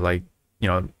gacha, like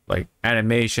like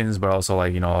animations, but also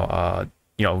like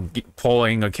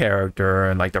pulling a character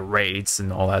and like the rates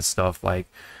and all that stuff? Like,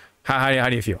 how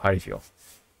do you feel? How do you feel?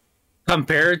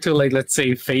 Compared to like, let's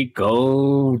say Fate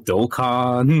Go,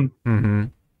 Dokkan.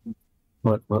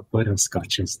 What else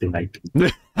gachas do I do?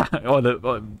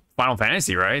 the Final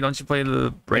Fantasy, right? Don't you play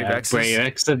the Brave Exodus? Brave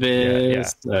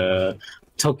Exodus,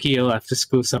 Tokyo After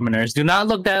School Summoners. Do not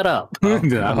look that up. Do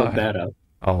not look that up.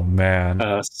 Oh man.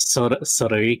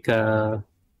 Sororika.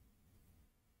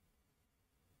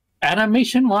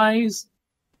 Animation wise,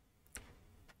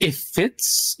 it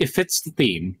fits the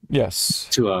theme. Yes.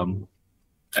 To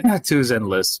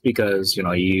Zenless, because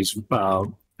you use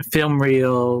film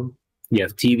reel. You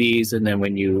have TVs, and then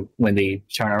when they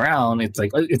turn around, it's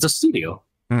like it's a studio.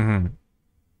 I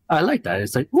like that.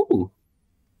 It's like, ooh,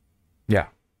 yeah.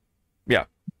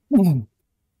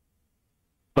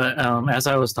 But as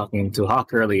I was talking to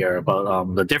Hawk earlier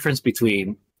about the difference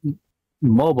between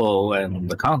mobile and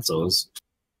the consoles,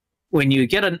 when you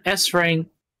get an S rank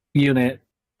unit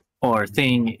or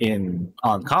thing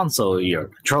on console, your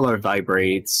controller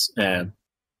vibrates, and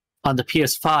on the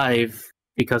PS5,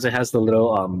 because it has the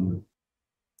little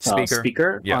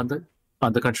speaker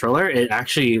on the controller, it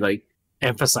actually like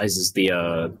emphasizes the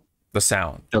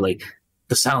sound.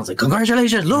 The sounds like,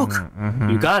 congratulations, look,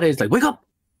 you got it. It's like, wake up.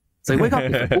 It's like, wake up.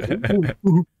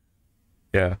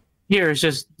 Yeah. Here it's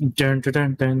just dun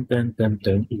dun dun dun dun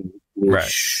dun.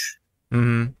 Right.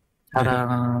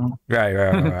 Ta-da.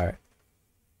 Right.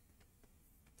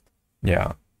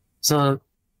 Yeah. So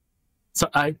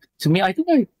I think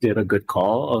I did a good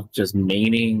call of just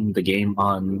maining the game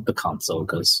on the console,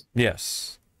 because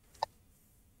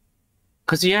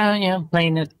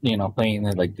playing it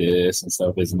like this and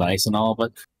stuff is nice and all,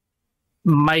 but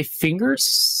my fingers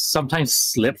sometimes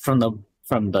slip from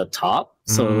the top,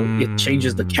 so it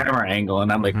changes the camera angle,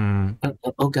 and I'm like,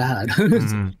 oh god.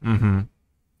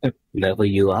 Level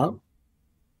you up.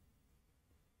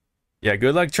 Yeah,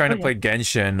 good luck trying to play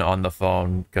Genshin on the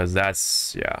phone, because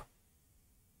that's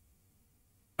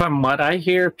From what I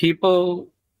hear, people,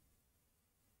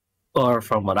 or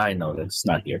from what I noticed,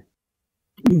 not here,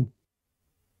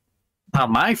 how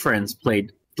my friends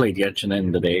played Genshin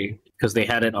in the day, because they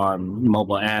had it on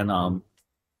mobile and on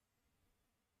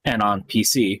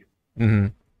PC.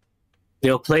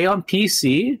 They'll play on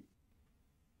PC,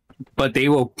 but they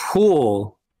will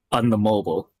pull on the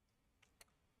mobile.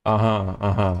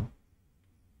 So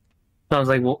I was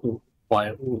like, why?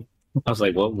 I was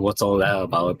like, what's all that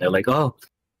about? They're like, oh,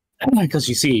 because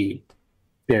you see,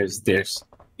 there's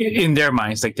in their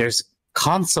minds, like, there's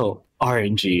console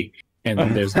RNG and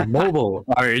then there's mobile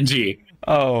RNG.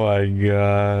 Oh my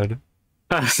god.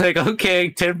 I was like, okay,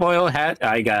 tinfoil hat,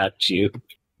 I got you.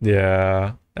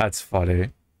 Yeah, that's funny.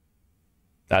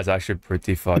 That's actually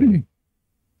pretty funny.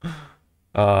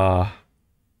 But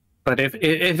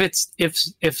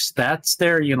if that's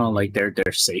their, you know, like their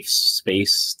safe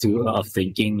space to of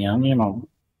thinking, yeah, you know,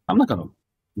 I'm not gonna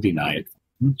deny it.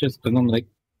 I'm just gonna like.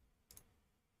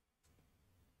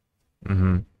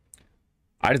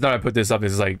 I just thought I'd put this up.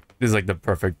 This is like the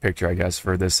perfect picture, I guess,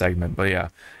 for this segment. But yeah.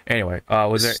 Anyway,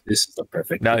 was there? This is the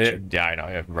perfect. No, picture. yeah, I know.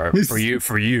 Yeah, right.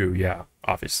 For you, yeah,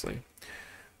 obviously.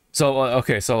 So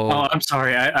okay, so. Oh, I'm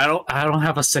sorry. I don't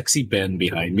have a sexy Ben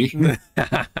behind me.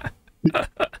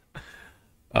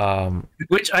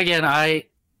 Which again,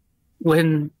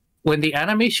 when the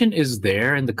animation is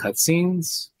there in the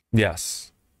cutscenes,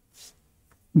 yes,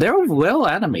 they're well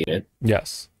animated.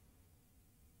 Yes.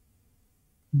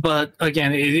 But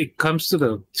again, it comes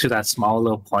to that small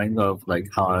little point of like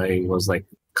how I was like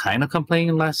kind of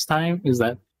complaining last time, is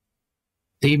that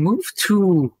they move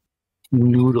too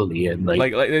noodly and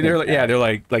like they're like, yeah, they're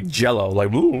like Jello,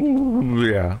 like ooh,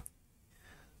 yeah.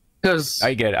 Because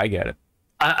I get it.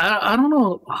 I don't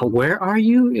know, where are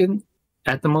you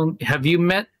at the moment? Have you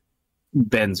met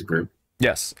Ben's group?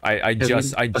 Yes, I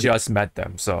just met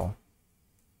them, so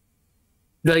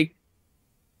like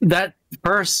that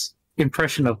first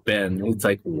impression of Ben, it's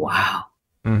like, wow,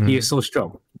 he is so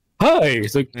strong. Hi,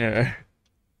 it's like, yeah.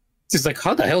 It's like,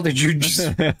 how the hell did you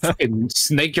just fucking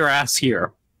snake your ass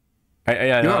here?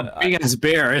 You're a big ass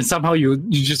bear, and somehow you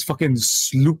just fucking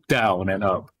sloop down and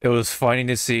up. It was funny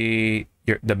to see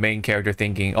the main character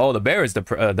thinking, "Oh, the bear is the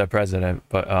president,"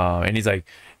 but and he's like,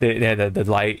 they had the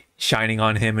light shining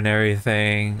on him and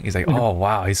everything. He's like, "Oh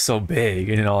wow, he's so big,"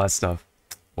 and all that stuff.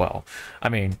 Well, I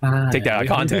mean, take that out of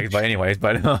context, but anyways,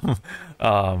 but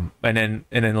and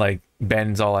then like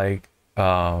Ben's all like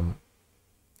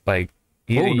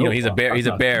he's a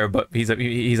bear, but he's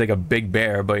like a big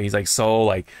bear, but he's like so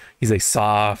like he's like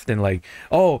soft and like,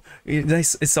 oh,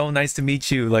 nice, it's so nice to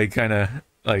meet you, like kind of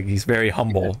like he's very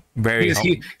humble,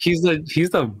 he's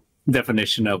the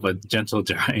definition of a gentle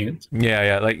giant.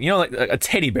 Yeah, like, you know, like a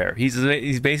teddy bear. He's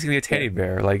basically a teddy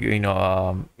bear. Like, you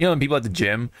know, people at the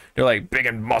gym, they're like big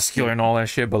and muscular and all that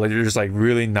shit, but like they're just like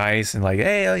really nice and like,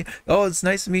 hey, oh, it's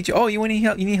nice to meet you. Oh, you need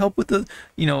help? You need help with the,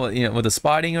 you know, with the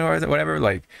spotting or whatever,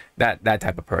 like that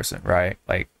type of person, right?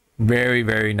 Like very,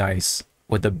 very nice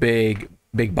with a big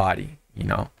body, you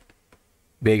know,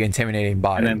 big intimidating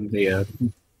body.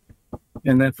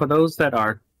 And then for those that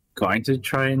are going to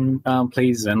try and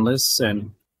play Zenless,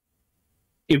 and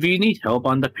if you need help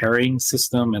on the pairing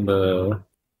system and the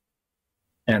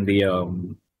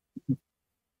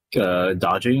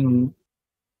dodging,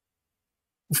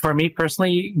 for me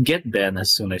personally, get Ben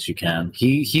as soon as you can.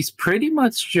 He's pretty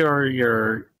much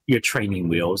your training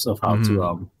wheels of how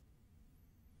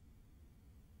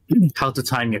to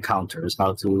time your counters,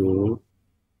 how to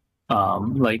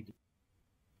like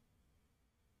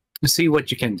see what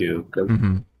you can do.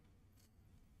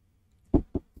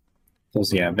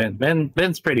 Because yeah,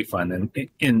 Ben's pretty fun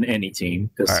in any team,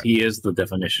 because he is the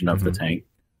definition of the tank.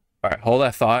 All right, hold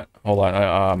that thought. Hold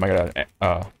on. I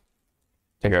gotta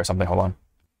take care of something. Hold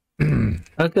on.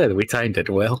 Oh, good. We timed it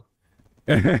well.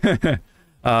 You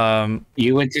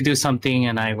went to do something,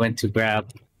 and I went to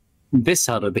grab this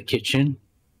out of the kitchen.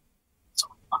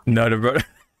 No, bro.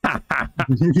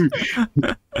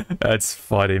 That's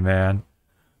funny, man.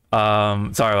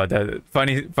 Sorry about that.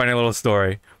 Funny little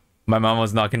story. My mom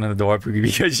was knocking on the door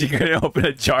because she couldn't open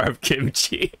a jar of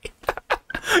kimchi.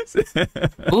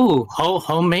 Ooh,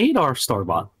 homemade or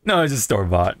store-bought? No, it's just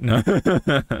store-bought. No.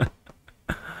 That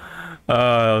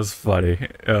was funny.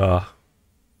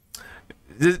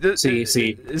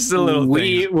 See, it's a little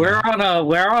we're on a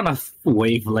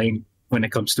wavelength when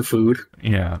it comes to food.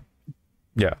 Yeah.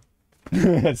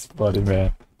 That's funny,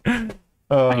 man.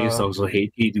 I used to also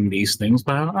hate eating these things,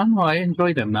 but I don't know, I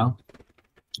enjoy them now.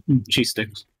 Cheese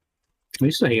sticks. I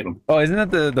used to hate them. Oh, isn't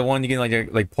that the one you can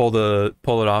like pull it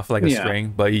off like a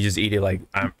string, but you just eat it like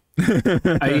I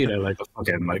eat it like a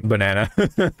fucking like banana.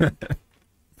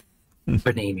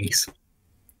 Bananas.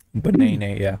 Banana,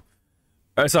 yeah.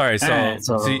 Sorry.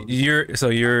 So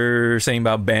you're saying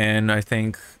about Ben, I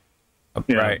think.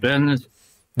 Right. Ben is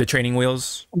the training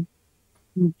wheels.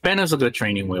 Ben is a good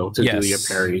training wheel to do your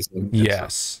parries.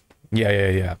 Yes.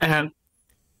 Yeah. And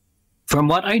from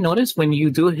what I noticed, when you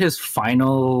do his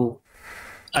final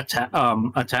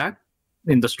attack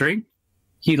in the string,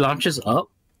 he launches up.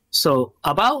 So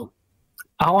about,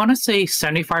 I want to say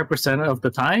 75% of the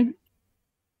time,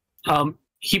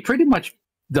 he pretty much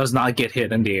does not get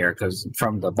hit in the air because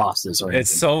from the bosses or anything.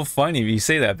 It's so funny you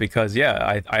say that because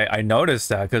yeah, I noticed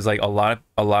that because like a lot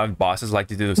of bosses like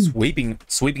to do the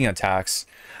sweeping attacks.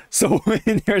 So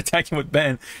when you're attacking with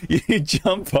Ben, you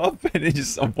jump up and then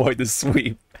just avoid the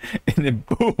sweep, and then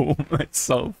boom! It's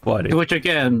so funny. Which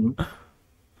again,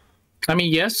 I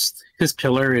mean, yes, his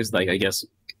pillar is like, I guess,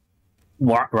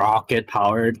 rocket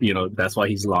powered. You know, that's why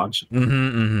he's launched.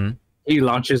 He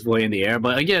launches way in the air,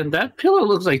 but again, that pillar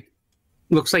looks like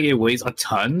it weighs a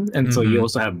ton, and so you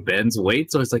also have Ben's weight.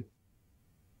 So it's like,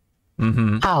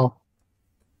 how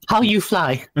you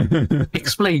fly?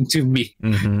 Explain to me.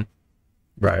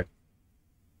 Right.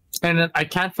 And I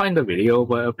can't find the video,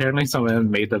 but apparently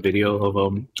someone made the video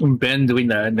of Ben doing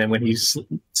that, and then when he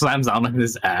slams down on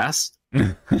his ass,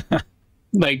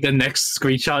 like the next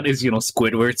screenshot is, you know,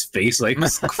 Squidward's face like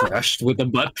crushed with the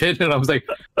butt pin, and I was like,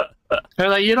 they're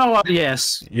like, you know what?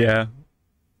 Yes. Yeah.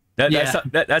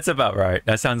 That's about right.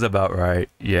 That sounds about right.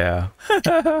 Yeah.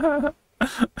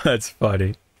 That's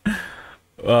funny.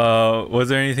 Was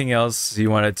there anything else you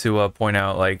wanted to point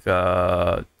out? Like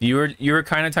you were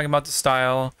kind of talking about the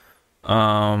style,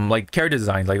 like character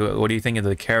designs. Like, what do you think of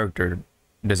the character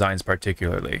designs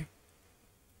particularly?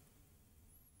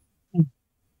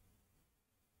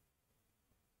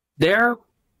 They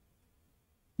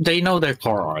know their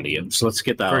core audience. Let's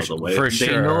get that out of the way. For they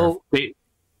sure. know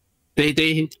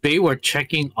they were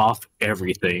checking off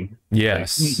everything.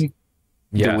 Yes. Like,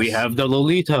 yes. Do we have the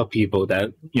Lolita people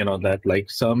that, you know, that like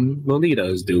some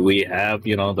Lolitas? Do we have,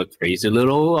 you know, the crazy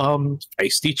little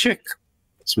feisty chick?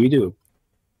 Yes, we do.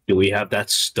 Do we have that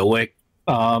stoic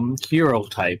hero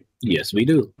type? Yes, we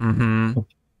do. And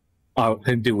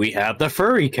do we have the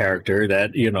furry character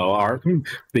that, you know,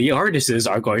 the artists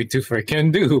are going to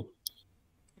freaking do?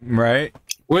 Right.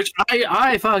 Which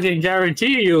I fucking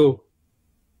guarantee you,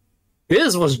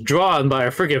 this was drawn by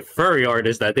a freaking furry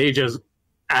artist that they just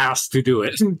asked to do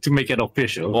it to make it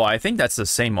official. Well, I think that's the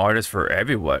same artist for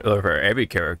everyone, or for every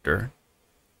character.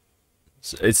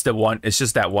 It's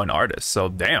just that one artist. So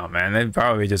damn, man, they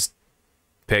probably just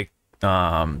picked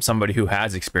somebody who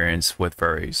has experience with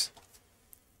furries.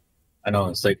 I know,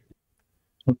 it's like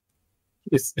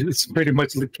it's pretty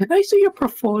much like, can I see your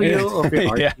portfolio of your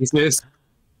art pieces?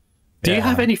 Do you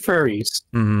have any furries?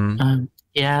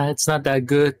 Yeah, it's not that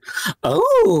good.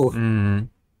 Oh,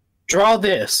 draw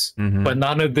this, but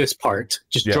none of this part.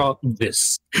 Just draw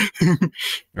this.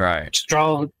 Right. Just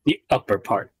draw the upper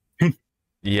part.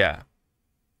 Yeah.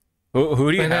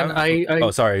 Who do you have?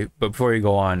 Oh, sorry, but before you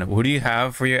go on, who do you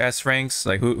have for your S ranks?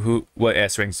 Like what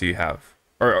S ranks do you have?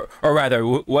 Or rather,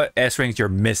 what S ranks you're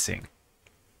missing?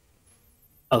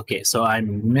 Okay, so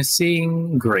I'm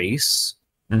missing Grace.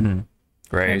 Grace,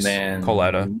 and then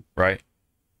Coletta, right?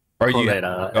 Or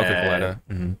Coletta.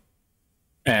 Coletta.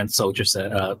 And Soldier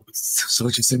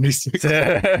 76.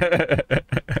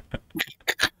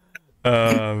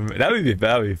 That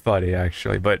would be funny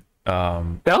actually, but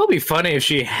that would be funny if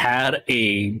she had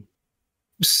a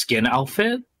skin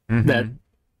outfit that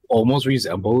almost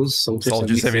resembles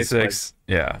Soldier 76.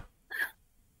 Yeah.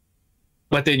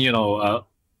 But then, you know,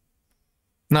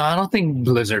 no, I don't think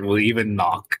Blizzard will even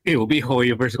knock. It will be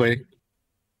Hoya versus going,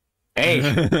 hey,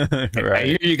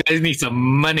 right. You guys need some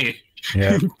money.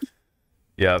 Yeah.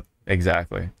 Yep,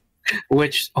 exactly.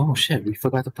 Which, oh shit, we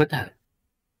forgot to put that.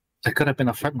 That could have been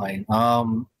a frontline.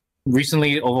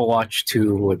 Recently, Overwatch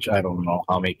 2, which I don't know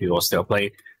how many people still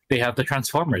play, they have the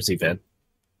Transformers event.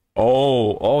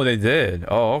 Oh, they did.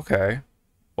 Oh, okay.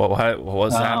 Well,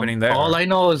 what's happening there? All I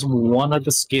know is one of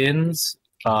the skins,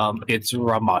 it's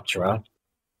Ramatra.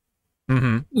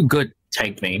 Good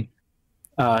tank name.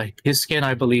 His skin,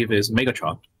 I believe, is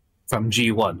Megatron from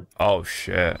G1. Oh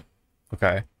shit.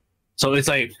 Okay. So it's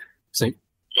like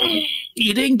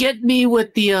you didn't get me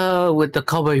with the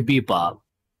Cowboy Bebop,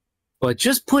 but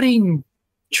just putting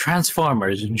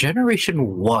Transformers in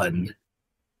Generation 1,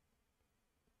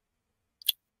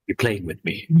 you're playing with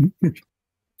me.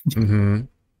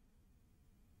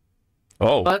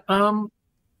 Oh. But oh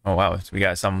wow, so we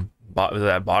got some bot. Was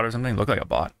that a bot or something? Look like a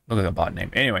bot. Look like a bot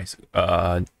name. Anyways,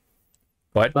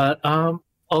 what? But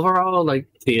overall, like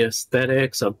the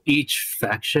aesthetics of each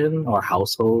faction or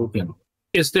household, you know,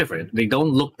 is different. They don't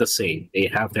look the same. They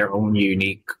have their own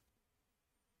unique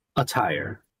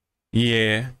attire.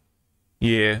 Yeah.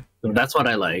 So that's what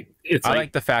I like. I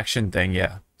like the faction thing.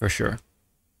 Yeah, for sure.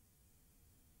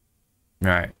 All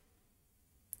right.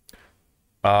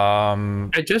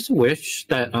 I just wish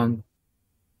that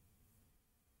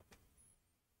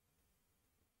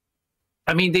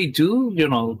I mean, they do, you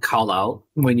know, call out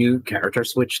when you character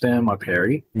switch them or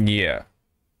parry. Yeah.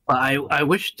 But I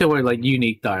wish there were like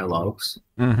unique dialogues.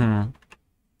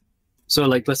 So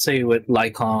like let's say with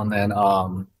Lycon and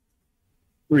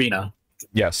Rena.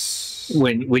 Yes.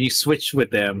 When you switch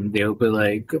with them, they'll be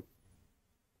like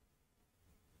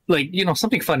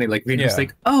something funny, like Rena's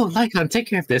like, "Oh, Lycon, take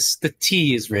care of this. The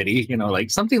tea is ready." Like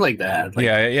something like that. Like,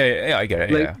 yeah, I get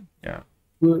it. Like, yeah.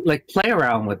 Like play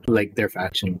around with like their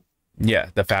faction. Yeah,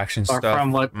 the faction or stuff.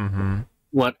 From what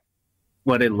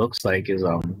it looks like is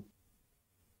Oh,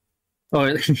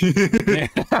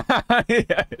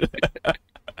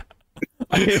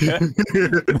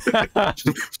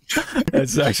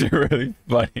 That's actually really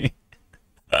funny.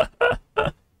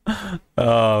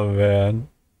 Oh man.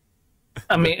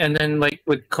 I mean, and then like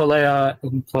with Coletta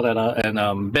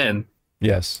and Ben.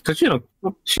 Yes. Because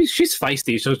she's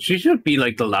feisty, so she should be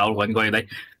like the loud one, going like,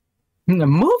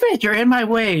 "Move it! You're in my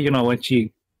way!" When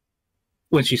she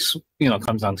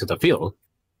comes onto the field.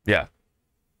 Yeah.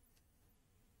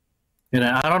 And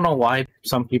I don't know why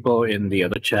some people in the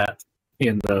other chat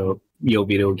in the Yo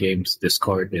Video Games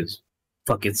Discord is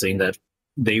fucking saying that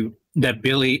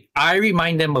Billy. I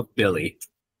remind them of Billy.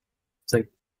 It's like,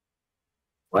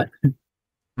 what?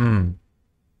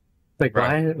 Like,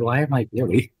 right. Why am I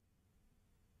Billy?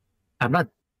 I'm not.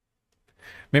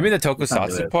 Maybe the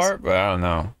tokusatsu part, but I don't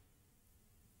know.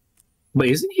 But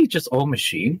isn't he just all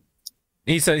machine?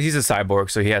 He's a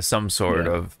cyborg, so he has some sort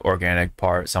of organic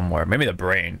part somewhere. Maybe the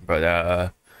brain,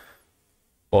 but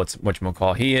well, it's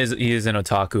whatchamacallit. He is an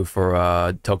otaku for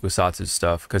tokusatsu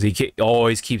stuff because he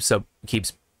always keeps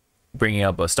bringing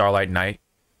up a Starlight Knight.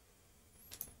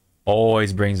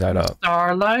 Always brings that up.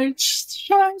 Starlight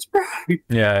shines bright.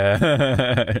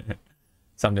 Yeah.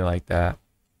 Something like that.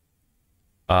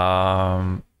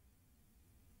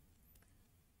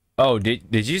 Oh,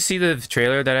 did you see the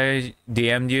trailer that I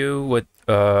DM'd you with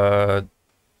that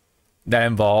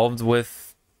involved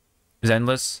with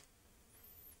Zenless?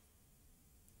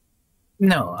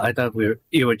 No, I thought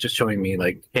you were just showing me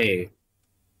like, hey,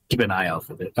 keep an eye out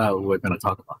for it. We're gonna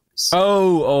talk about this.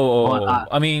 Oh.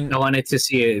 I mean, I wanted to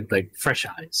see it like fresh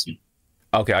eyes.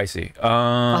 Okay, I see.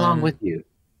 Along with you.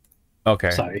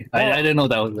 Okay. Sorry, I didn't know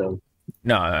that was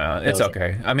No, it's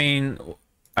okay. I mean,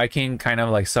 I can kind of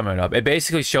like sum it up. It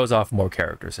basically shows off more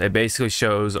characters. It basically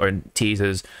shows or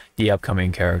teases the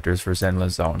upcoming characters for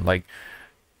Zenless Zone. Like,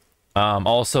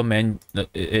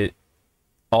 it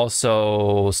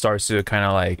also starts to kind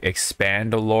of like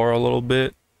expand the lore a little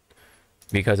bit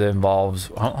because it involves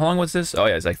how long was this? Oh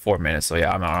yeah, it's like 4 minutes. So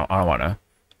yeah, I don't want to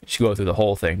go through the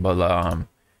whole thing, but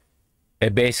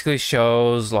it basically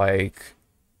shows like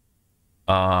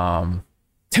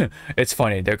it's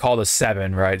funny, they're called the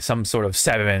Seven, right? Some sort of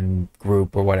seven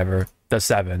group or whatever. The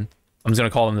Seven. I'm just gonna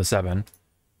call them the Seven.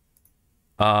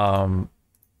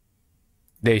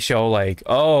 They show like,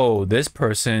 oh, this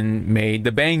person made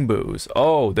the bang boos.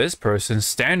 Oh, this person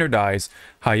standardized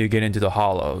how you get into the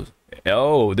hollows.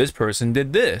 Oh, this person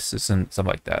did this and stuff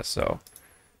like that. So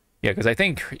yeah, because I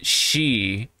think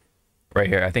she right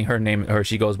here, I think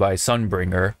she goes by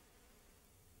Sunbringer.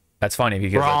 That's funny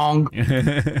because wrong.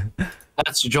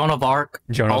 That's Joan of Arc.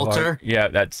 Alter. Yeah,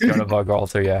 that's Joan of Arc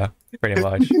Alter. Yeah, pretty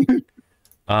much.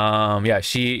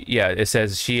 It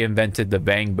says she invented the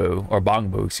bang boo or bong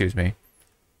boo, excuse me.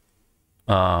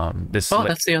 That's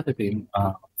the other thing.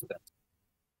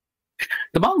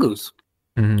 The mongoose.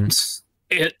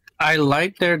 I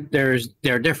like they're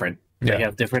different. Yeah. They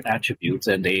have different attributes,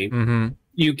 and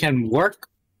you can work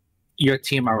your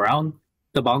team around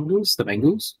the mongoose,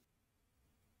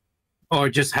 or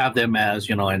just have them as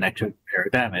an extra pair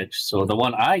of damage. So the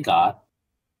one I got.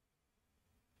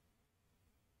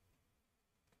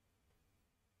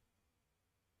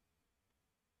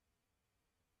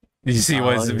 Did you see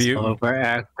what's the view?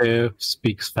 Overactive,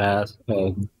 speaks fast,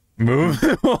 move.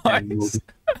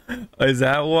 Is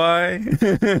that why?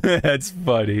 That's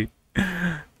funny.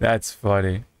 That's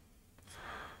funny.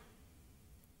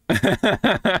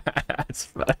 That's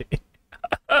funny.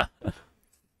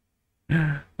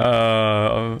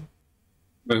 I'm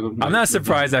not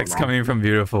surprised that's coming from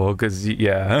Beautiful, because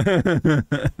yeah. We're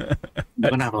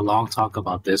gonna have a long talk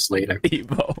about this later.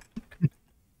 Evo.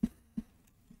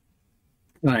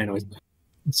 Anyways,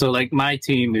 so like my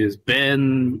team is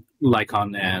Ben,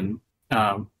 Lycon, and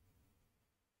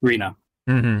Rena.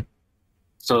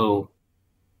 So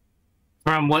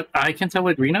from what I can tell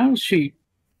with Rena, she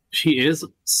is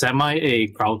semi a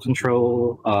crowd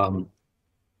control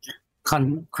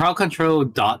crowd control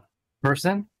dot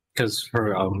person, because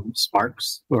her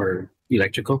sparks or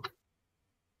electrical.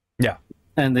 Yeah.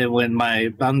 And then when my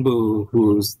Bamboo,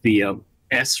 who's the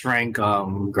S rank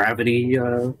gravity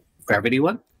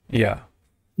one, yeah,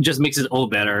 just makes it all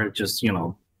better. Just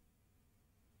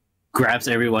grabs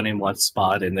everyone in one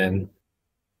spot and then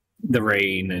the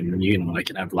rain, and you know I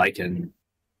can have Lycan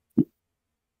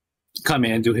come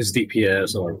in and do his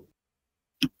DPS or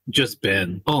just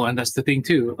Ben. Oh, and that's the thing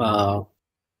too.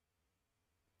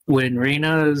 When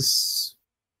Reyna's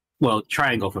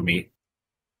triangle for me,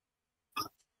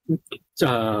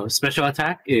 special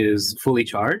attack is fully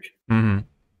charged.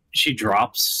 She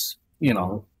drops, you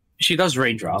know, she does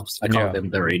raindrops. I call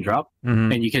them the raindrop,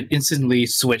 and you can instantly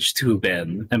switch to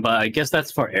Ben. And but I guess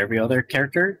that's for every other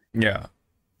character. Yeah,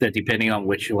 that depending on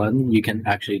which one, you can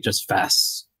actually just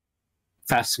fast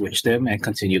switch them and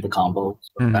continue the combo.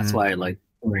 So that's why I like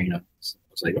Reyna. So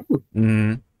I was like, oh.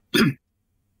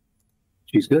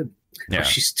 She's good. Yeah, but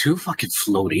she's too fucking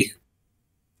floaty.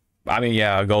 I mean,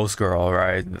 yeah, Ghost Girl,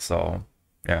 right? So,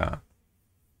 yeah.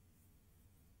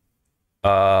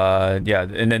 Yeah,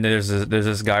 and then there's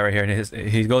this guy right here, and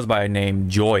he goes by a name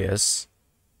Joyous,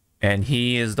 and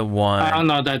he is the one. I don't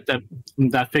know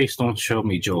that face don't show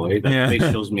me joy. That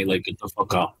face shows me like get the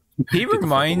fuck up. He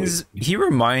reminds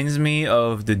me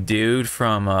of the dude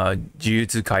from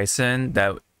Jujutsu Kaisen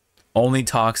that only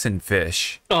talks in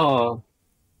fish. Oh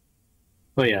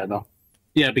yeah, no.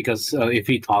 Yeah, because if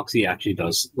he talks, he actually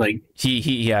does. Like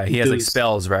he has like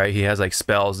spells, right? He has like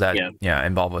spells that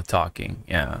involve with talking.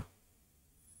 Yeah.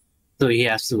 So he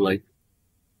has to like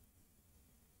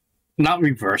not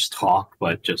reverse talk,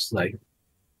 but just like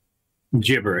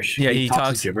gibberish. Yeah, he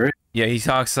talks gibberish. Yeah, he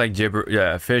talks like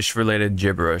fish related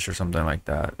gibberish or something like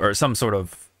that, or some sort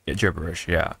of gibberish.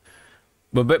 Yeah.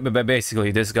 But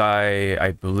basically, this guy,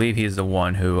 I believe he's the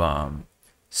one who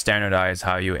standardized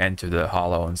how you enter the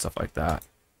hollow and stuff like that.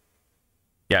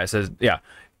 Yeah, it says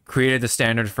created the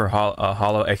standard for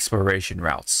hollow exploration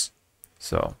routes.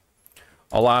 So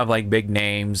a lot of like big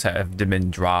names have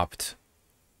been dropped,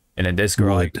 and then this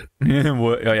girl, like,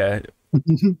 oh yeah,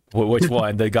 which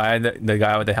one? The guy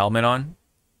with the helmet on?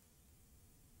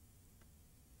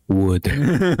 Wood.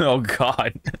 Oh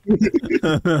God.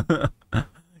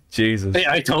 Jesus. Hey,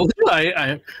 I told you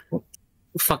I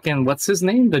fucking what's his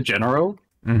name? The general.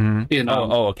 You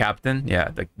know, a captain.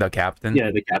 Yeah, the captain. Yeah,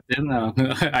 the captain.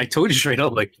 I told you straight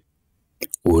up, like,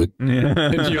 Wood.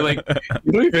 And you're like,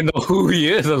 you don't even know who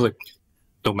he is. I was like,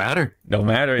 don't matter. Don't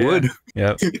matter. Wood.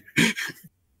 Yeah. Yep.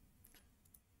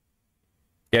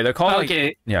 Yeah, they're called. Okay.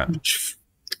 Like, yeah.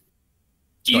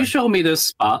 You show me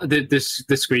this this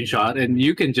screenshot, and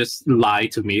you can just lie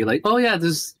to me, like, oh yeah,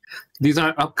 these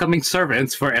are upcoming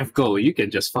servants for FGO. You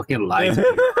can just fucking lie to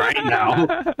me right now.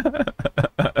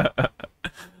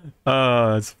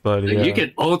 Oh, that's funny. Like, you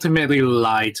can ultimately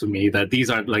lie to me that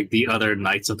these are like the other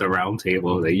Knights of the Round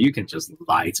Table. That you can just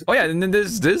lie to me. Oh yeah, and then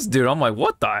this dude, I'm like,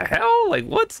 what the hell? Like,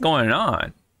 what's going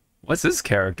on? What's this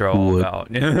character all about?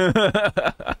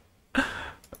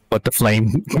 But the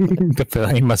flame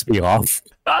must be off.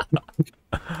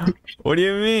 What do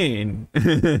you mean?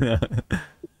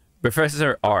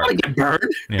 Professor R. Like a bird.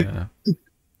 Yeah.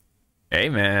 Hey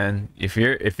man, if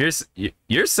you're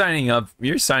signing up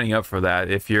for that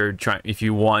if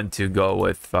you want to go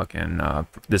with fucking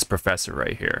this professor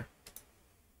right here.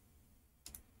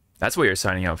 That's what you're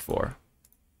signing up for.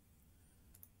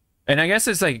 And I guess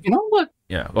it's like, you know what?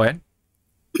 Yeah, go ahead.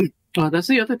 That's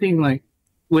the other thing, like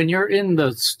when you're in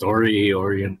the story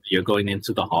or you're going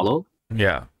into the hollow.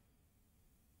 Yeah.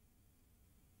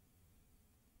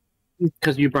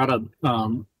 Because you brought up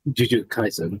Jujutsu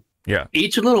Kaisen. Yeah.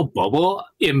 Each little bubble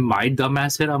in my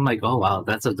dumbass head, I'm like, oh wow,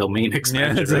 that's a domain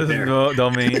expansion right there.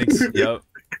 Domain. Yep.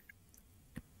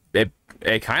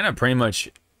 It kind of pretty much,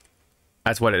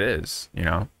 that's what it is, you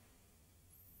know.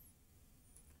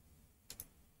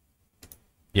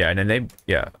 Yeah, and then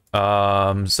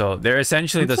so they're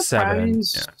essentially the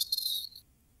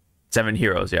seven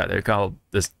heroes. Yeah, they're called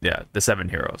this. Yeah, the 7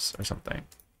 heroes or something.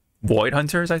 Void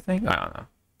Hunters, I think. I don't know.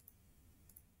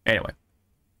 Anyway,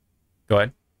 go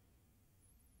ahead.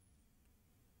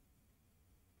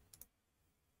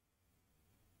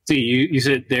 See, you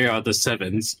said they are the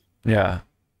 7s. Yeah.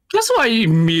 That's what I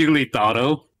immediately thought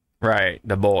of. Right,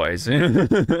 the boys. I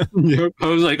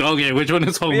was like, okay, which one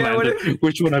is Homelander?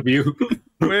 Which one of you?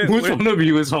 Which one of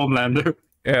you is Homelander?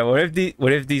 Yeah, what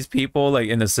if these people, like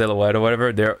in the silhouette or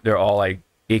whatever, they're all like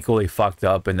equally fucked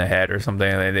up in the head or something,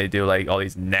 and they do like all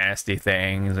these nasty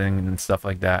things and stuff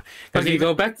like that. Okay,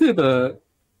 go back to the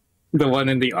one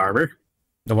in the armor.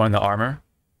 The one in the armor?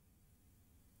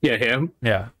 Yeah, him.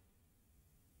 Yeah.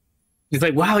 He's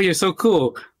like, wow, you're so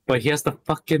cool. But he has the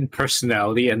fucking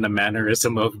personality and the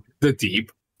mannerism of the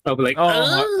Deep. I'll be like,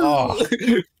 oh.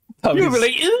 You'll be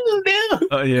like, ew, no.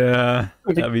 Oh, yeah.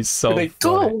 That'd be so like,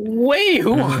 go away.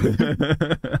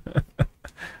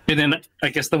 And then I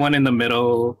guess the one in the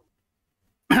middle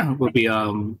would be,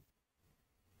 what's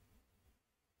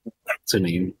her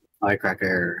name?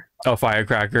 Firecracker. Oh,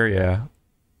 Firecracker, yeah.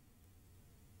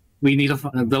 We need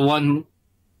the one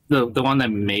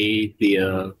that made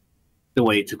the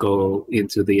way to go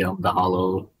into the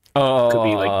hollow. Could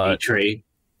be like A-Train.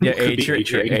 Yeah,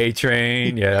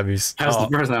 A-Train. Yeah, that'd be. Has the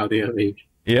personality of H.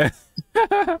 Yeah.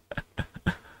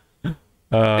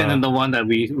 And then the one that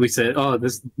we said, oh,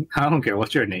 this, I don't care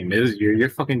what your name is, you're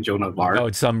fucking Joan of Arc. Oh,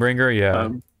 it's Sunbringer, yeah.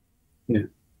 Yeah.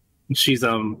 She's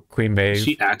Queen Maeve.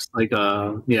 She acts like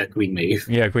Queen Maeve.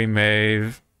 Yeah, Queen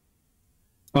Maeve.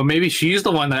 Or maybe she's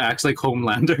the one that acts like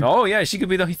Homelander. Oh yeah, she could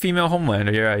be the female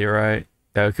Homelander. Yeah, you're right.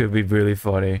 That could be really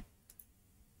funny.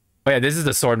 Oh yeah, this is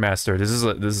the Swordmaster. This is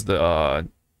the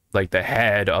like the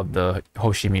head of the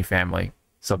Hoshimi family.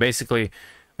 So basically,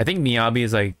 I think Miyabi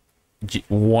is like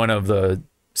one of the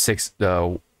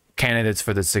candidates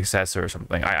for the successor or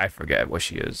something. I forget what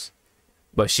she is,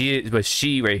 but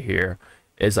she right here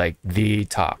is like the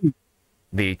top.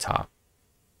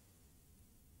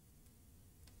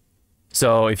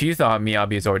 So if you thought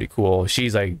Miyabi is already cool,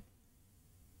 she's like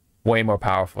way more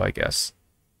powerful, I guess,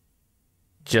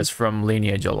 just from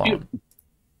lineage alone.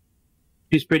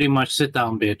 She's pretty much sit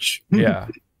down, bitch. Yeah,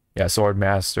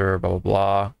 Swordmaster, blah blah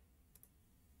blah.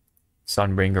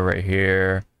 Sunbringer right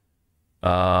here.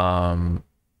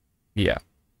 Yeah.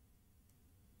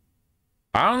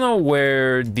 I don't know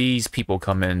where these people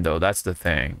come in though. That's the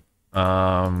thing.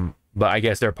 But I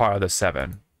guess they're part of the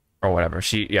 7 or whatever.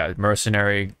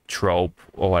 Mercenary trope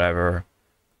or whatever.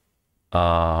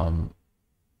 I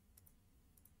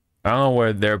don't know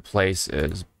where their place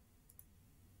is.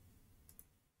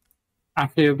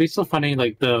 Actually, it'd be so funny,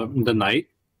 like the knight.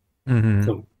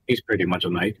 So he's pretty much a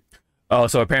knight. Oh,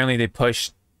 so apparently they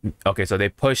pushed. Okay, so they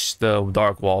pushed the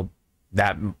Dark Wall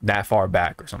that far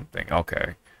back or something.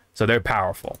 Okay, so they're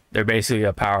powerful. They're basically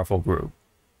a powerful group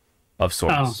of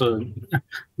sorts. Oh,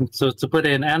 so to put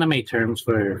it in anime terms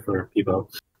for people,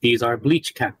 these are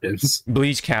Bleach captains.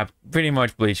 Pretty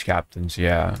much Bleach captains.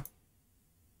 Yeah.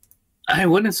 I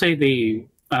wouldn't say they.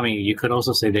 I mean, you could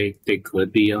also say they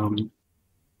could be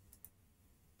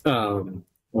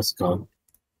what's it called?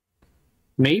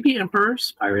 Maybe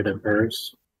emperors, pirate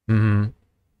emperors. Yeah.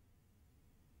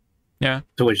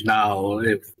 To which now,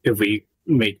 if we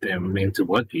make them into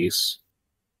One Piece,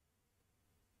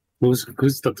 who's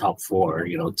the top 4?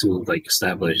 You know, to like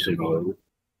establish, you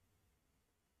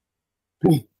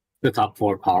know, the top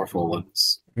 4 powerful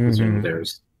ones. There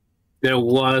was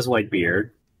Whitebeard.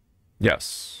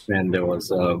 Yes. And there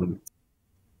was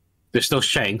there's still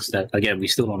Shanks that again we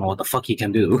still don't know what the fuck he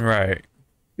can do. Right.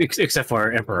 Except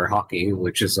for Emperor Hockey,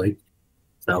 which is like, is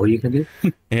that what you can do?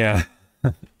 Yeah.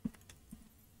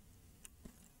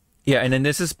 Yeah, and then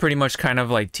this is pretty much kind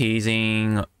of like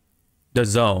teasing the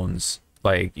zones.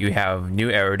 Like you have New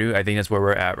Eridu, I think that's where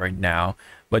we're at right now.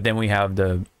 But then we have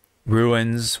the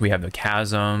Ruins, we have the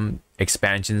Chasm,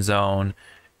 Expansion Zone,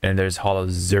 and there's Hollow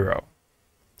Zero.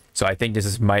 So I think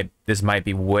this might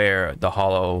be where the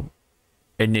Hollow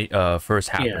first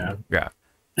happened. Yeah.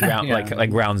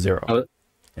 Like Ground Zero.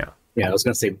 Yeah, I was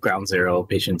gonna say Ground Zero,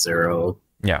 Patient Zero.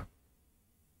 Yeah.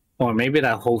 Or maybe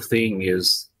that whole thing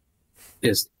is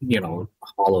you know,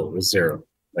 Hollow Zero,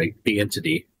 like the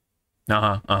entity.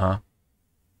 Yeah. I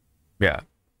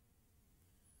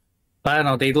don't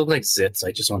know, they look like zits.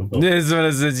 I just want to This is one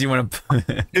of the zits you want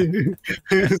to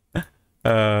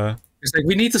it's like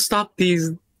we need to stop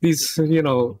these you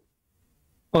know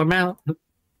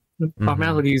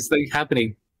formalities like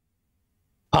happening.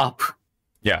 Pop.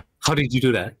 Yeah. How did you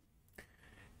do that?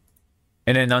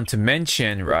 And then not to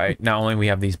mention, right, not only we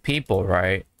have these people,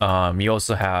 right, you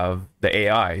also have the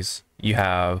AIs. You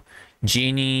have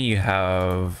Genie, you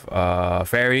have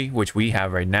Fairy, which we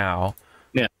have right now.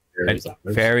 Yeah.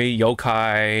 Fairy,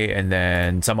 Yokai, and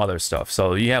then some other stuff.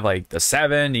 So you have like the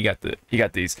 7, you got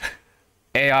these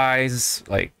AIs,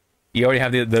 like you already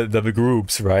have the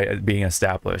groups, right, being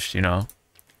established, you know,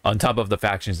 on top of the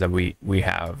factions that we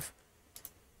have.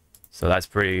 So that's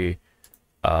pretty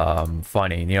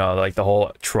funny, you know, like the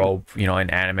whole trope, you know, in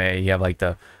anime, you have like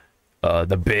the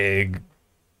big,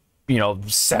 you know,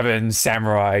 7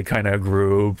 samurai kind of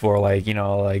group, or like, you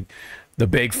know, like the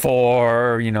big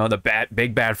 4, you know, the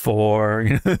big bad 4,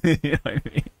 you know, you know what I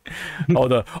mean?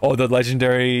 the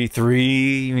legendary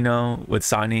 3, you know, with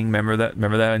signing. Remember that in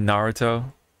Naruto?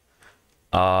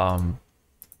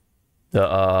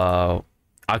 The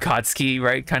Akatsuki,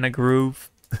 right, kind of group.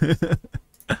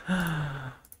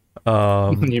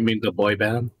 You mean the boy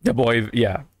band? The boy,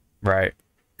 yeah, right.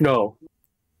 No,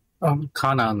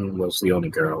 Kanan was the only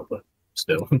girl, but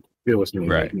still, it was me.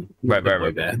 Right.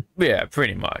 Boy band. Yeah,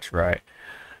 pretty much, right.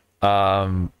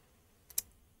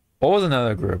 What was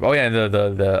another group? Oh yeah,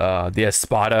 the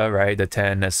Espada, right? The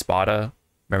 10 Espada.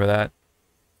 Remember that?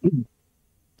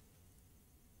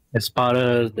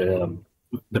 Espada,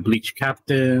 the Bleach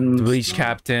Captains. The Bleach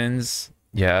Captains.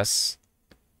 Yes.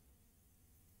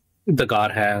 The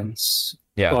God Hands.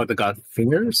 Yeah. Or the God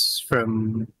Fingers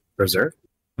from Berserk.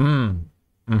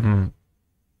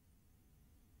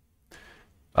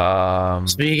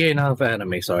 Speaking of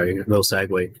anime, sorry, little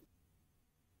segue.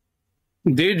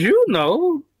 Did you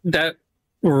know that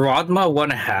Rodma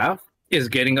 1/2 is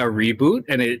getting a reboot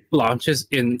and it launches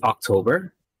in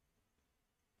October?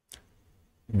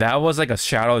 That was like a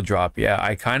shadow drop. Yeah,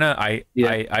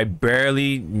 I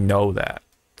barely know that.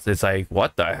 It's like,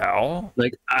 what the hell?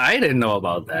 Like, I didn't know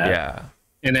about that. Yeah.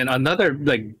 And then another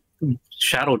like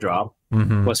shadow drop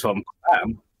was from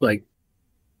Clam, like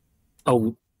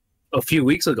a few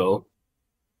weeks ago.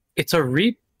 It's a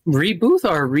reboot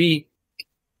or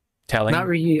telling?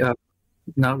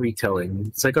 Not retelling.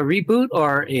 It's like a reboot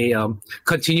or a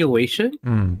continuation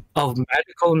of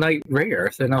Magical Knight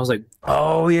Rayearth, and I was like,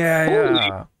 oh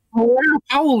yeah.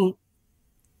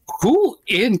 Who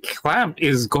in Clamp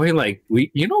is going like,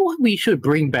 you know what, we should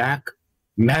bring back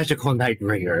Magical Knight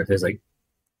Rayearth? It's like,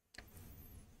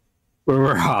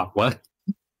 what?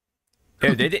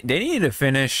 Yeah, they need to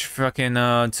finish fucking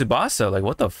Tsubasa. Like,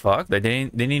 what the fuck? They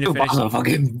need to finish. Tsubasa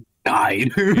fucking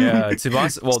died. Yeah,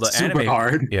 Tsubasa. Well, the super anime.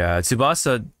 hard. Yeah,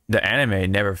 Tsubasa. The anime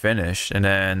never finished, and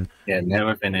then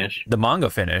never finished. The manga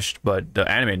finished, but the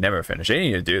anime never finished. They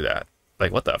need to do that.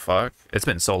 Like, what the fuck? It's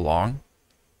been so long.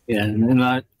 Yeah,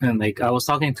 and like I was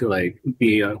talking to like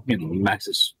the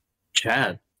Max's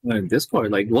chat in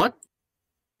Discord. Like, what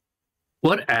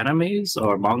animes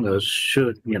or mangas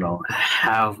should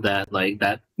have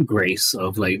that grace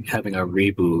of like having a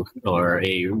reboot or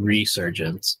a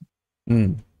resurgence?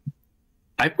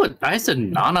 I said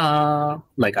Nana.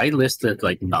 Like, I listed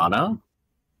like Nana,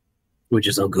 which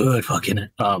is a good fucking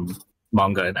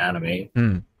manga and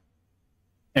anime.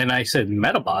 And I said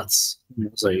Metabots. And I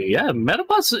was like, yeah,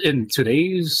 Metabots in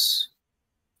today's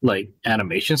like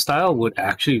animation style would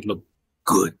actually look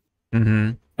good.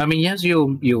 I mean, yes,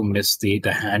 you'll miss the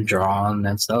hand drawn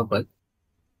and stuff, but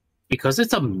because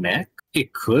it's a mech,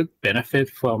 it could benefit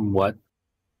from what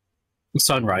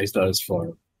Sunrise does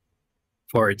for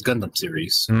its Gundam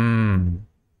series. Yeah.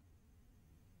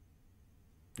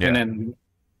 And then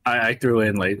I threw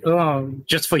in like, oh,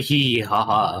 just for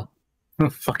haha,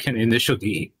 fucking Initial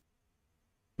D.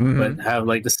 But have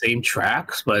like the same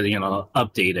tracks, but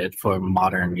updated for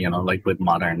modern, like with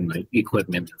modern like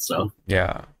equipment and stuff.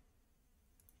 Yeah.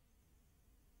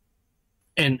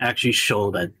 And actually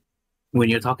show that when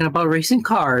you're talking about racing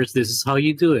cars, this is how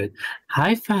you do it.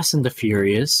 Hi, Fast and the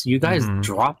Furious. You guys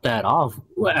dropped that off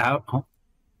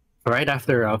right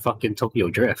after fucking Tokyo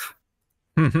Drift.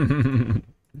 And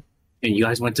you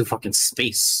guys went to fucking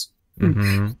space.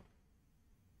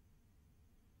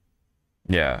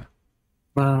 Yeah.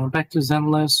 Back to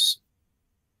Zenless.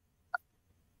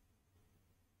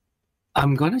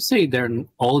 I'm gonna say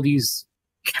all these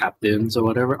captains or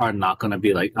whatever are not gonna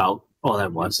be like out all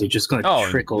at once. They're just gonna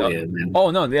trickle in. And...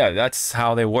 Oh no, yeah, that's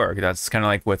how they work. That's kind of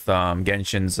like with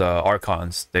Genshin's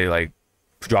Archons. They like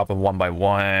drop them one by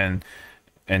one,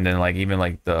 and then like even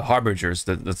like the Harbingers.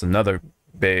 That's another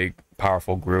big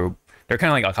powerful group. They're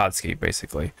kind of like Akatsuki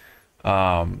basically.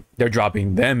 They're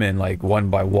dropping them in like one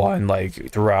by one, like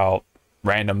throughout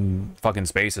random fucking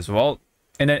spaces. Well,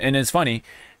 and it's funny.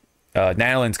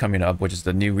 Nanalin's coming up, which is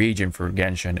the new region for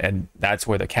Genshin, and that's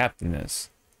where the captain is.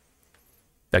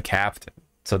 The captain.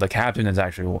 So the captain is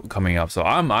actually coming up. So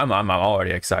I'm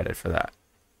already excited for that.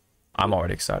 I'm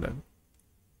already excited.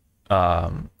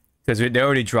 Because they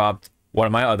already dropped one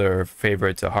of my other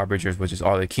favorite Harbingers, which is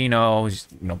Arlecchino. She's,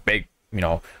 big,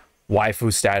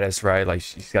 waifu status, right? Like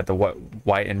she's got the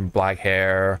white and black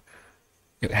hair,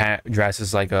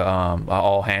 dresses like a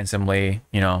all handsomely,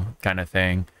 kind of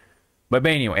thing. But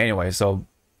anyway, so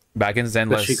back in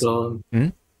Zenless. Does she go?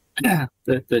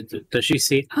 Does she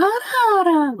say?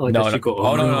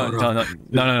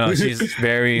 No. She's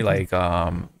very like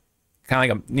kind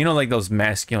of like like those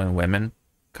masculine women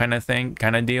kind of thing,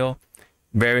 kind of deal.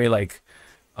 Very like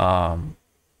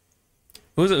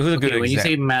who's a good when example? You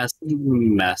say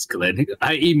masculine,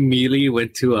 I immediately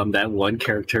went to that one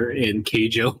character in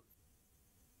Keijo.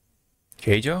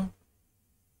 Keijo?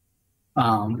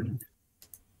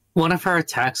 One of her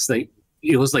attacks, like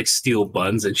it was like steel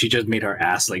buns, and she just made her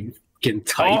ass like getting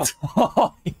tight.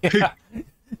 Oh yeah.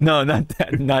 No, not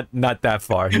that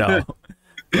far. No,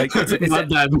 like it's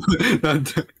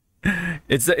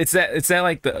that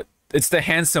like it's the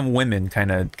handsome women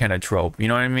kind of trope. You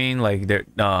know what I mean? Like they're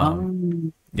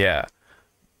yeah,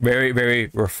 very, very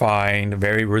refined,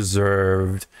 very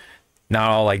reserved, not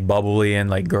all like bubbly and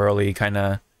like girly kind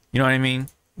of, you know what I mean?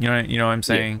 You know what I'm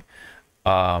saying?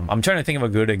 Yeah. I'm trying to think of a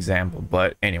good example,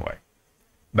 but anyway,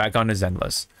 back on to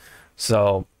Zenless.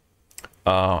 So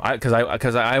because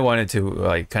I wanted to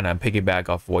like kind of piggyback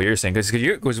off what you're saying,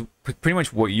 because pretty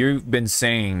much what you've been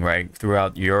saying right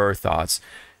throughout your thoughts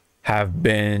have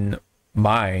been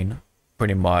mine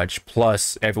pretty much,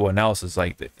 plus everyone else's.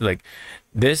 Like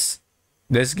this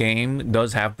game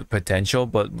does have the potential,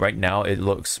 but right now it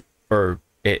looks, or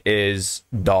it is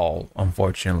dull,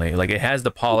 unfortunately. Like, it has the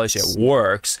polish, it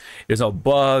works, there's no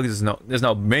bugs, there's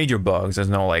no major bugs, there's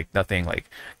no like nothing like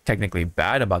technically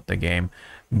bad about the game,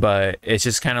 but it's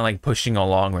just kind of like pushing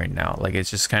along right now. Like, it's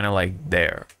just kind of like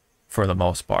there for the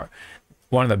most part.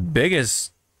 One of the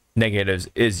biggest negatives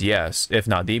is, yes, if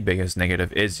not the biggest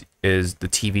negative, is the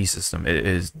TV system. It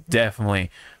is definitely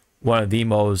one of the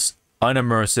most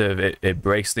unimmersive. It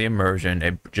breaks the immersion.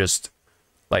 It just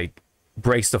like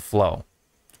breaks the flow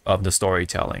of the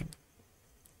storytelling.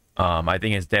 I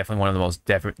think it's definitely one of the most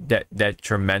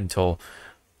detrimental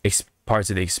parts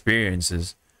of the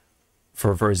experiences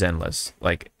for Zenless.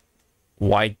 Like,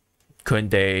 why couldn't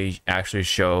they actually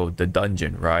show the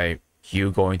dungeon, right?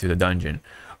 You going through the dungeon.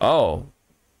 Oh,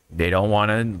 they don't want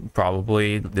to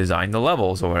probably design the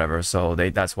levels or whatever, so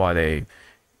that's why they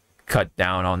cut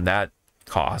down on that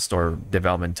cost or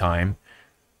development time.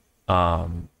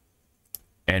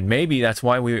 And maybe that's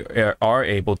why we are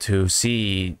able to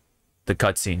see the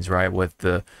cutscenes, right, with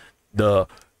the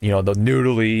you know, the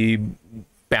noodly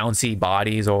bouncy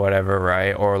bodies or whatever,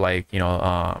 right? Or like, you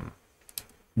know,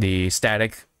 the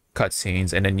static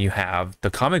cutscenes, and then you have the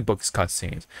comic books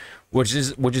cutscenes, which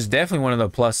is definitely one of the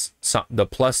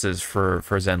pluses for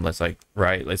Zenless, like,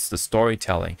 right? It's the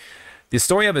storytelling. The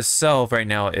story of itself right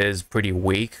now is pretty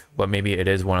weak, but maybe it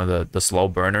is one of the slow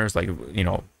burners, like, you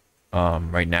know,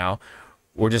 right now.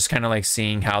 We're just kind of like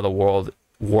seeing how the world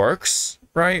works,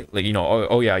 right? Like, you know,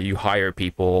 oh yeah, you hire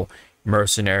people,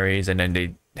 mercenaries, and then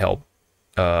they help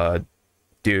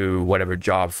do whatever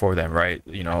job for them, right?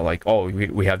 You know, like, oh,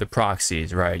 we have the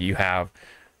proxies, right? You have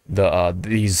the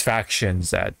these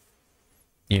factions that,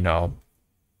 you know,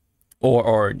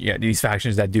 or yeah, these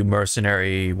factions that do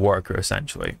mercenary work,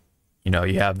 essentially. You know,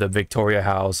 you have the Victoria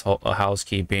House,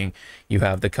 housekeeping, you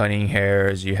have the Cunning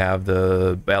Hairs, you have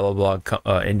the Bella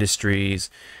Industries,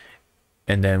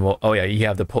 and then, well, oh yeah, you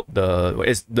have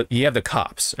you have the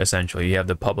cops, essentially. You have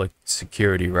the public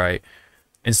security, right,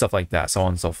 and stuff like that, so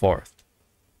on and so forth.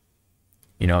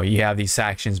 You know, you have these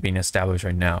factions being established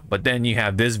right now, but then you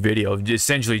have this video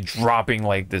essentially dropping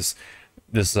like this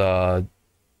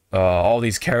all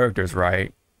these characters,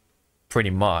 right, pretty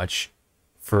much,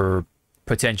 for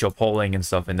potential polling and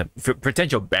stuff, and for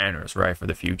potential banners, right, for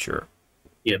the future.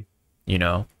 Yeah. You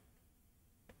know,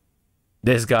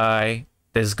 this guy,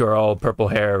 this girl, purple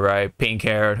hair, right, pink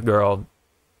hair girl,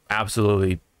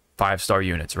 absolutely 5-star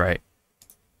units, right?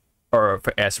 Or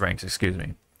for S ranks, excuse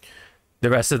me. The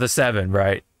rest of the 7,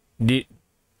 right?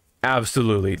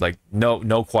 Absolutely, like,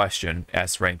 no question,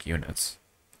 S rank units,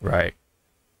 right?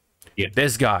 Yeah.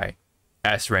 This guy,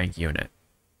 S rank unit,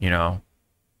 you know?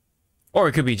 Or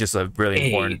it could be just a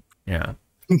really important, yeah.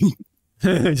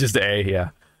 Just A,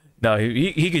 yeah. No,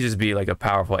 he could just be like a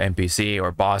powerful NPC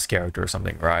or boss character or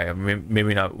something, right? I mean,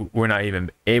 maybe not. We're not even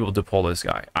able to pull this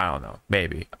guy. I don't know.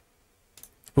 Maybe.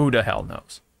 Who the hell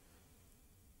knows?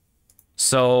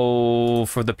 So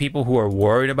for the people who are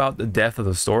worried about the depth of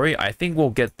the story, I think we'll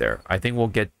get there. I think we'll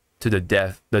get to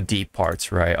the deep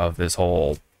parts, right, of this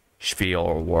whole spiel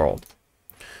or world.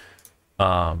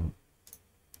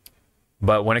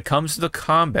 But when it comes to the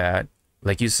combat,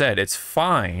 like you said, it's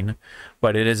fine,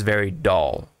 but it is very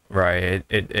dull, right?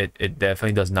 It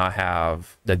definitely does not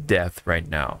have the depth right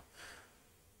now.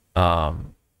 The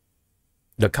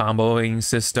comboing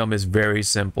system is very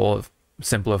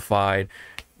simplified.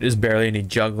 There's barely any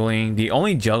juggling. The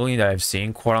only juggling that I've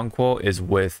seen, quote unquote, is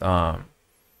with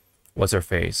what's her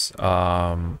face?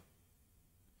 What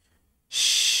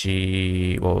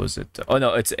was it? Oh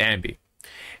no, it's Ambi.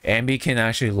 Ambi can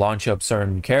actually launch up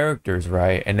certain characters,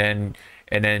 right? And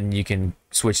then you can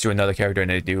switch to another character and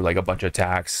they do like a bunch of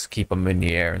attacks, keep them in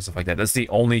the air and stuff like that. That's the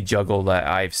only juggle that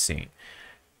I've seen.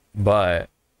 But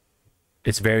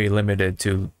it's very limited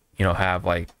to, you know, have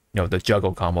like, you know, the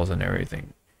juggle combos and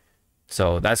everything.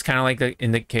 So that's kind of like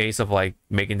in the case of like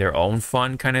making their own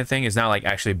fun kind of thing. It's not like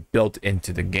actually built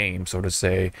into the game, so to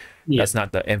say. Yeah. That's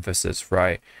not the emphasis,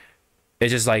 right?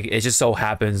 It's just like, it just so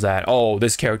happens that, oh,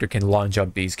 this character can launch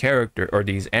up these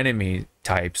these enemy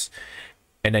types,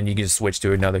 and then you can just switch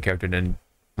to another character, then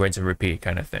rinse and repeat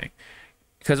kind of thing.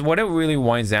 because what it really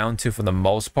winds down to for the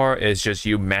most part is just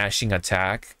you mashing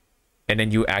attack, and then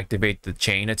you activate the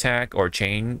chain attack or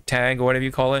chain tag or whatever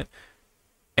you call it,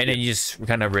 and then you just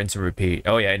kind of rinse and repeat.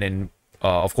 Oh yeah, and then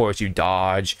of course you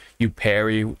dodge, you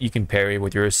parry, you can parry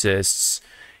with your assists.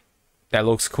 That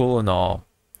looks cool and all,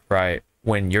 right?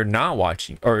 When you're not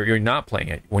watching or you're not playing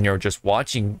it, when you're just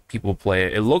watching people play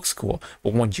it, it looks cool.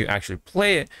 But once you actually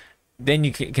play it, then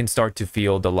you can start to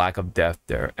feel the lack of depth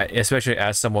there, especially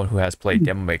as someone who has played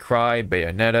Devil May Cry,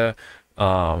 Bayonetta,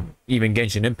 even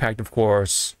Genshin Impact, of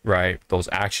course, right? Those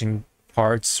action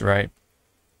parts, right?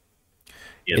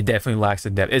 Yep. It definitely lacks the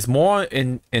depth. It's more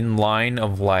in line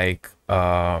of like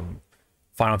Final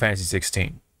Fantasy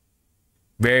 16.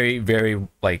 Very, very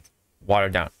like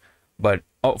watered down. But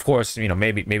of course, you know,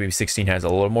 maybe 16 has a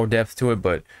little more depth to it,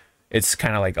 but it's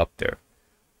kind of like up there.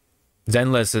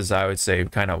 Zenless is, I would say,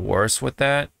 kind of worse with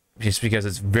that, just because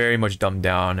it's very much dumbed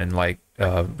down and like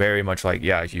very much like,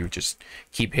 yeah, you just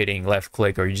keep hitting left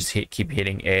click, or you just keep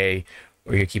hitting A,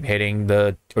 or you keep hitting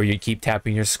or you keep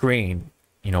tapping your screen,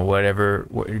 you know, whatever,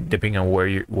 depending on where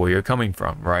you're coming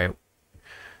from, right?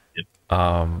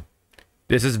 Yep.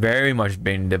 This is very much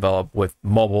being developed with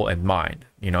mobile in mind,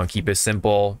 you know, keep it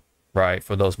simple, right?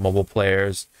 For those mobile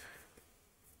players,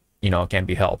 you know, it can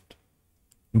be helped,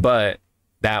 but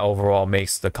that overall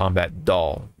makes the combat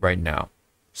dull right now.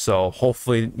 So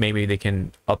hopefully maybe they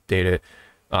can update it.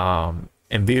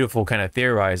 And Beautiful kind of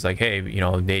theorized like, hey, you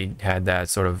know, they had that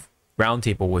sort of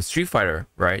roundtable with Street Fighter,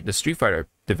 right? The Street Fighter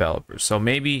developers. So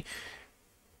maybe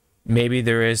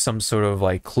there is some sort of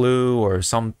like clue or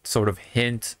some sort of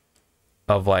hint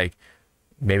of like,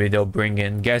 maybe they'll bring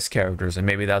in guest characters, and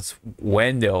maybe that's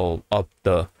when they'll up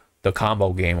the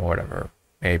combo game or whatever.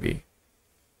 Maybe.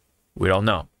 We don't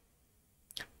know.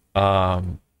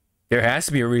 There has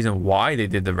to be a reason why they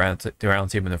did the round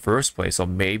table in the first place. So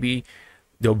maybe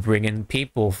they'll bring in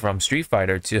people from Street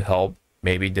Fighter to help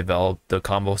maybe develop the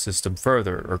combo system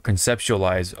further, or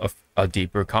conceptualize a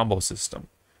deeper combo system.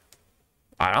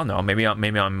 I don't know. Maybe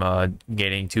I'm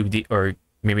getting too deep, or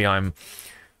maybe I'm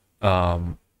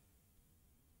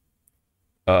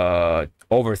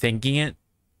overthinking it,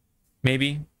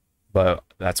 maybe. But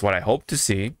that's what I hope to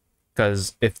see,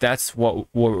 because if that's what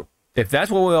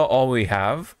all we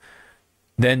have,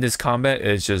 then this combat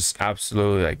is just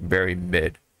absolutely like very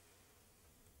mid,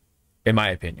 in my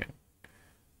opinion.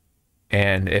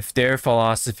 And if their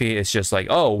philosophy is just like,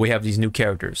 oh, we have these new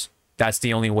characters, that's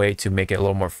the only way to make it a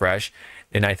little more fresh,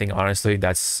 then I think honestly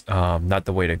that's not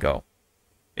the way to go.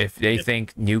 If they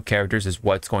think new characters is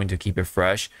what's going to keep it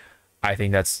fresh, I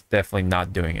think that's definitely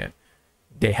not doing it.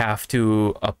 They have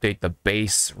to update the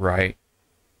base, right?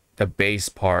 The base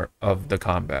part of the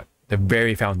combat. The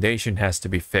very foundation has to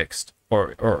be fixed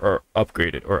or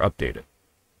upgraded or updated.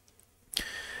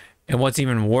 And what's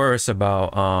even worse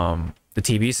about the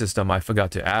TV system, I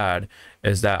forgot to add,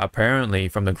 is that apparently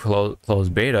from the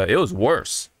closed beta, it was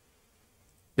worse.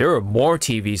 There were more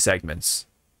TV segments.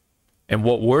 And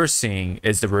what we're seeing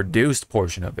is the reduced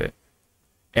portion of it.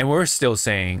 And we're still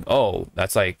saying, oh,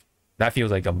 that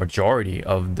feels like a majority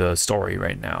of the story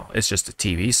right now. It's just a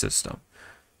TV system.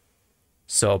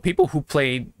 So people who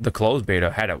played the closed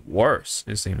beta had it worse,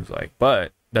 it seems like.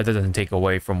 But that doesn't take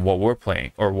away from what we're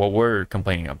playing or what we're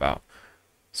complaining about.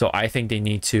 So I think they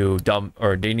need to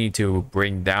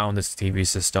bring down this TV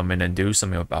system and then do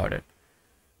something about it.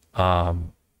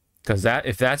 Because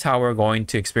if that's how we're going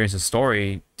to experience the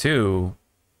story too,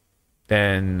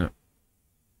 then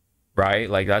right,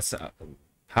 like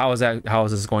how is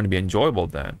this going to be enjoyable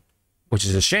then? Which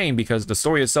is a shame, because the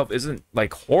story itself isn't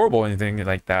like horrible or anything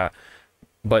like that,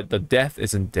 but the depth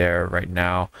isn't there right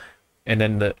now. And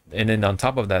then on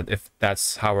top of that, if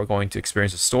that's how we're going to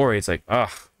experience the story, it's like,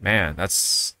 oh man, that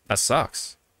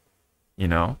sucks, you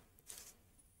know.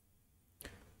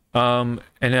 And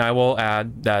then I will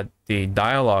add that the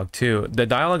dialogue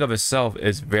of itself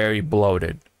is very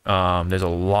bloated. There's a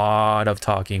lot of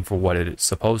talking for what it's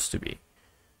supposed to be.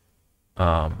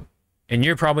 And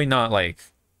you're probably not like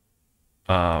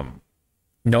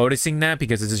noticing that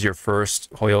because this is your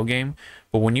first Hoyo game,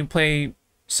 but when you play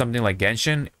something like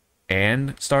Genshin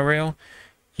and Star Rail,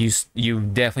 you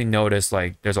definitely notice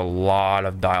like there's a lot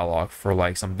of dialogue for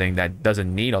like something that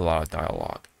doesn't need a lot of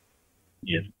dialogue.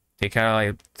 Yeah, they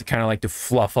kind of like to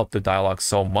fluff up the dialogue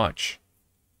so much,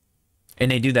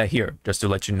 and they do that here, just to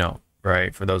let you know,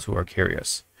 right? For those who are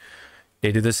curious,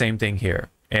 they do the same thing here,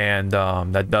 and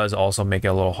that does also make it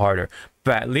a little harder.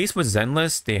 But at least with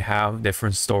Zenless, they have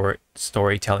different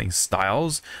storytelling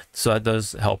styles, so that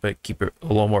does help it keep it a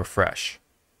little more fresh.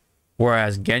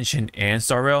 Whereas Genshin and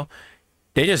Star Rail,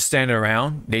 they just stand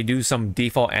around. They do some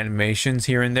default animations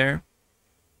here and there.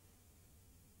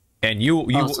 And you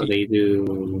also they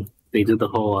do the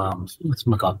whole what's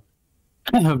it called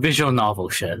visual novel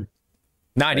shit.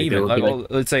 Not like, even like, like,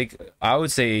 it's like I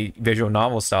would say visual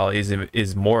novel style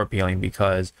is more appealing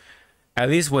because at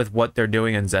least with what they're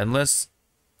doing in Zenless,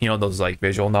 you know, those like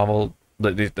visual novel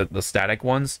the static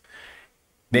ones,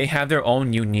 they have their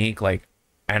own unique like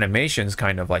animations,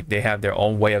 kind of like they have their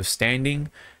own way of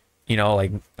standing, you know,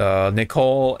 like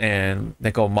Nicole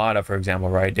Mata, for example,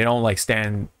 right? They don't like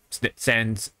stand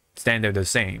there the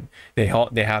same. They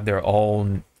have their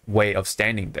own way of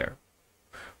standing there.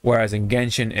 Whereas in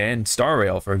Genshin and Star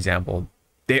Rail, for example,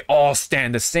 they all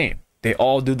stand the same. They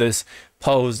all do this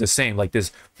pose the same, like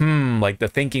this like the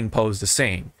thinking pose the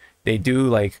same. They do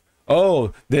like,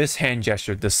 oh, this hand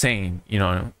gesture the same.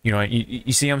 You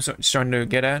see I'm starting to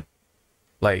get at?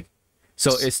 Like,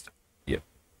 so it's yeah.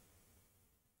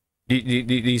 Do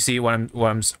you see where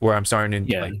I'm starting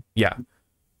to like, yeah.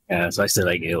 Yeah, so I said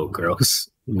like ew,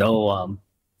 gross. No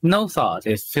thought.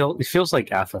 It feels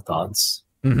like afterthoughts.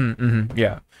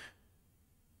 Yeah.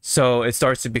 So it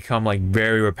starts to become like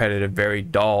very repetitive, very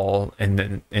dull,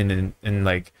 and then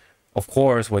like, of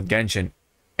course, with Genshin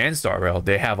and Star Rail,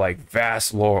 they have like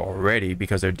vast lore already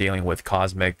because they're dealing with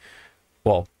cosmic.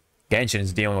 Well, Genshin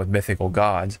is dealing with mythical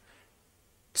gods.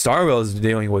 Star Rail is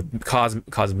dealing with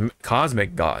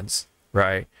cosmic gods,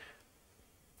 right?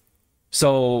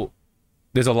 So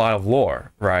there's a lot of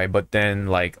lore, right? But then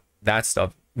like that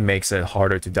stuff makes it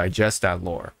harder to digest that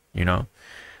lore, you know?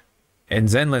 And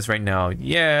Zenless right now,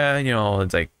 yeah, you know,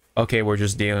 it's like, okay, we're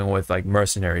just dealing with like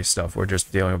mercenary stuff. We're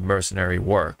just dealing with mercenary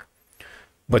work.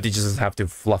 But they just have to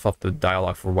fluff up the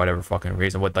dialogue for whatever fucking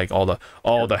reason with like all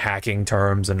the hacking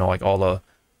terms and like all the,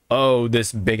 oh,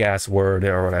 this big ass word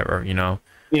or whatever, you know?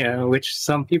 Yeah, which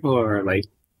some people are like,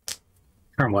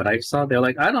 from what I saw, they're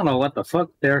like, I don't know what the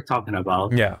fuck they're talking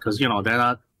about. Yeah. Because, you know, they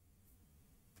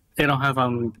don't have,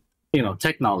 you know,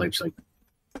 tech knowledge. Like,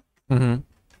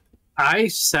 I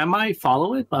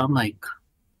semi-follow it, but I'm like,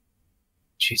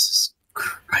 Jesus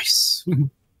Christ.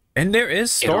 And there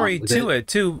is story to it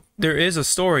too. There is a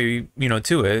story, you know,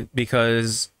 to it,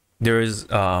 because there is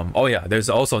oh yeah, there's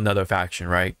also another faction,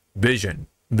 right? Vision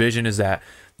is that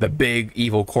the big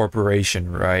evil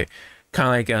corporation, right? Kind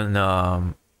of like in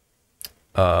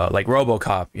like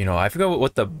RoboCop, you know, I forget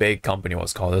what the big company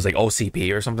was called. It was like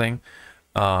OCP or something.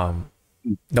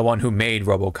 The one who made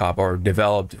RoboCop or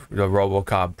developed the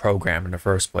RoboCop program in the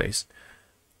first place,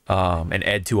 and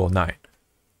Ed 209.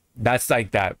 That's like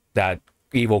that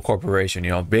evil corporation, you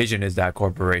know. Vision is that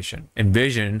corporation, and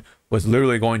Vision was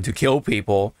literally going to kill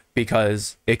people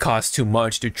because it cost too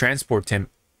much to transport him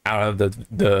out of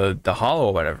the hollow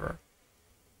or whatever.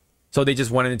 So they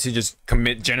just wanted to just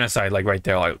commit genocide, like right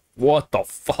there, like what the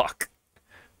fuck,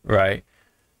 right?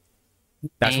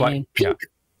 That's why, yeah.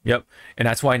 Yep. And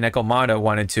that's why Nekomata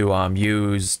wanted to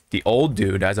use the old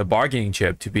dude as a bargaining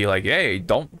chip to be like, hey,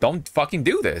 don't fucking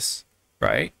do this,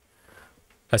 right?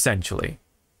 Essentially.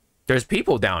 There's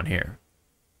people down here.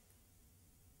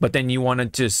 But then you want to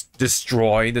just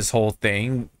destroy this whole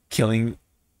thing, killing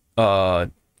off,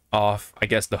 I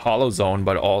guess, the hollow zone,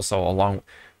 but also along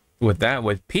with that,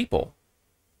 with people.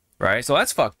 Right? So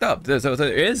that's fucked up. There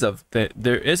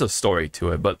is a story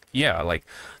to it, but yeah, like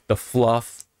the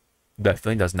fluff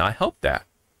definitely does not help that.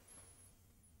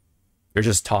 You're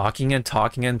just talking and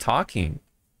talking and talking.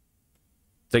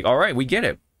 It's like, all right, we get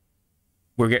it.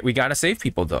 We gotta save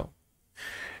people though.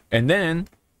 And then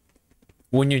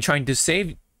when you're trying to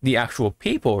save the actual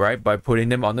people, right, by putting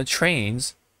them on the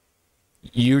trains,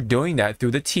 you're doing that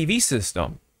through the TV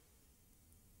system.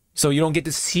 So you don't get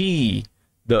to see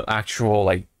the actual,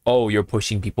 like, oh, you're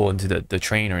pushing people into the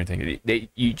train or anything.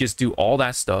 You just do all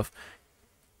that stuff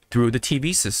through the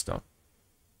TV system.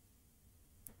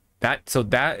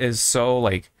 That is so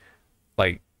like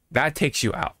that takes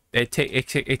you out. It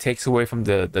takes away from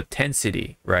the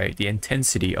tensity, right? The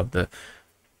intensity of the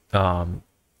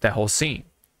that whole scene.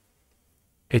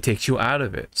 It takes you out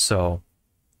of it. So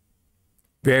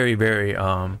very, very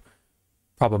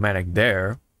problematic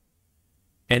there.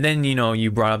 And then, you know,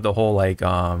 you brought up the whole like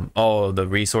oh, the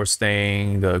resource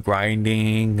thing, the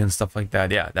grinding and stuff like that.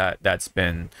 Yeah,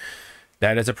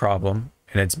 that is a problem.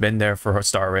 And it's been there for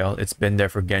Star Rail. It's been there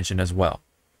for Genshin as well.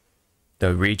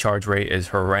 The recharge rate is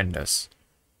horrendous.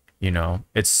 You know,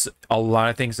 it's a lot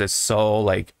of things that's so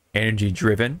like energy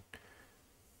driven,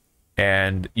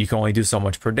 and you can only do so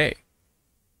much per day.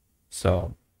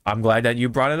 So I'm glad that you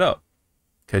brought it up,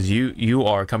 because you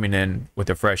are coming in with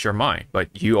a fresher mind, but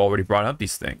you already brought up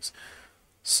these things.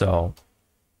 So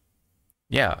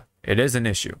yeah, it is an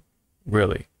issue,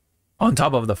 really. On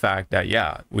top of the fact that,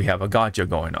 yeah, we have a gotcha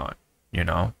going on, you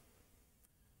know.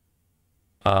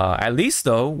 At least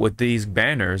though, with these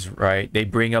banners, right, they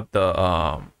bring up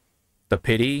the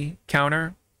pity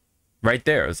counter right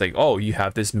there. It's like, oh, you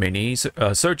have this many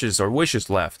searches or wishes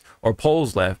left or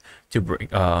polls left to bring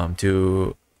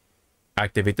to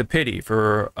activate the pity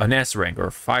for an S rank or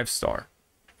 5-star.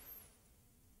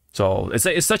 So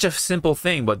it's such a simple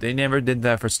thing, but they never did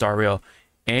that for Star Rail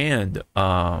and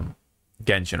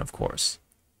Genshin, of course.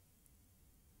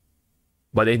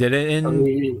 But they did it in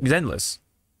Zenless.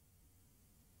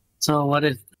 So what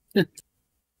if,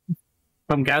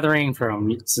 from gathering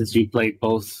from, since you played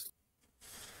both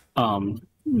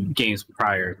games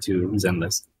prior to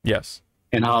Zenless, yes,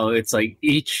 and how it's like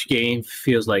each game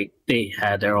feels like they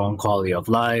had their own quality of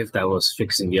life that was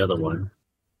fixing the other one.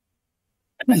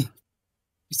 It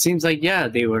seems like, yeah,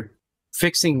 they were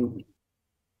fixing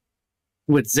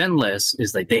with Zenless,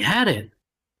 is like they had it,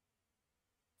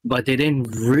 but they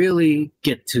didn't really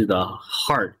get to the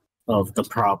heart of the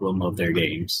problem of their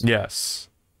games. Yes.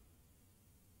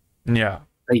 Yeah.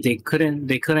 Like they couldn't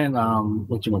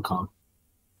what you would call it,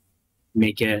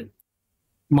 make it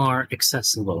more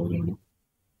accessible, you know?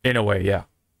 In a way, yeah.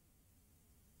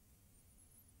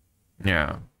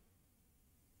 Yeah.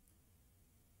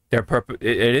 Their purpose,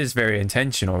 it is very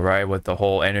intentional, right, with the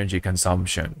whole energy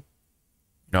consumption.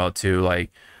 You know, to like,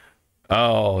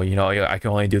 oh, you know, I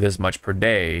can only do this much per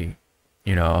day,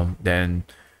 you know, then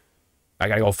I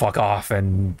gotta go fuck off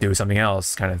and do something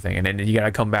else, kind of thing. And then you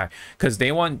gotta come back because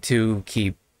they want to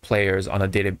keep players on a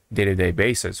day-to-day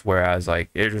basis, whereas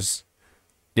like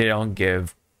they don't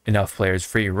give enough players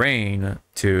free reign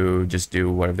to just do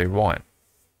whatever they want.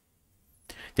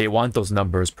 They want those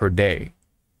numbers per day,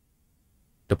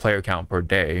 the player count per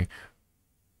day,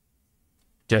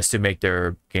 just to make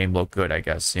their game look good, I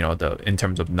guess, you know, in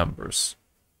terms of numbers.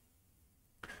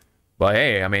 But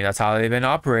hey, I mean, that's how they've been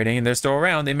operating, and they're still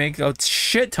around. They make a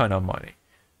shit ton of money.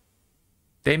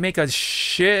 They make a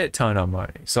shit ton of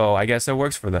money. So I guess it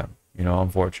works for them, you know,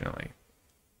 unfortunately.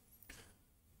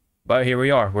 But here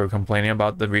we are. We're complaining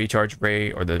about the recharge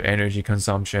rate or the energy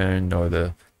consumption or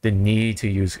the need to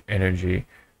use energy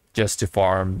just to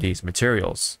farm these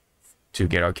materials to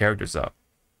get our characters up.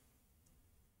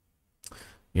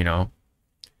 You know,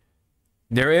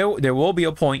 there will be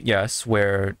a point, yes,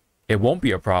 where it won't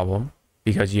be a problem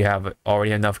because you have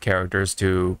already enough characters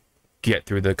to get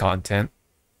through the content.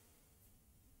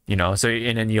 You know, so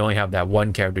and then you only have that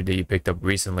one character that you picked up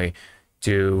recently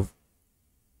to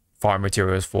farm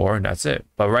materials for, and that's it.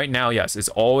 But right now, yes, it's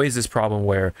always this problem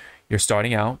where you're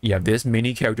starting out, you have this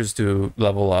many characters to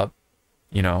level up,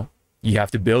 you know, you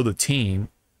have to build a team.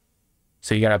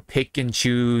 So you gotta pick and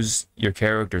choose your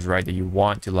characters, right, that you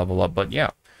want to level up. But yeah,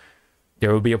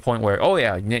 there will be a point where, oh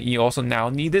yeah, you also now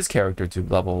need this character to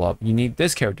level up. You need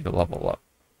this character to level up.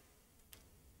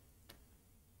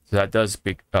 So that does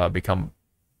become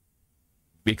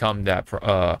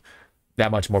that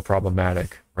much more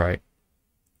problematic, right,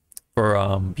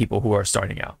 for people who are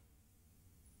starting out.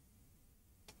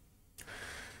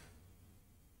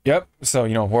 Yep. So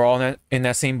you know we're all in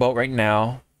that same boat right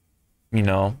now, you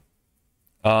know.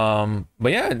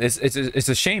 But yeah, it's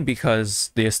a shame because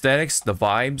the aesthetics, the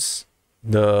vibes,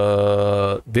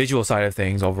 the visual side of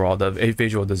things overall, the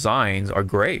visual designs are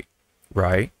great,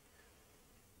 right?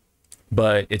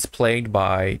 But it's plagued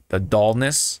by the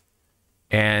dullness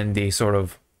and the sort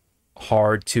of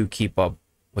hard to keep up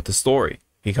with the story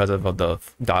because of the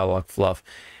dialogue fluff.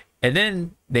 And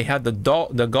then they had the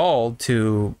gall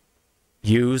to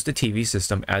use the TV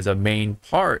system as a main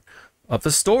part of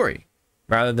the story,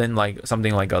 rather than like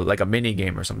something like a mini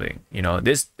game or something. You know,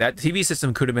 that TV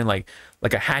system could have been like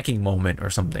a hacking moment or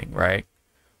something, right?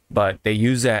 But they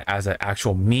use that as an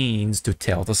actual means to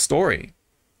tell the story,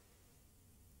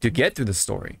 to get through the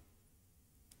story.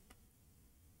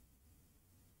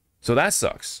 So that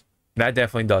sucks. That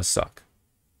definitely does suck.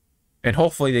 And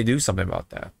hopefully they do something about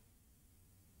that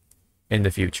in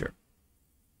the future.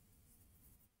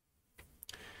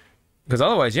 Because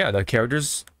otherwise, yeah, the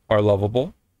characters are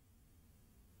lovable.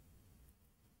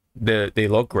 They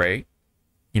look great.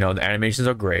 You know, the animations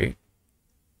are great.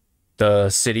 The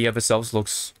city of itself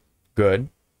looks good.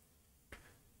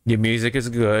 The music is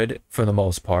good for the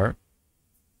most part.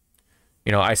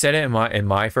 You know, I said it in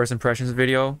my first impressions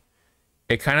video.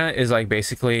 It kind of is like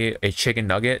basically a chicken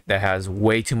nugget that has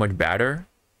way too much batter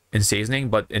and seasoning,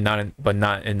 but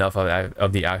not enough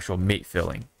of the actual meat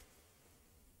filling.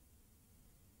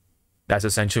 That's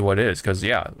essentially what it is. Because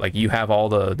yeah, like you have all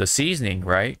the seasoning,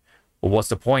 right? But what's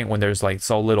the point when there's like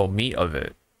so little meat of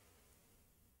it?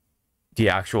 The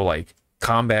actual like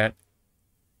combat,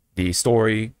 the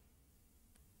story,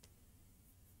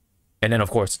 and then of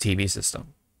course the TV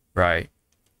system, right?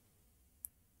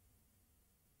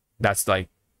 that's like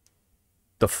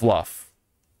the fluff,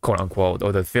 quote unquote,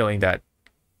 or the feeling that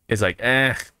is like,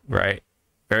 right?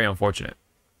 Very unfortunate.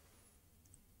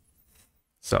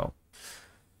 So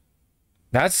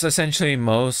that's essentially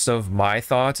most of my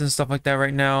thoughts and stuff like that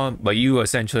right now. But you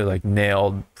essentially like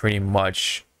nailed pretty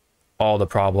much all the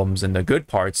problems and the good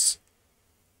parts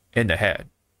in the head,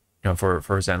 you know, for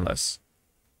Zenless.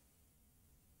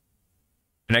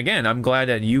 And again, I'm glad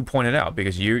that you pointed out,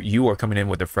 because you are coming in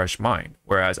with a fresh mind,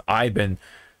 whereas I've been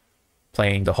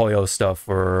playing the Hoyo stuff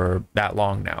for that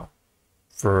long now,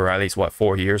 for at least what,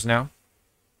 4 years now.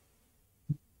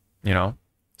 You know,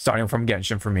 starting from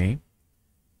Genshin for me,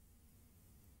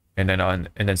 and then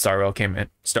Sariel came in.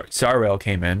 Sariel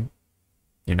came in,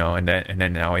 you know, and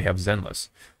then now we have Zenless.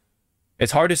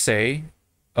 It's hard to say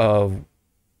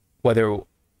whether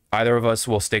either of us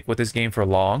will stick with this game for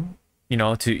long, you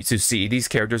know, to see these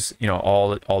characters, you know,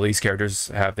 all these characters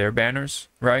have their banners,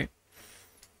 right?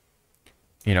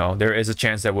 You know, there is a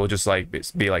chance that we'll just like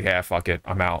be like, yeah, fuck it,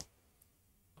 I'm out.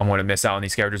 I'm gonna miss out on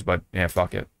these characters, but yeah,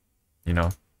 fuck it, you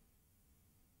know.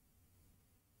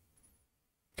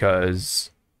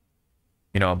 Because,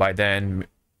 you know, by then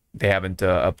they haven't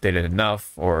updated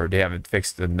enough, or they haven't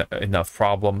fixed enough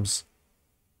problems,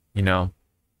 you know.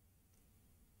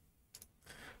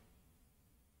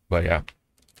 But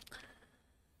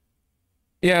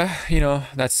yeah, you know,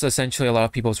 that's essentially a lot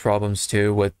of people's problems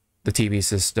too, with the TV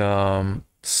system,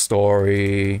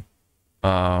 story,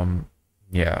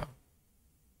 yeah.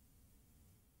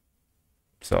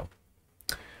 So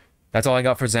that's all I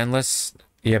got for Zenless.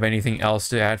 You have anything else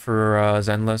to add for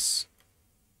Zenless?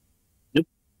 Nope.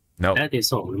 Nope. That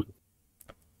is all.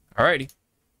 Alrighty.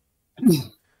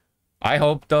 I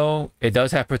hope, though, it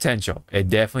does have potential. It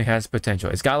definitely has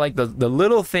potential. It's got like the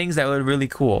little things that were really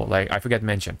cool. Like, I forgot to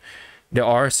mention, there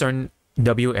are certain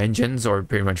W engines, or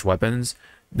pretty much weapons,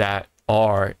 that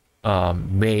are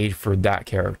made for that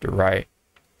character, right?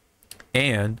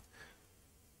 And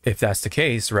if that's the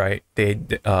case, right, they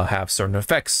have certain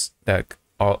effects that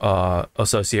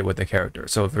associate with the character.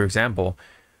 So for example,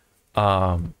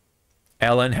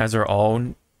 Ellen has her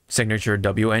own signature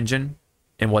W engine,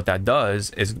 and what that does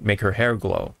is make her hair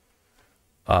glow.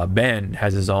 Ben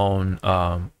has his own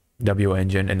W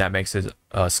engine, and that makes his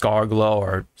scar glow,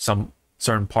 or some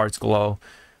certain parts glow.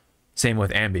 Same with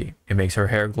Ambi, it makes her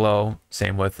hair glow.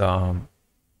 Same with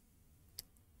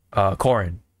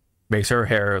Corrin, makes her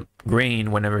hair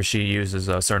green whenever she uses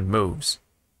certain moves.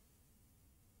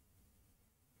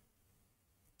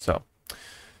 So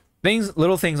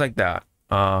little things like that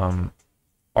are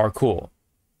cool,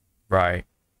 right?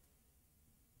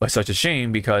 But such a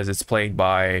shame, because it's plagued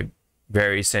by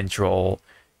very central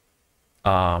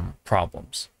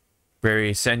problems,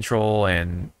 very central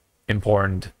and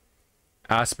important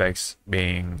aspects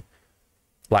being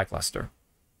lackluster.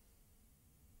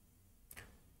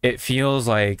 It feels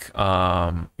like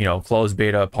you know, closed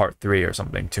beta part 3 or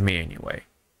something, to me anyway.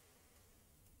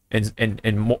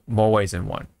 In more ways than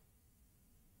one.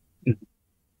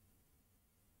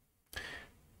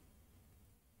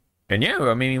 And yeah,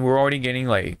 I mean, we're already getting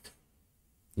like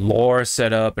lore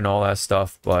set up and all that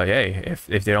stuff, but hey, if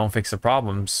they don't fix the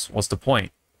problems, what's the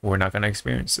point? We're not gonna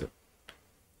experience it.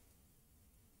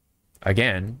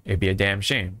 Again, it'd be a damn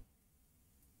shame.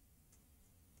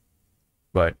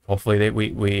 But hopefully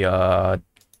we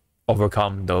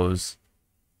overcome those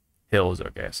hills, I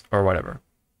guess, or whatever.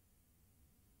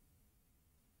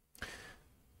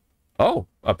 Oh,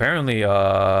 apparently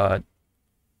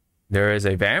there is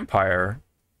a vampire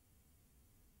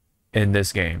in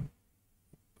this game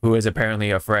who is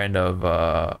apparently a friend of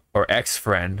or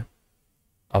ex-friend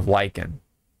of Lycan,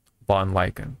 Von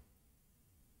Lycan.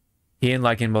 He and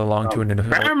Lycan belong to a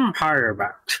vampire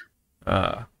bat.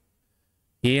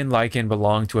 He and Lycan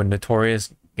belonged to a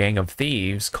notorious gang of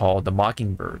thieves called the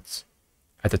Mockingbirds.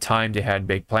 At the time, they had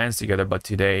big plans together, but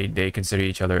today they consider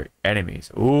each other enemies.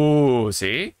 Ooh,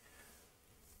 see?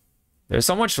 There's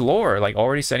so much lore, like,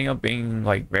 already setting up being,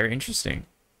 like, very interesting.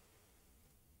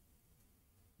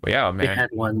 But yeah, man. They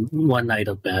had one night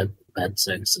of bad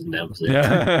sex, and that was it.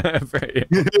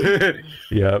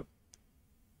 Yep.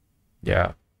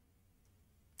 Yeah.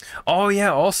 Oh,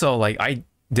 yeah, also, like, I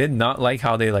did not like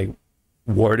how they, like,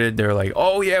 worded, they're like,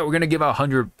 oh yeah, we're gonna give out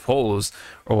 100 polls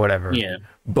or whatever. Yeah,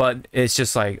 but it's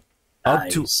just like up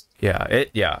to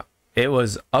it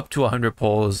was up to 100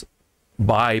 polls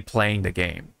by playing the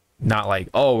game, not like,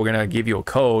 oh, we're gonna give you a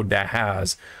code that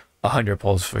has 100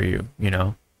 polls for you, you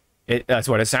know. That's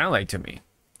what it sounded like to me.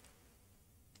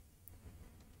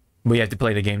 We have to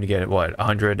play the game to get what,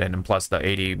 100 and then plus the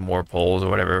 80 more polls or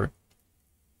whatever.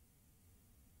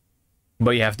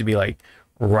 But you have to be like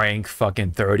rank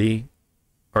fucking 30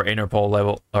 or inner pole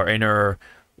level, or inner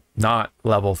not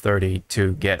level 30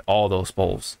 to get all those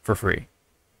poles for free.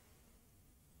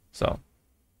 So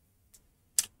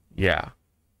yeah.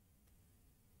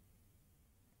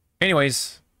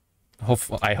 Anyways,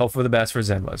 I hope for the best for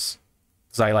Zenless.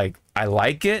 Because I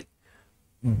like it,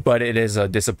 but it is a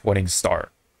disappointing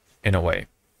start in a way.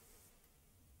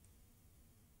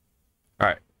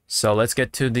 Alright, so let's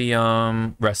get to the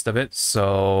rest of it.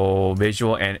 So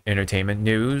visual and entertainment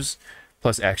news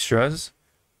plus extras.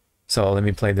 So let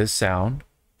me play this sound.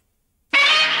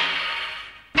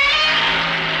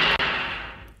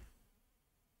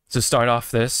 To start off,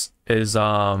 this is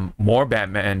more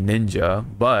Batman Ninja,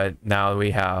 but now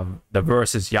we have the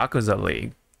versus Yakuza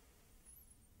League.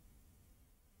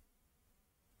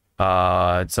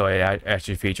 So it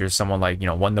actually features someone like, you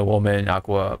know, Wonder Woman,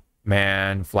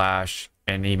 Aquaman, Flash,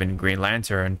 and even Green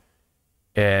Lantern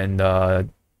in the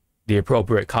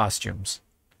appropriate costumes.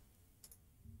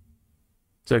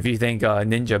 So if you think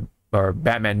Ninja or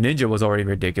Batman Ninja was already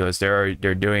ridiculous, they're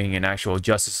doing an actual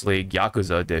Justice League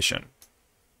Yakuza edition.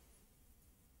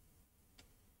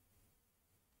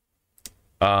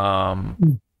 I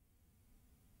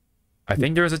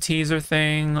think there's a teaser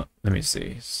thing. Let me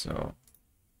see. So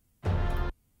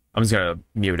I'm just gonna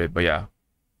mute it, but yeah,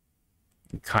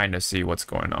 kind of see what's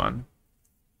going on.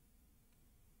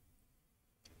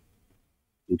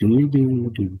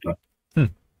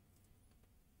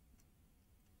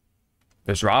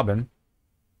 There's Robin.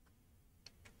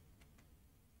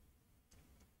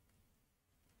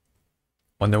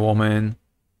 Wonder Woman.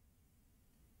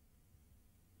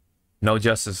 No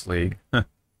Justice League.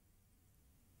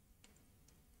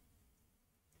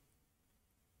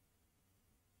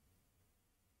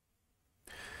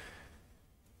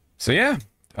 So yeah.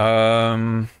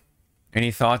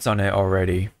 Any thoughts on it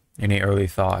already? Any early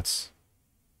thoughts?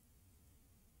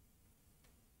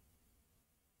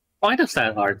 Why does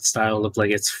that art style look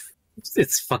like it's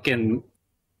fucking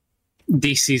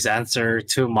DC's answer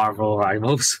to Marvel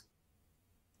Rivals?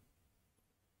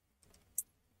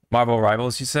 Marvel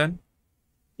Rivals, you said?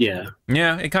 Yeah.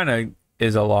 Yeah, it kind of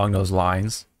is along those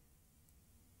lines.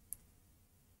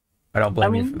 I don't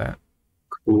blame you for that.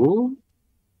 Cool.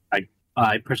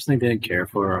 I personally didn't care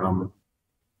for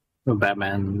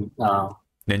Batman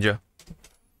Ninja.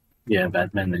 Yeah,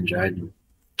 Batman Ninja. I didn't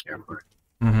care for it.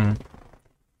 Mm-hmm.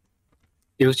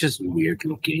 It was just weird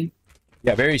looking.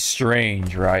 Yeah, very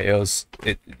strange, right?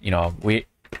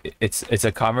 It's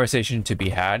a conversation to be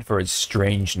had for its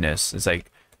strangeness. It's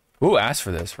like, who asked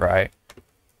for this, right?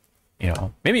 You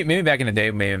know, maybe back in the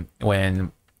day, maybe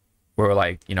when we were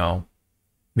like, you know,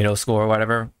 middle school or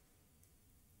whatever,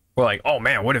 we're like, oh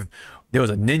man, what if there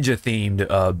was a ninja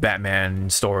themed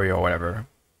Batman story or whatever?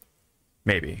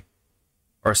 Maybe.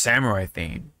 Or samurai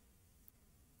theme.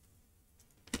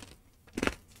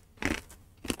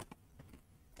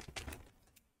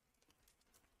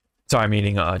 Sorry, I'm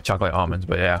eating chocolate almonds,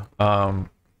 but yeah.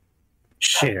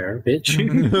 Share,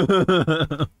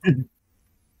 bitch.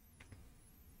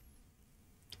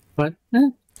 But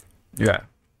yeah.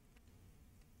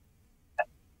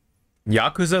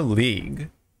 Yakuza League.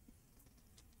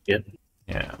 Yep.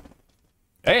 Yeah.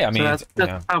 Hey, I mean, so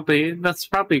that's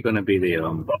probably going to be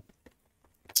the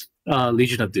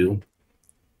Legion of Doom.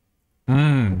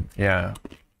 Yeah.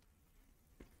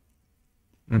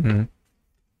 Mm-hmm.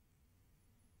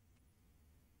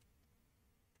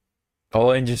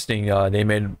 Oh, interesting. They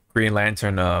made Green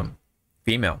Lantern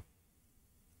female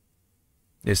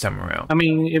this time around. I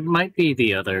mean, it might be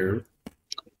the other.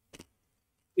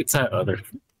 It's that other.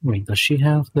 Wait, does she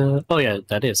have the? Oh yeah,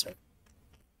 that is her.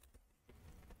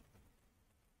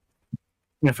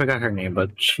 I forgot her name,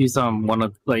 but she's one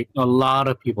of like a lot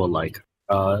of people like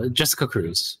Jessica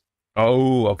Cruz.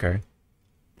 Oh, okay.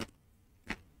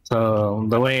 So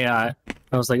the way I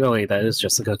was like, oh wait, that is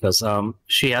Jessica because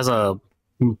she has a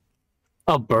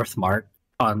birthmark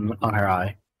on her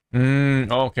eye.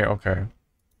 Okay.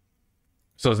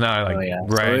 So it's not like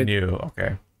brand new.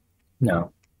 Okay.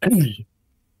 No.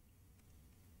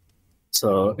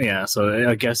 So yeah, so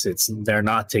I guess they're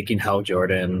not taking Hal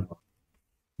Jordan,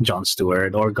 Jon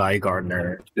Stewart, or Guy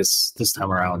Gardner this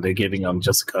time around. They're giving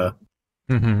Jessica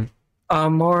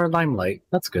more limelight.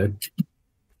 That's good.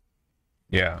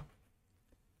 Yeah.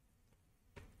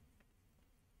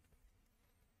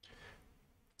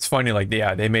 It's funny, like,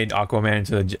 yeah, they made Aquaman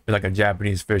into like a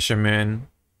Japanese fisherman,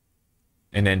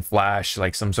 and then Flash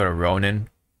like some sort of Ronin.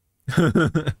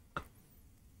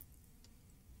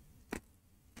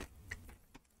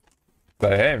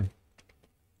 But hey,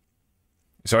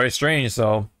 it's already strange,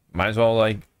 so might as well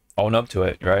like own up to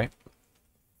it, right?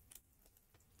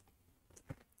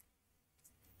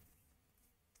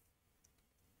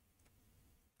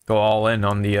 go all in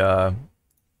on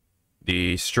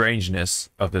the strangeness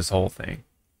of this whole thing.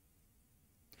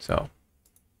 So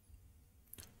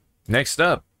next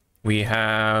up we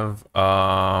have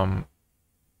oh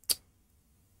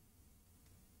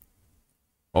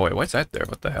wait, what's that there?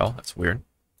 What the hell? That's weird.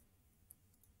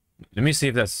 Let me see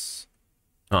if that's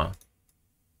wonder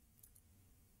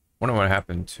what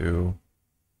happened to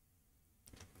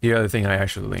the other thing I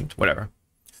actually linked. Whatever.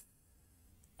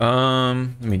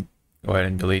 Let me go ahead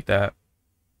and delete that.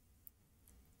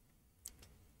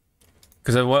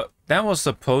 Because what that was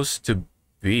supposed to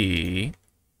be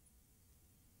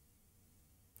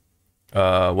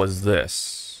was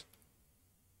this.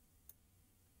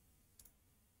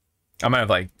 I might have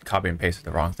like copy and pasted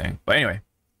the wrong thing, but anyway.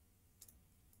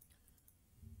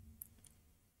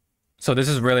 So this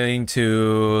is relating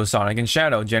to Sonic and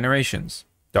Shadow Generations,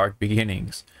 Dark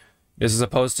Beginnings. This is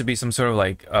supposed to be some sort of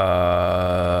like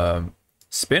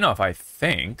spin-off, I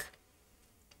think.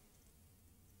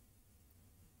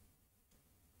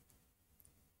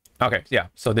 Okay, yeah.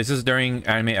 So this is during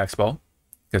Anime Expo,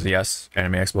 because yes,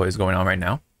 Anime Expo is going on right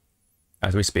now,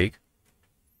 as we speak.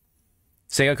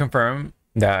 Sega confirmed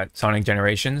that Sonic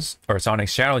Generations, or Sonic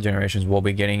Shadow Generations, will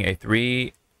be getting a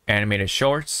 3 animated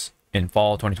shorts in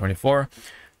fall 2024.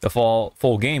 The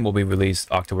full game will be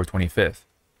released October 25th.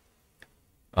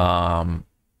 And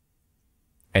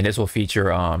this will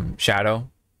feature Shadow,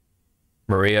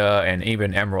 Maria, and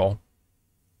even Emerald,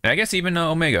 and I guess even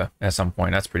Omega at some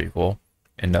point. That's pretty cool.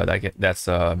 And that's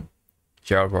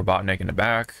Gerald Robotnik in the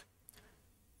back.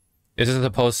 This is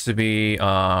supposed to be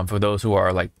for those who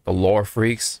are like the lore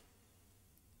freaks,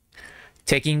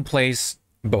 taking place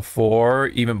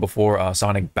even before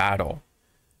Sonic Battle,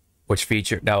 which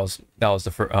featured that was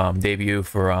the debut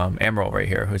for Emerald right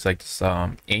here, who's like this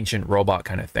ancient robot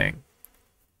kind of thing.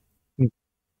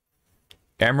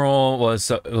 Emerald was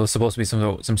supposed to be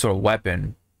some sort of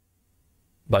weapon,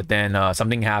 but then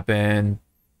something happened.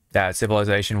 That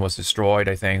civilization was destroyed,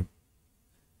 I think,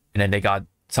 and then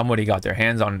somebody got their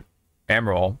hands on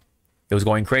Emerald. It was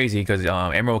going crazy because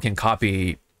Emerald can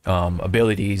copy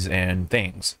abilities and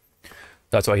things.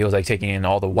 That's why he was like taking in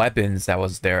all the weapons that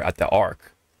was there at the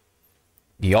Ark.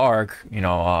 The Ark,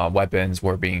 weapons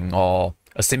were being all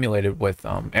assimilated with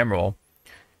Emerald,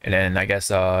 and then I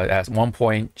guess at one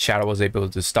point Shadow was able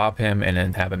to stop him and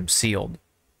then have him sealed.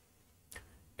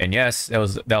 And yes, that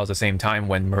was the same time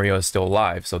when Maria is still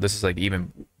alive. So this is like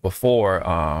even before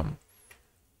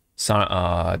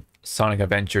Sonic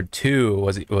Adventure 2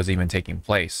 was even taking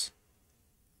place.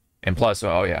 And plus,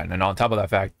 oh yeah, and then on top of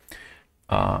that fact,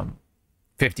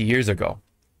 50 years ago.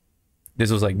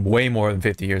 This was like way more than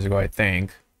 50 years ago, I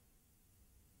think.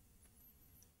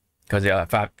 Because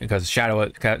because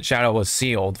Shadow was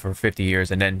sealed for 50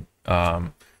 years, and then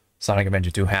Sonic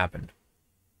Adventure 2 happened.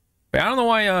 But I don't know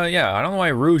why. I don't know why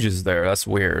Rouge is there. That's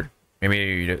weird.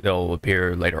 Maybe they'll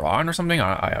appear later on or something.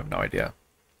 I have no idea.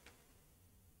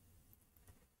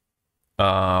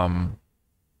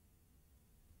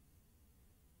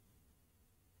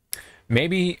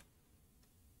 Maybe.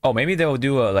 Oh, maybe they'll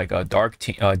do a dark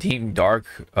Team Dark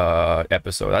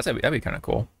episode. That'd be kind of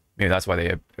cool. Maybe that's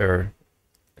why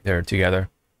they're together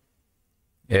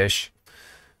ish.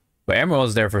 But Emerald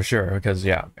is there for sure, because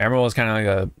yeah, Emerald is kind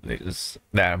of like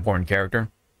that important character,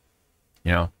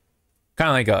 kind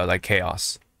of like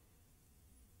Chaos,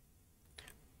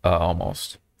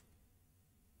 almost.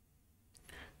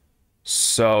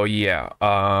 So yeah,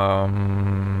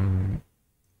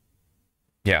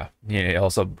 he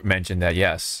also mentioned that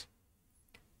yes,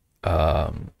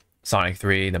 Sonic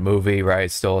 3, the movie, right,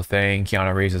 it's still a thing.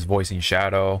 Keanu Reeves is voicing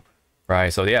Shadow,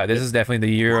 right? So yeah, this is definitely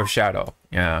the year of Shadow.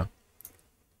 Yeah.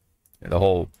 The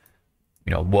whole,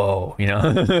 whoa,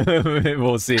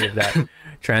 we'll see if that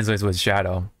translates with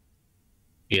Shadow.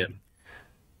 Yeah.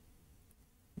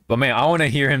 But man, I want to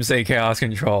hear him say Chaos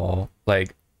Control.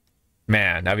 Like,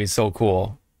 man, that'd be so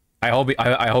cool. I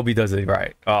hope he does it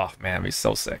right. Oh man, that'd be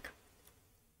so sick.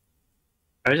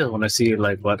 I just want to see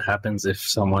like what happens if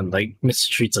someone like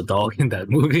mistreats a dog in that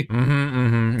movie.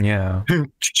 Yeah.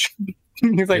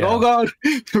 He's like, oh god.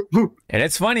 And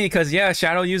it's funny because yeah,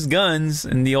 Shadow used guns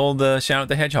in the old Shadow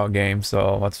the Hedgehog game,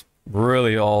 so that's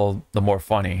really all the more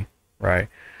funny, right?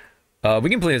 We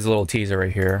can play this little teaser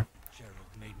right here. Gerald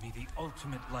made me the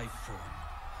ultimate life form.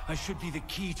 I should be the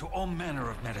key to all manner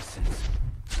of medicines,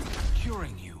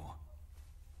 curing you.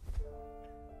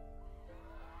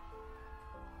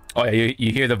 Oh yeah,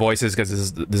 you hear the voices because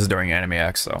this is during Anime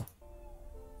X, so.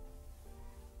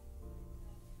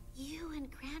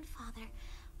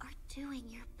 Doing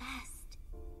your best.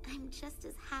 I'm just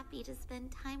as happy to spend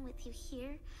time with you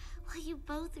here while you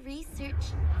both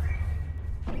research.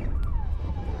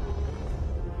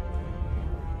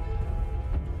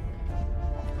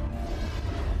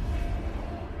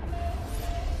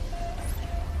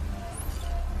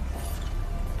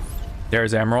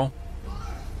 There's Emerald.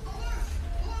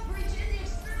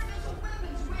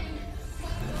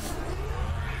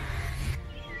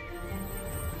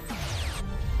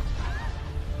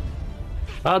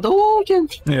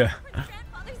 Hadouken! Yeah.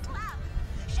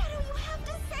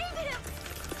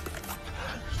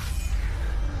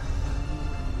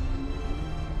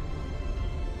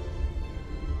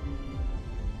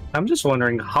 I'm just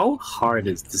wondering how hard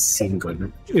is the scene gonna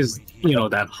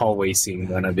that hallway scene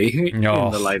gonna be in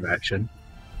the live action?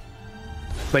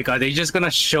 Like, are they just gonna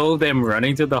show them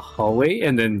running to the hallway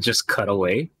and then just cut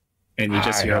away, and you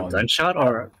just hear a gunshot,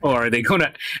 or are they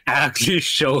gonna actually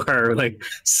show her like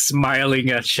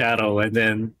smiling at Shadow and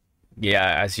then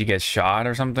as she gets shot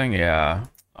or something? Yeah.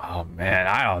 Oh man,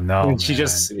 I don't know. And she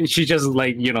just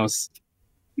like you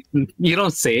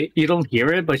don't say it, you don't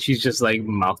hear it, but she's just like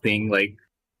mouthing like,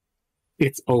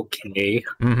 it's okay.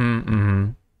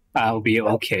 I'll be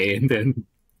okay. And then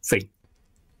it's like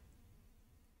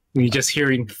you're just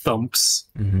hearing thumps.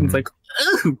 It's like,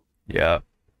 ugh! Yeah.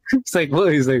 It's like,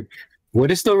 what? He's like, what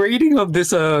is the rating of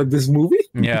this movie?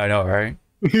 Yeah, I know, right?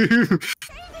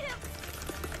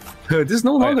 This is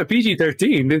no longer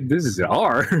PG-13. This is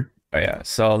R. Oh, yeah.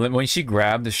 So when she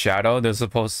grabbed the Shadow, there's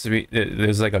supposed to be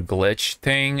like a glitch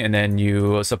thing, and then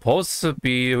you're supposed to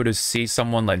be able to see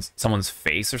someone's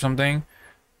face or something.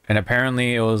 And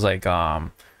apparently it was like I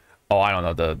don't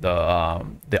know,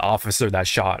 the officer that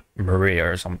shot Maria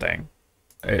or something.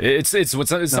 It's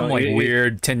some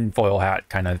weird tinfoil hat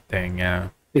kind of thing. Yeah.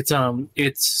 It's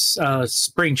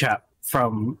Springtrap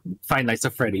from Five Nights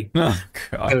at Freddy. Oh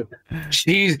god.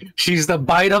 She's the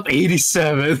bite of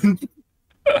 87.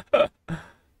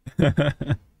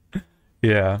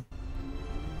 Yeah.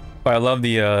 But I love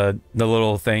the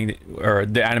little thing, or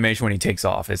the animation when he takes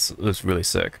off. It's really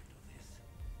sick.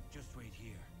 Just wait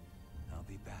here. I'll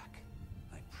be back.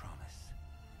 I promise.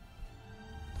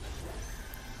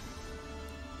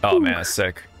 Oh man, that's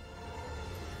sick.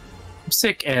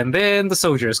 Sick, and then the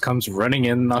soldiers comes running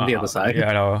in on the other side. Yeah,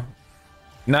 I know.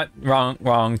 Not wrong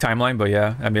timeline, but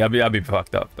yeah. I mean, I'll be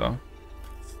fucked up though.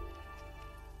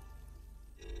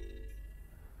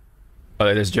 Oh,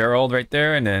 there's Gerald right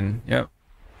there, and then yep,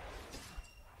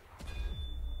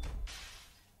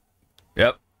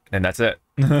 and that's it.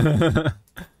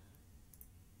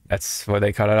 That's where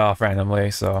they cut it off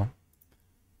randomly. So,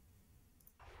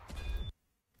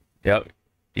 yep,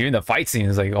 even the fight scene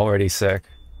is like already sick.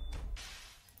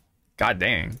 God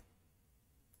dang,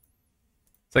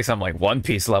 it's like some like One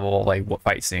Piece level like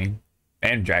fight scene,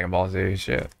 and Dragon Ball Z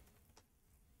shit.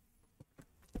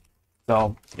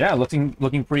 So yeah,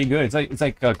 looking pretty good. It's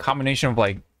like a combination of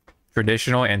like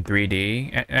traditional and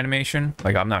 3D animation.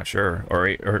 Like I'm not sure,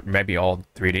 or maybe all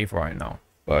 3D for all I know.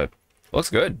 But looks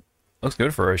good. Looks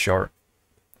good for a short,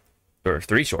 or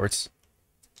 3 shorts.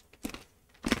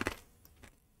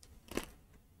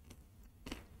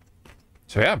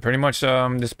 So yeah, pretty much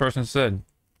this person said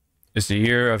it's the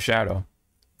year of Shadow,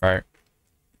 right?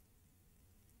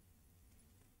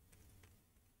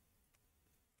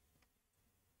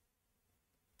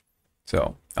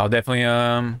 So I'll definitely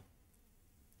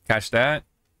catch that,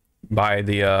 buy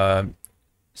the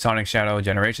Sonic Shadow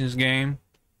Generations game,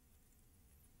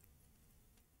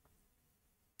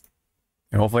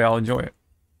 and hopefully I'll enjoy it.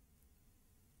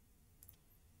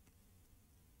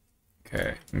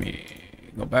 Okay, let me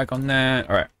go back on that.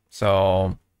 All right,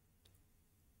 so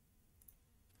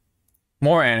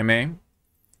more anime.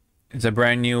 It's a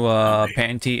brand new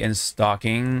panty and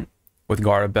stocking with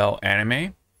garter belt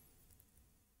anime.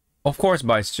 Of course,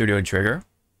 by Studio Trigger.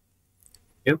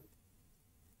 Yep.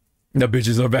 The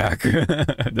bitches are back.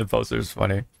 The poster's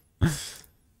funny.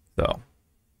 So,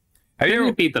 have you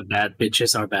repeat the bad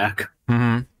bitches are back?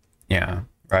 Yeah.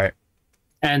 Right.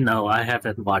 And no, I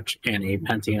haven't watched any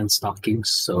panty and stockings,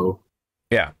 so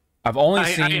yeah, I've only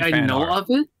seen. I know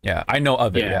of it. Yeah, I know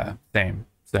of it. Yeah, same.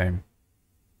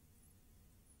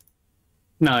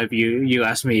 Now, if you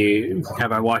ask me,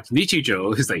 have I watched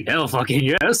Nichijou? It's like, hell, fucking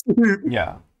yes.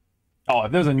 Yeah. Oh,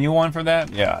 if there's a new one for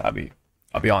that, yeah,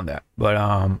 I'll be on that. But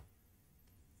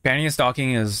panty and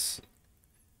stocking is,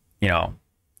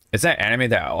 it's that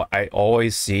anime that I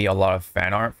always see a lot of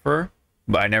fan art for,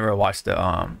 but I never watched the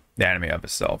anime of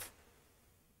itself.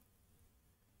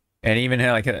 And even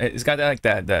like it's got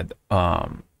that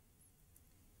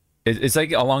it's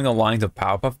like along the lines of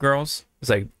Powerpuff Girls. It's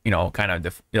like, kind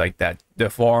of like that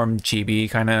deformed chibi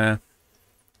kind of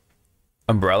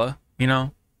umbrella,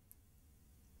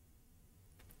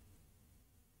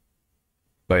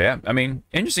 But yeah, I mean,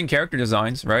 interesting character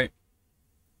designs, right?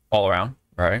 All around,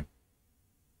 right?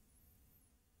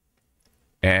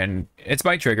 And it's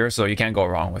by Trigger, so you can't go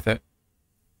wrong with it.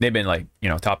 they've been like, you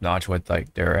know, top notch with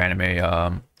like their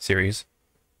anime series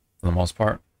for the most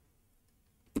part.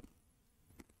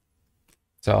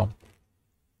 So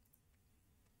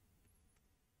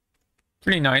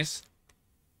pretty nice.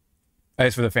 At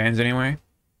least for the fans anyway.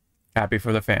 Happy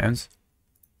for the fans.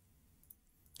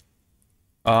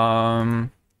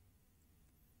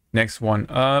 Next one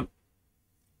up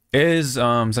is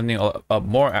something up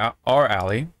more our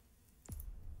alley,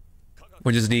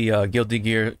 which is the Guilty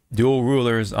Gear Dual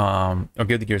Rulers or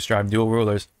Guilty Gear Strive Dual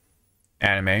Rulers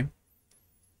anime,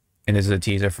 and this is a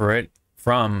teaser for it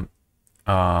from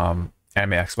Anime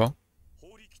Expo.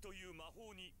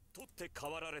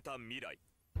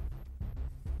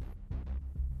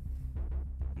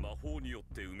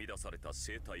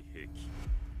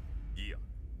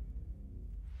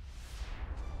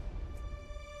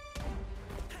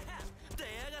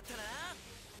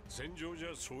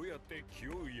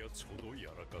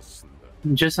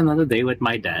 Just another day with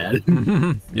my dad.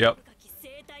 Yep.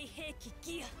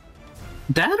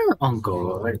 Dad or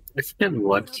uncle? I forget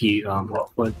what he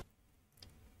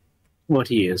what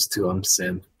he is to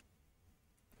Sin.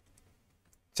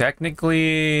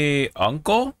 Technically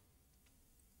uncle,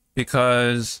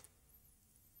 because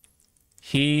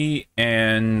he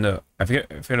and I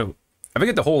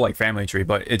forget the whole like family tree,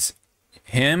 but it's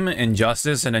him and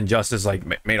Justice, and then Justice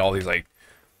like made all these like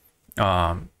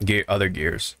other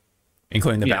gears,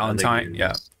 including the Valentine,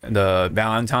 the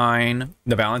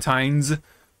Valentines,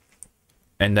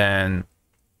 and then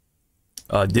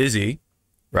Dizzy,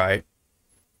 right?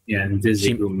 Yeah, and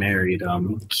Dizzy who married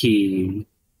Kai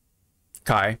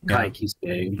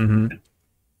Kisuke,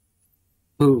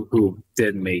 who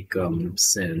did make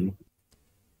Sin.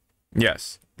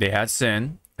 Yes, they had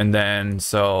Sin, and then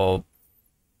so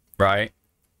right,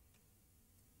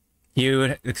 he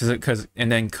would because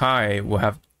and then Kai will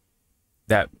have,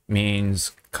 that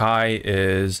means Kai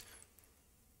is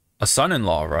a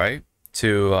son-in-law, right,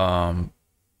 to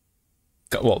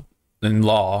well, in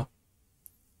law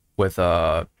with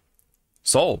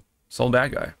Soul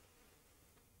bad guy,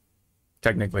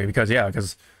 technically, because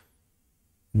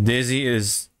Dizzy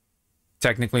is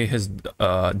technically his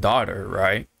daughter,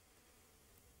 right,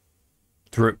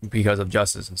 because of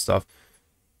Justice and stuff.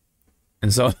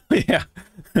 And so he's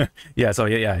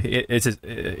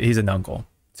an uncle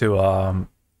to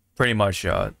pretty much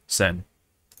Sin.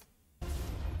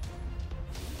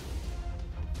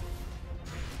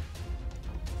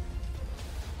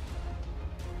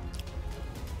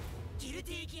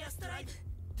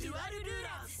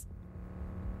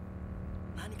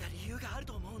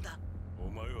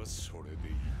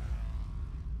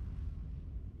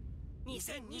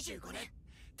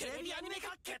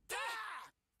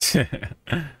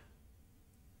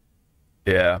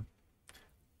 Yeah,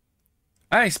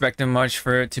 I expected much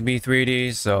for it to be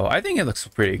 3D, so I think it looks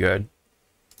pretty good.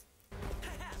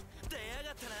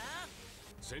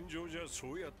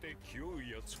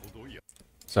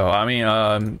 So I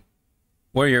mean,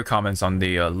 what are your comments on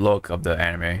the look of the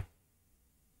anime?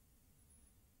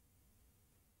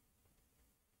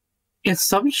 In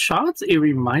some shots, it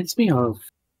reminds me of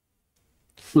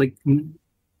like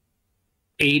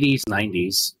 80s,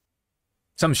 90s.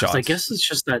 Some shots. I guess it's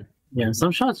just that, yeah,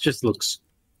 some shots just looks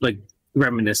like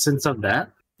reminiscent of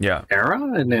that era,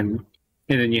 and then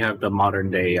you have the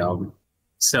modern day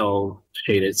cell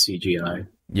shaded CGI.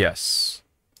 Yes.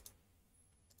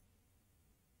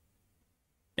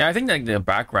 Yeah, I think like the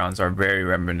backgrounds are very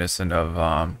reminiscent of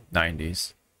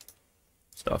 90s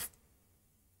stuff.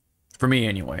 For me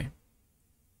anyway.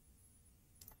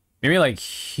 Maybe like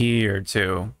here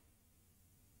too.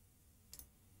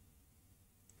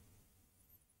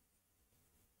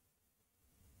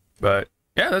 But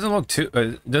yeah, it doesn't look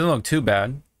too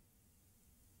bad.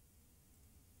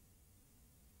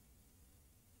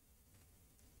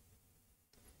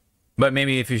 But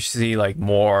maybe if you see like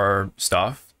more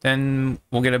stuff, then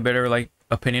we'll get a better like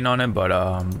opinion on it. But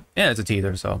yeah, it's a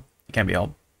teaser, so it can't be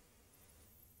helped.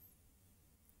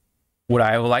 Would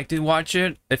I like to watch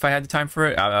it if I had the time for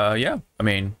it? Yeah. I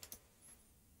mean,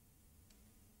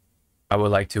 I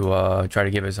would like to try to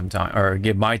give it some time, or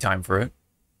give my time for it.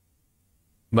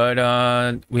 But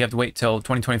we have to wait till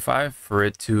 2025 for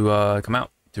it to come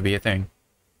out, to be a thing.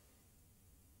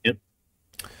 Yep.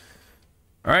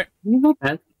 All right. Not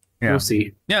bad. Yeah. We'll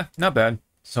see. Yeah, not bad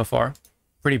so far.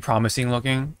 Pretty promising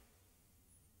looking.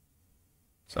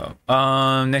 So,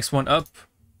 next one up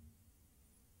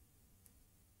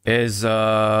is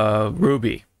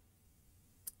Ruby.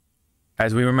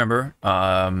 As we remember,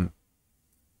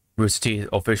 Rooster Teeth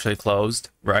officially closed,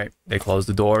 right? They closed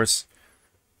the doors.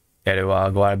 They had to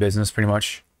go out of business pretty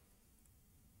much.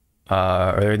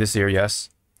 Earlier this year, yes.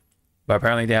 But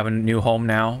apparently they have a new home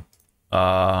now.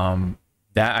 That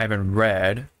I haven't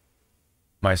read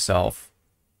myself.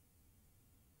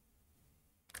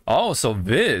 Oh, so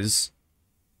Viz.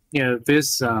 Yeah,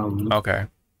 Viz. Okay.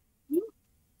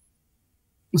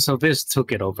 So Viz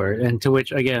took it over, and to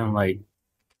which again, like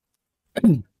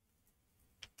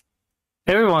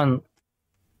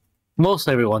most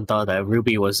everyone thought that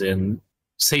Ruby was in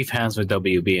safe hands with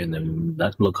WB, and then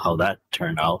look how that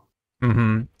turned out.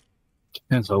 Mm-hmm.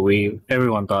 And so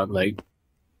everyone thought like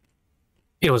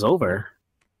it was over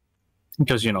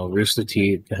because Rooster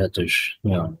Teeth had to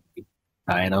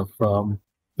kind of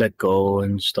let go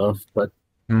and stuff. But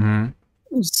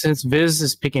since Viz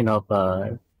is picking up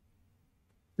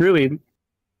Ruby,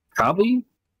 probably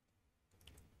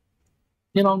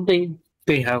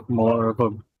they have more of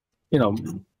a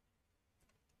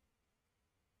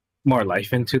more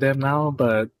life into them now.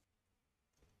 But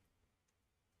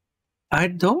I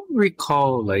don't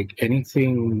recall like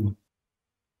anything.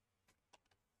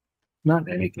 Not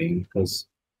anything, because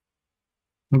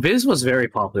Viz was very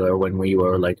popular when we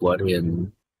were like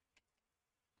in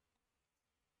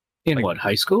what,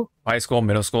 high school? High school,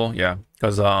 middle school, yeah.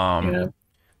 Because they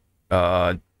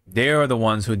are the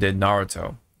ones who did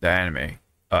Naruto, the anime.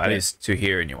 At least to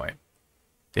here anyway.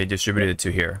 They distributed it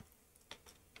to here.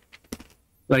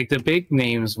 Like the big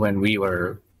names when we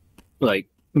were like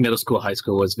middle school, high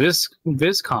school was Viz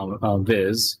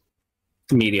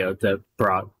Media that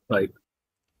brought like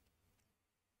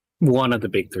one of the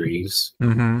big threes.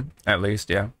 At least,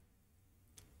 yeah.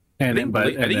 And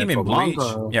I think even Bleach.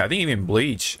 Yeah, I think even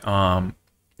Bleach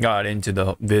got into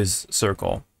the Viz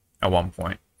circle at one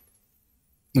point.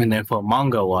 And then for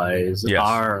manga wise,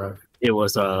 it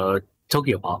was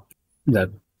Tokyo Pop that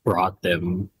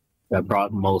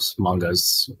brought most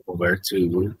mangas over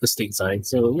to the stateside.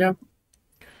 So yeah.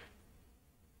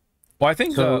 Well, I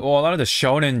think a lot of the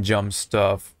Shonen Jump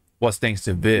stuff was thanks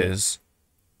to Viz,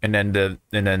 and then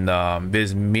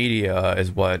Viz Media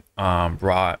is what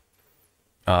brought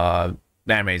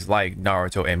animes like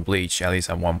Naruto and Bleach, at least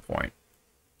at one point.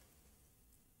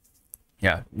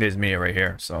 Yeah, Viz Media right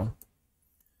here. So,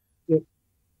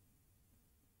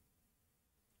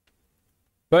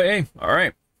 but hey, all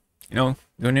right, good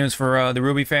news for the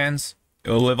Ruby fans.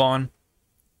 It'll live on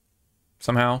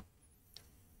somehow.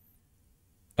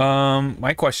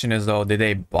 My question is though, did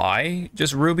they buy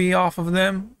just Ruby off of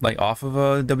them, like off of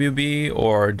WB,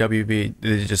 or WB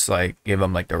did they just like give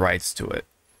them like the rights to it?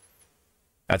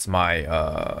 That's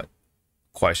my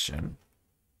question.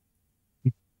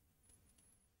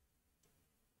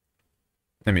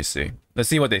 Let me see. Let's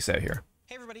see what they say here.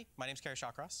 Hey everybody, my name's Kara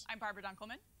Shawcross. I'm Barbara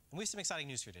Dunkelman. And we have some exciting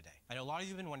news for you today. I know a lot of you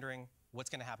have been wondering what's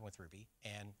going to happen with Ruby,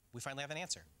 and we finally have an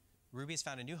answer. Ruby has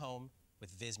found a new home with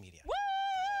Viz Media. Woo!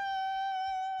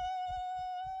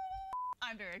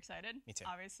 I'm very excited. Me too.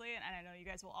 Obviously, and I know you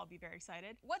guys will all be very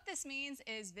excited. What this means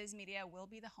is Viz Media will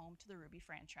be the home to the Ruby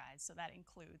franchise. So that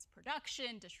includes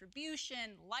production,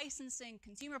 distribution, licensing,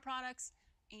 consumer products,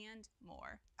 and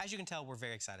more. As you can tell, we're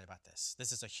very excited about this.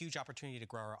 This is a huge opportunity to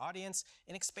grow our audience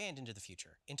and expand into the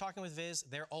future. In talking with Viz,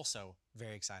 they're also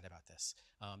very excited about this.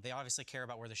 They obviously care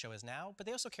about where the show is now, but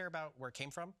they also care about where it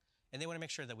came from, and they want to make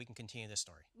sure that we can continue this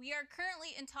story. We are currently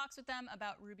in talks with them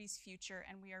about Ruby's future,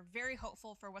 and we are very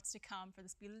hopeful for what's to come for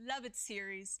this beloved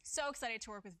series. So excited to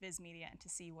work with Viz Media and to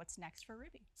see what's next for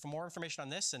Ruby. For more information on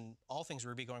this and all things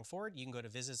Ruby going forward, you can go to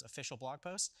Viz's official blog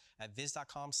post at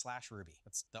viz.com/Ruby.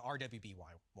 That's the RWBY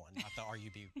one, not the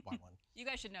RUBY one. You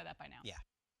guys should know that by now. Yeah.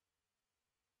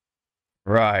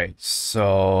 Right.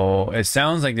 So it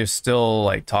sounds like they're still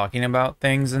like talking about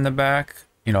things in the back,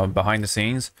 behind the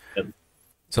scenes. Yep.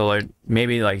 So like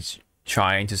maybe like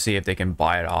trying to see if they can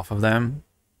buy it off of them.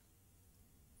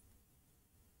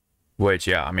 Which,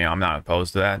 yeah, I mean, I'm not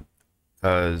opposed to that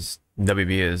because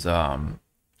WB is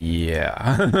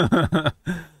yeah.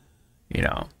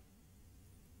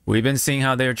 We've been seeing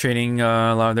how they're treating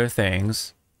a lot of their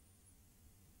things.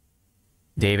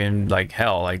 They even they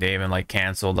even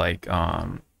canceled or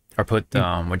put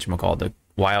whatchamacallit, the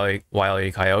Wile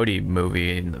E. Coyote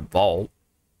movie in the vault.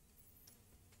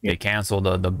 They canceled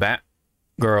the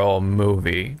Batgirl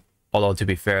movie, although to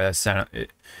be fair,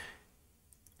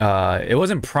 it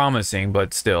wasn't promising,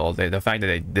 but still, the fact that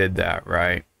they did that,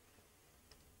 right?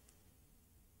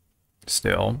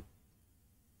 Still,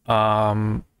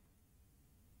 let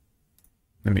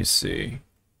me see.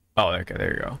 Oh, okay,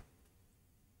 there you go.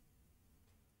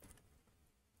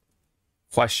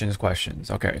 Questions.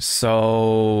 Okay,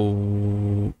 so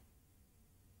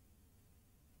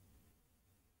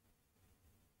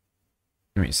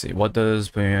let me see. What does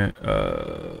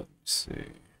let's see.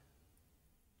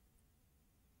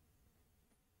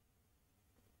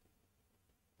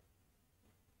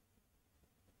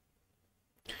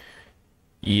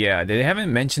 Yeah, they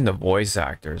haven't mentioned the voice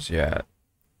actors yet.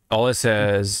 All it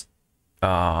says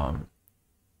that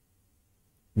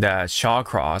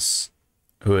Shawcross,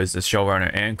 who is the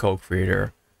showrunner and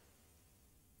co-creator,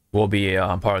 will be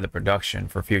part of the production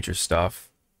for future stuff.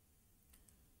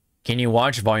 Can you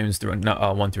watch volumes through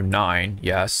 1 through 9?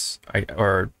 Yes.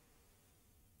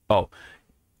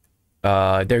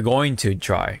 They're going to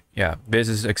try. Yeah, Viz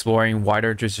is exploring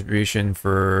wider distribution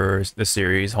for the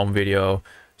series, home video,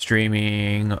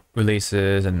 streaming,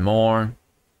 releases, and more.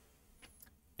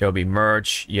 There'll be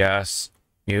merch, yes.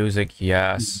 Music,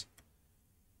 yes.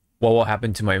 What will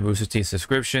happen to my Rooster Teeth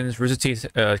subscriptions? Rooster Teeth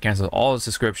canceled all the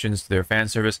subscriptions to their fan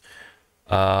service.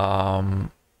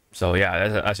 So yeah,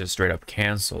 that's just straight up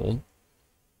canceled.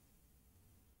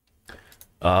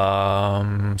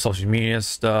 Social media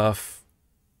stuff.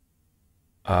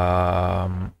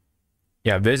 Yeah,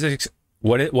 Viz.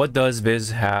 What does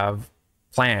Viz have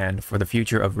planned for the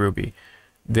future of RWRRY?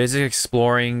 Viz is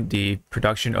exploring the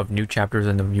production of new chapters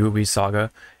in the RWRRY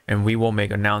saga, and we will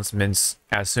make announcements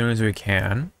as soon as we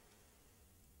can.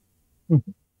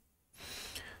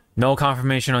 No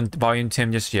confirmation on Volume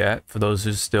 10 just yet, for those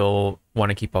who still want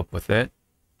to keep up with it.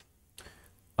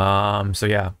 So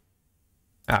yeah.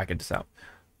 I get this out.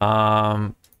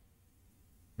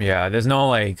 Yeah, there's no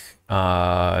like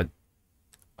other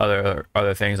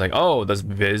things like, oh, does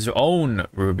Viz own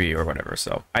RWRRY or whatever.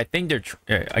 So I think they're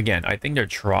I think they're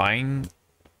trying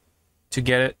to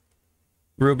get it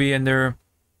RWRRY in their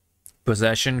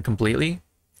possession completely,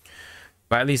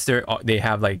 but at least they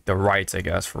have like the rights, I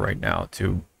guess, for right now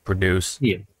to produce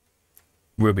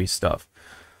RWRRY stuff.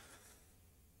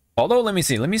 Although let me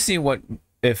see what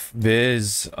if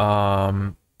Viz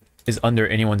is under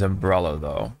anyone's umbrella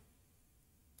though.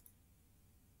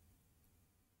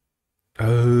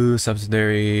 Oh,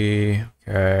 subsidiary.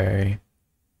 Okay.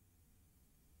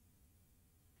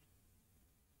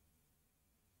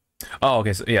 Oh,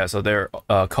 okay. So yeah, so they're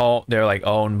like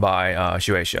owned by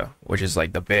Shueisha, which is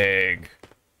like the big,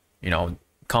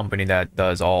 company that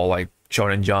does all like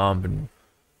Shonen Jump and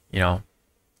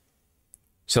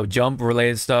so Jump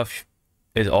related stuff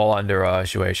is all under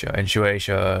Shueisha, and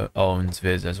Shueisha owns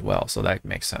Viz as well, so that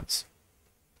makes sense.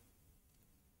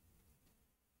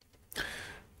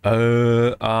 Yeah.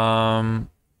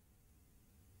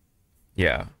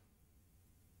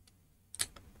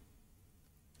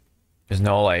 There's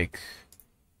no like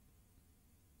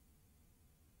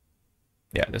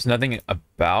there's nothing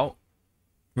about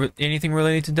anything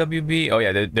related to WB. Oh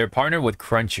yeah, they're partnered with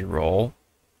Crunchyroll,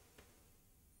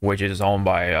 which is owned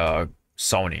by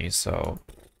Sony, so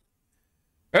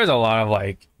there's a lot of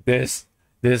like this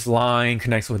line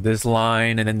connects with this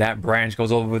line, and then that branch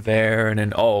goes over there, and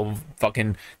then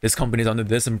fucking this company's under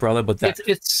this umbrella, but that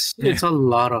it's a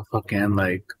lot of fucking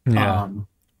like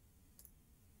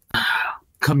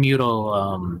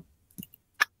communal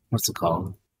what's it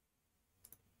called,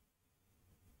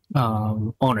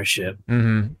 ownership.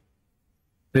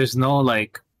 There's no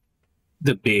like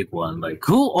the big one, like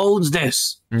who owns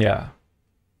this? Who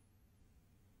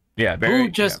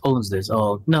just owns this?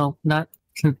 Oh no, not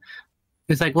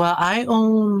it's like, well, I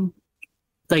own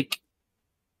like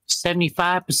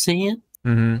 75%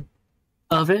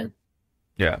 of it.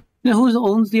 Who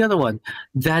owns the other one?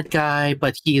 That guy,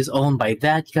 but he is owned by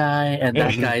that guy, and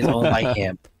that guy is owned by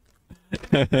him.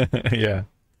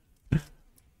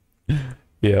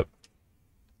 Yep.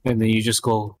 And then you just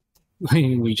go,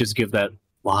 we just give that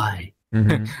why,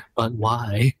 but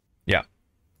why? Yeah.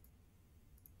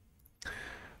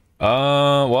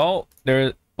 Well,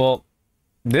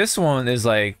 this one is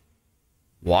like,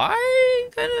 why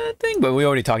kind of thing, but we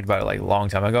already talked about it like a long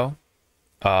time ago.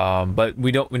 But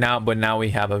we don't now. But now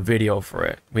we have a video for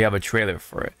it. We have a trailer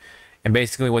for it, and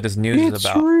basically what this news is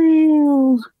about.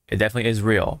 Real. It definitely is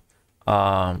real.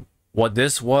 What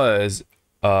this was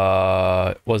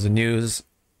the news,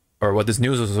 or what this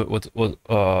news was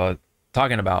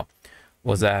talking about,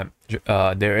 was that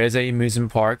there is a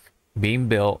amusement park being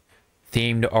built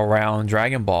themed around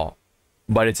Dragon Ball,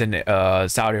 but it's in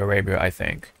Saudi Arabia, I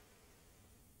think.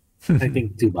 I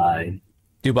think Dubai.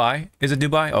 Dubai? Is it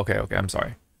Dubai? Okay, I'm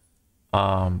sorry.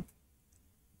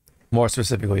 More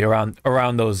specifically around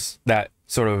that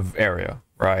sort of area,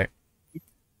 right?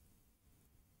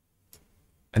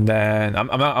 And then I'm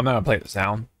not gonna play the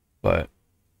sound, but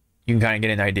you can kind of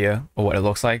get an idea of what it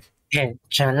looks like. Yeah.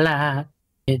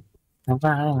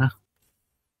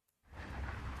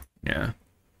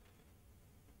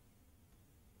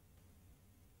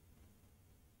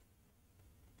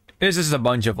 It's just a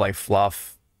bunch of like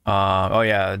fluff.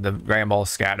 The Dragon Ball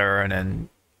scatter and then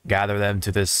gather them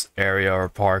to this area or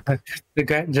park. The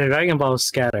Dragon Ball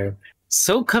scatter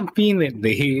so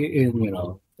conveniently in,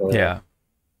 the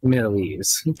Middle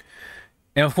East.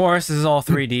 And of course, this is all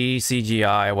 3D,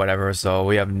 CGI, whatever, so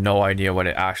we have no idea what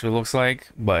it actually looks like,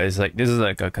 but it's like, this is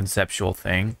like a conceptual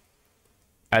thing,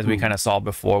 as we kind of saw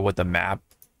before with the map.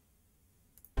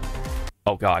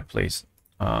 Oh god, please.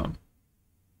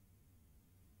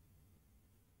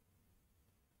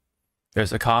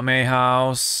 There's a Kame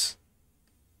house.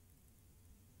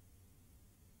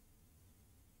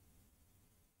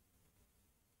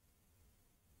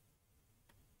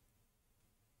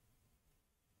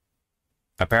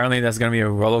 Apparently that's gonna be a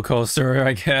roller coaster,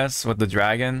 I guess, with the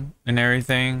dragon and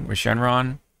everything, with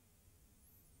Shenron.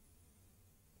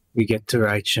 We get to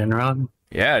ride Shenron?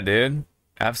 Yeah, dude.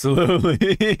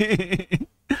 Absolutely.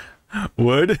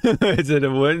 Wood? Is it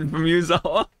a wood from you,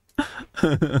 Zawa?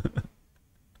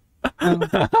 I'm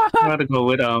gonna go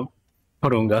with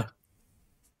Porunga.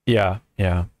 Yeah.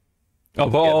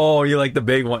 Oh, you like the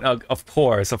big one? Of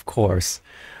course.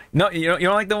 No, you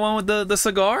don't like the one with the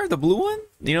cigar, the blue one?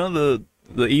 You know,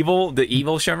 the evil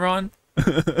Shenron?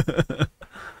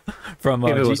 From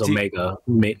if it GT? was Omega,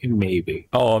 maybe.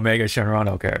 Oh, Omega Shenron.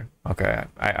 Okay. All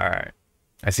right.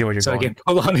 I see what you're so going. So I can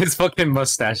pull on his fucking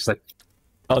mustache, like,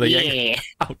 oh, the yank.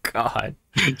 Oh god,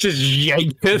 just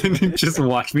yank it and just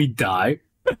watch me die.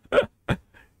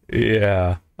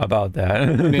 Yeah, about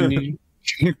that.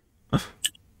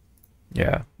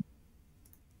 Yeah.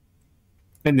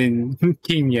 And then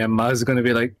King Yamma is gonna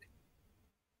be like,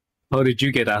 how did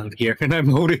you get out of here? And I'm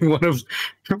holding one of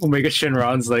Omega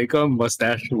Shenron's like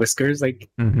mustache whiskers, like,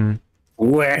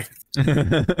 where?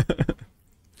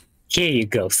 Here you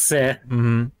go, sir.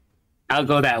 I'll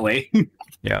go that way.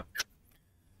 Yeah.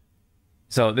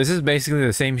 So this is basically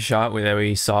the same shot that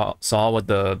we saw with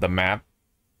the map,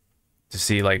 to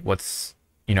see like what's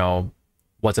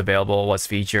available, what's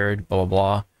featured, blah blah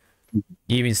blah.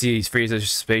 You even see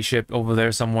Frieza's spaceship over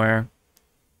there somewhere,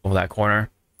 over that corner.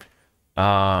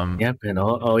 Yep, and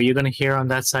all you're gonna hear on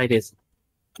that side is,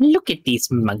 look at these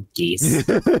monkeys.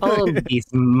 All these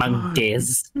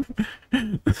monkeys.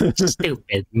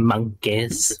 Stupid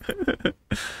monkeys.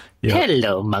 Yep.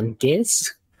 Hello,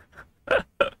 monkeys.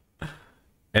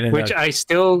 And which I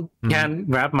still can't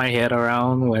wrap my head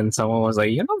around when someone was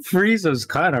like, Frieza's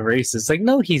kind of racist. Like,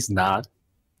 no, he's not.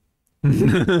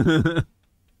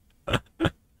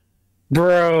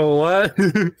 Bro, what?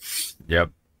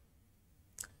 Yep.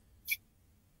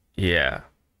 Yeah.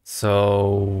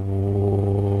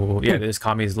 So yeah, there's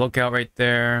Kami's lookout right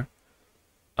there.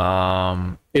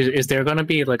 Is there gonna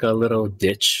be like a little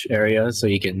ditch area so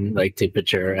you can like take a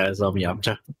picture as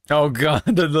Yamcha? Oh god,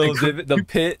 the little the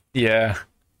pit. Yeah.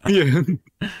 Yeah.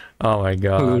 Oh my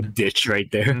god. A little ditch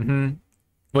right there.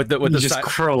 With the just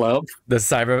curl up. The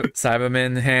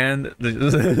Cyberman hand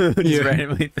just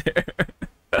randomly there.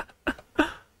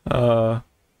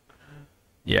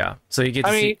 Yeah. So you get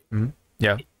to see.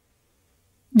 Yeah.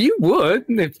 You would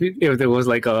if there was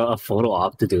like a photo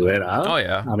op to do it. Oh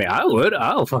yeah. I mean, I would.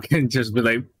 I'll fucking just be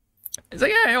like, it's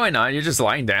like, yeah, why not? You're just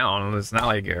lying down. It's not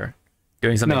like you're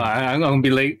doing something. No, I'm gonna be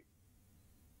like,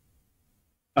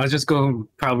 I was just gonna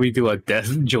probably do a death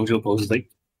JoJo pose, like,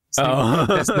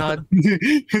 that's not.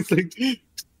 It's like,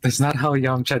 that's not how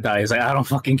Yamcha dies. Like, I don't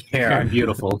fucking care. I'm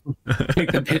beautiful.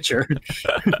 Take the picture.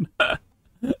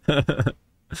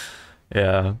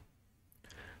 Yeah.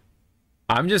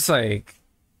 I'm just like,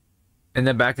 in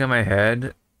the back of my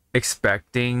head,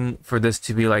 expecting for this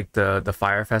to be like the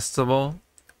Fire Festival,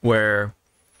 where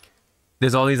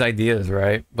there's all these ideas,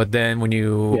 right? But then when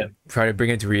you try to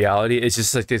bring it to reality, it's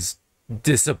just like this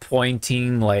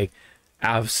disappointing, like,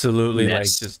 absolutely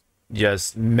mess. Like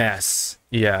just mess.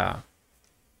 Yeah.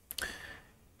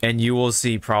 And you will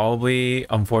see probably,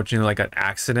 unfortunately, like an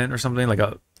accident or something, like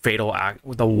a fatal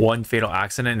one fatal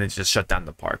accident, and it just shut down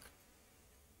the park.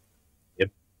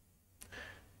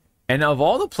 And of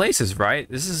all the places, right?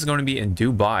 This is going to be in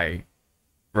Dubai,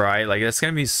 right? Like, that's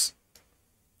going to be,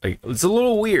 like, it's a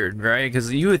little weird, right?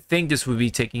 Because you would think this would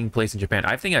be taking place in Japan.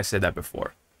 I think I said that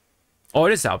before. Oh,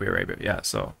 it is Saudi Arabia. Yeah,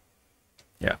 so,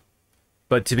 yeah.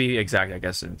 But to be exact, I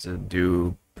guess it's in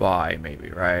Dubai, maybe,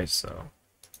 right? So.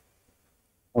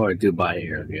 Or Dubai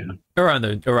area. Around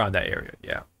that area,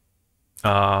 yeah.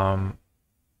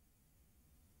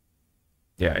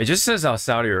 Yeah, it just says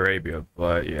Saudi Arabia,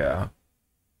 but yeah.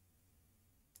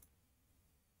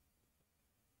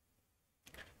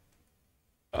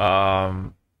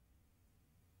 Let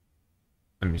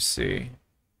me see.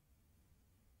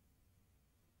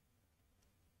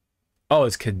 Oh,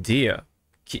 it's Qiddiya,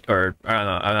 or I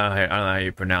don't know how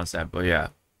you pronounce that, but yeah,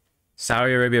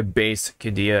 Saudi Arabia based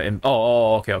Qiddiya.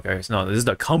 Okay. So no, this is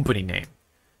the company name,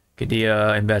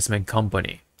 Qiddiya Investment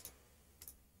Company.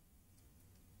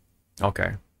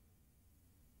 Okay.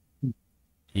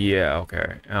 Yeah,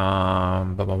 okay. Blah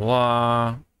blah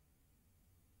blah.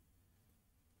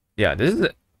 Yeah,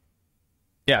 this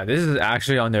is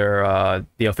actually on their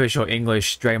the official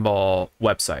English Dragon Ball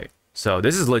website. So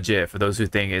this is legit for those who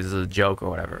think it's a joke or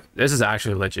whatever. This is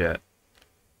actually legit.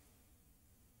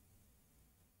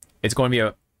 It's going to be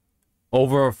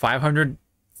over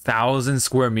 500,000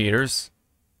 square meters,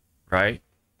 right?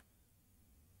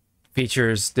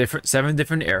 Features 7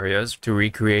 different areas to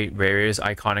recreate various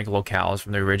iconic locales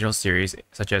from the original series,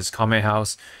 such as Kame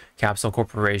House, Capsule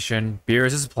Corporation,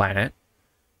 Beerus' planet.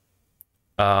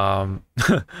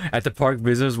 At the park,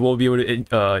 visitors will be able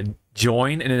to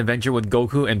join an adventure with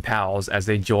Goku and pals as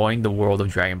they join the world of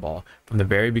Dragon Ball from the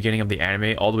very beginning of the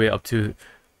anime all the way up to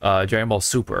Dragon Ball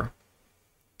Super.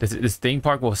 This theme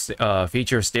park will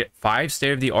feature 5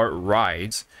 state-of-the-art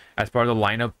rides as part of the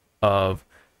lineup of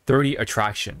 30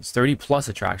 attractions, 30 plus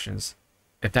attractions.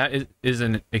 If that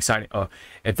isn't exciting,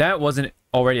 if that wasn't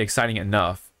already exciting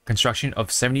enough, construction of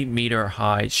 70-meter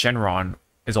high Shenron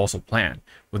is also planned,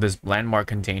 with this landmark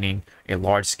containing a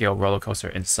large-scale roller coaster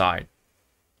inside.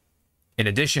 In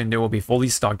addition, there will be fully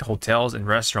stocked hotels and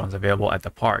restaurants available at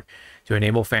the park to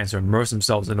enable fans to immerse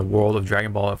themselves in the world of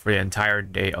Dragon Ball for the entire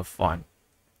day of fun.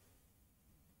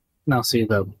 Now, see,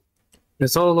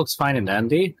 this all looks fine and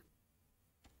dandy.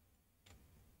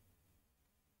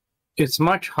 It's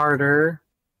much harder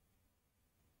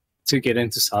to get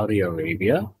into Saudi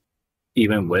Arabia,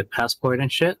 even with passport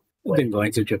and shit, than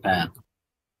going to Japan.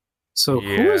 So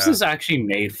who is this actually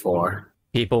made for?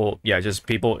 People, just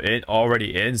people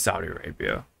already in Saudi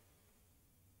Arabia.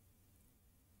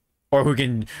 Or who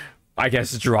can, I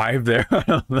guess, drive there. I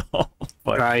don't know.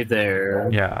 But, drive there.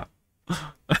 Yeah.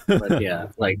 But yeah,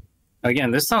 like,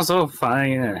 again, this sounds so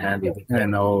fine and handy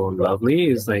and all lovely.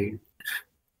 It's like,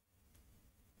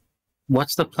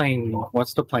 what's the plane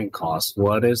cost?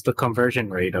 What is the conversion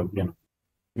rate of,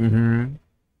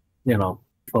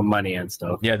 for money and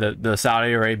stuff? Yeah, the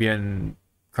Saudi Arabian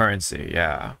currency,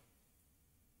 yeah.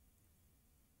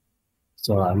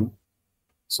 So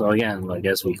again, like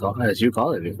as you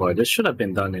call it before, this should have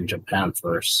been done in Japan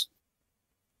first.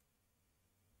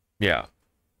 Yeah.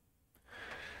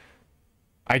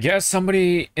 I guess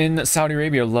somebody in Saudi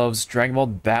Arabia loves Dragon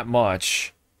Ball that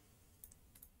much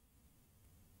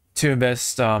to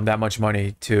invest that much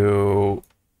money to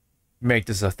make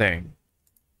this a thing.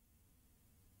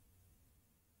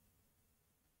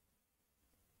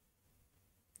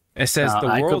 It says the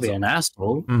world. I could be an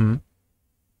asshole.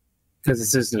 Because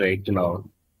this is like,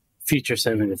 feature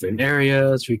 7 different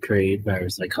areas, recreate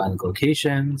various iconic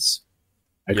locations.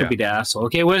 I could be the asshole.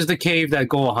 Okay, where's the cave that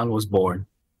Gohan was born?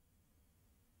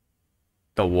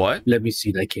 The what? Let me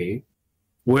see that cave.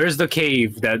 Where's the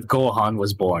cave that Gohan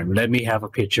was born? Let me have a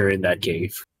picture in that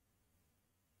cave.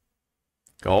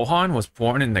 Gohan was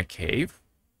born in the cave?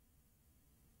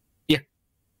 Yeah.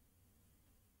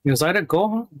 It was either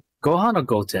Gohan or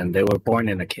Goten. They were born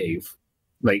in a cave.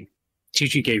 Like,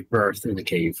 Chi-Chi gave birth in the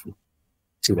cave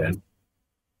to them.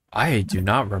 I do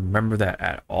not remember that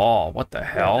at all. What the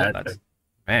hell? Yeah, That's...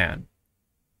 Man.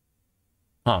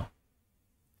 Huh.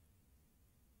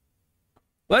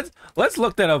 Let's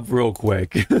look that up real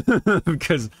quick.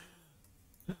 Because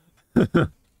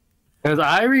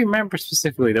I remember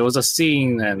specifically there was a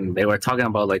scene and they were talking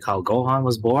about like how Gohan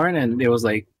was born, and it was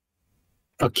like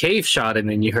a cave shot and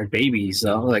then you heard babies,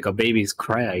 like a baby's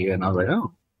cry, and I was like,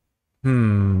 oh.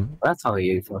 That's how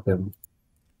you fucking...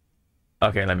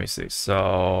 Okay, let me see.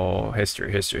 So,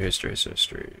 history.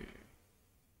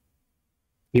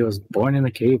 He was born in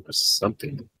a cave or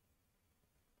something.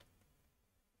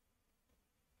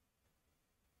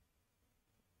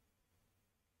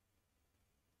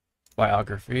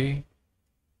 Biography.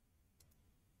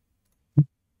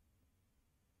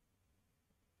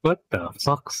 What the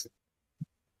fuck?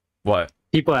 What?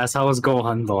 People ask, how was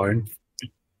Gohan born?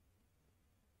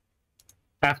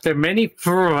 After many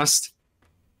frosts,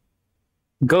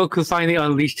 Goku finally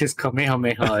unleashed his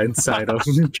Kamehameha inside of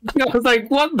him. I was like,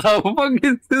 what the fuck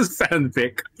is this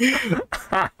fanfic?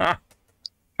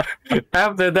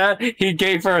 After that, he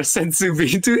gave her a sensu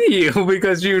bean to heal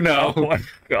because Oh my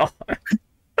god.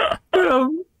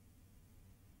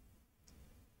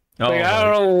 Like, I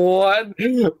don't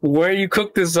know where you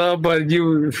cooked this up, but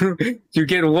you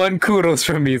get 1 kudos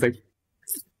from me. It's like,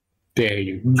 there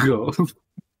you go.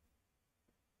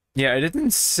 Yeah, it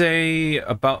didn't say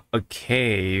about a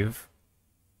cave.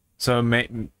 So,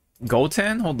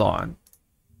 Goten? Hold on.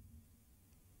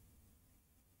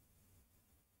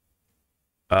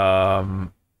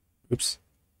 Oops.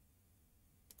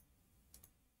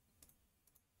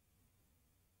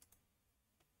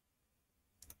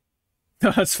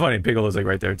 That's funny. Piccolo's like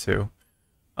right there too.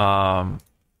 The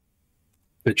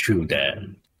true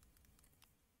dad.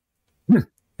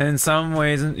 In some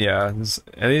ways, yeah.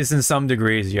 At least in some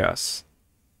degrees, yes.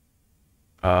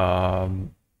 But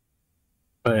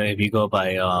if you go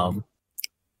by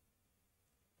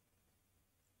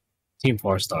Team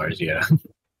 4 stars, yeah.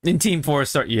 In Team 4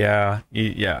 star, yeah.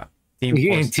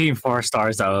 Team 4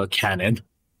 stars are canon.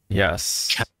 Yes.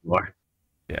 Canon war.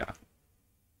 Yeah.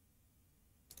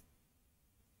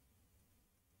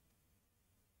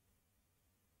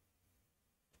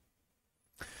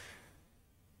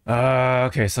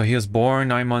 Okay, so he was born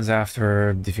 9 months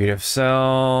after defeat of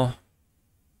Cell.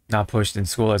 Not pushed in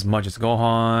school as much as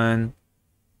Gohan.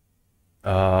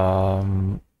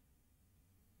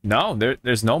 No,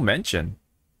 there's no mention.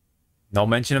 No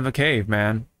mention of a cave,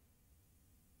 man.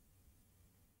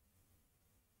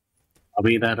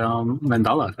 Probably that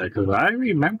Mandela effect, because I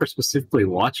remember specifically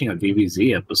watching a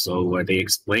DBZ episode where they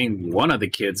explained one of the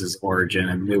kids' origin,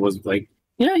 and it was like,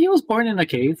 yeah, he was born in a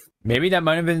cave. Maybe that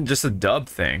might have been just a dub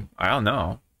thing. I don't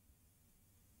know.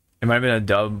 It might have been a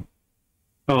dub.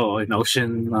 Oh, an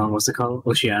ocean, what's it called?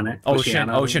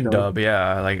 Ocean dub,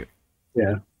 yeah. Like,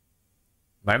 yeah.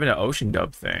 Might have been an ocean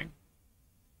dub thing.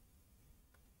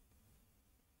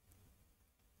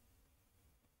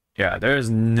 Yeah, there's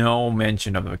no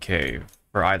mention of a cave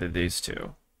for either of these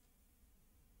two.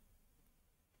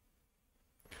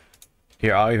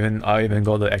 Here, I'll even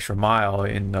go the extra mile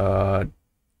in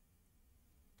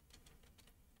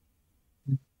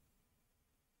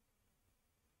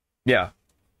yeah.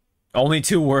 Only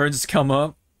 2 words come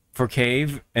up for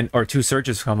cave, or 2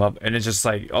 searches come up, and it's just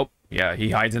like, oh yeah,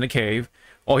 he hides in a cave.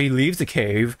 Oh, he leaves the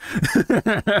cave.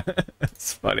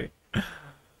 It's funny.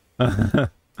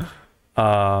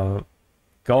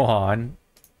 Gohan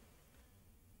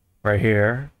right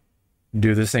here,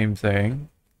 do the same thing.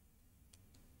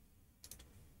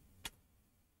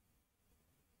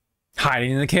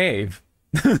 Hiding in the cave.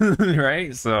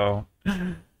 Right? So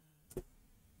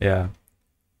yeah.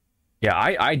 Yeah,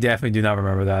 I definitely do not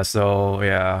remember that. So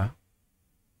yeah.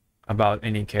 About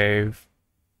any cave.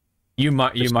 You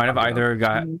might have either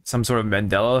got some sort of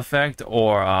Mandela effect,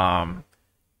 or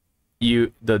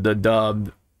the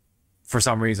dub for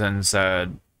some reason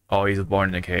said, oh, he's born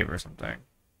in a cave or something.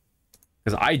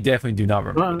 Because I definitely do not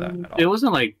remember that at all. It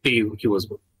wasn't like he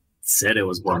said it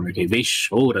was born in a cave. They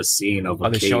showed a scene of a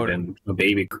cave and a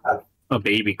baby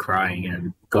crying,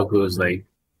 and Goku was like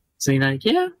saying like,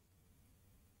 yeah,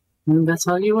 that's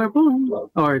how you were born,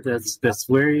 or that's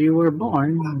where you were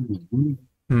born.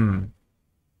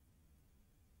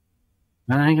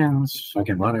 I guess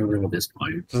fucking whatever at this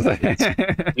point.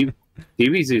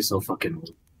 DBZ is so fucking.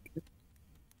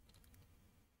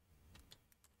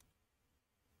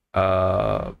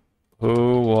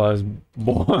 Who was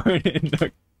born in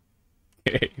the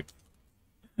cave?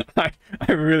 I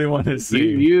really want to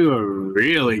see. You are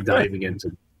really diving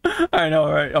into. I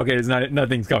know, right? Okay, it's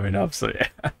nothing's coming up, so yeah.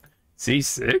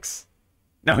 C6?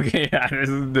 Okay, yeah,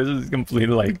 this is completely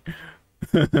like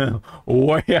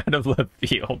way out of left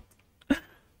field.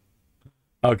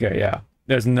 Okay, yeah.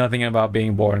 There's nothing about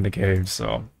being born in the cave,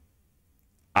 so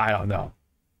I don't know.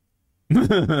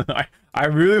 I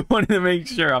really wanted to make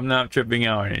sure I'm not tripping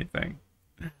out or anything.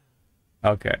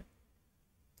 Okay.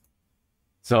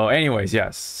 So anyways,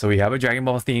 yes. So we have a Dragon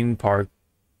Ball theme park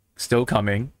still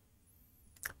coming.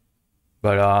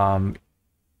 But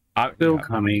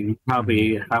coming.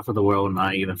 Probably half of the world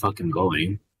not even fucking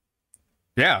going.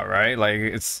 Yeah, right? Like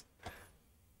it's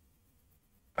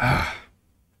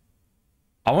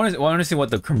I want to see what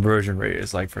the conversion rate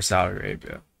is like for Saudi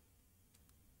Arabia.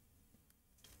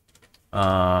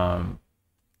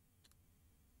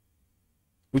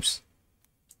 Oops.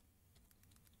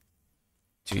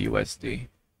 To USD.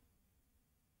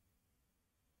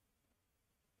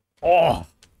 Oh.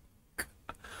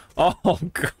 Oh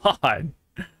God.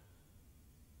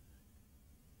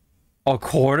 A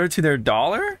quarter to their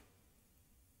dollar?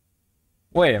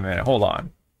 Wait a minute, hold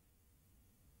on.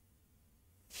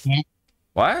 Yeah.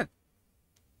 What?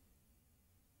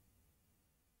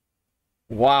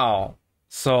 Wow.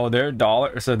 So their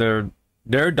dollar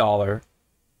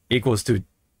equals to.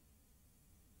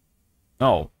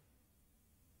 Oh.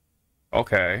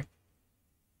 Okay.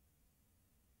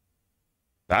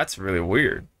 That's really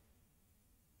weird.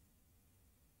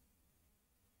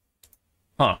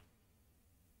 Huh.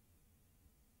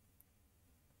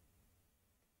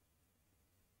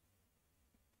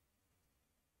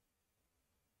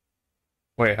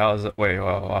 Wait, how's it? Wait,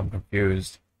 well, I'm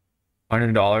confused.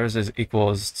 $100 is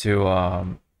equals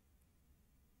to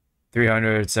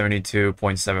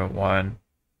 372.71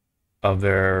 of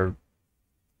their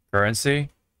currency.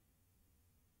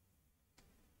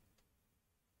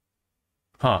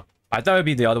 Huh. I thought it'd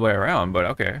be the other way around, but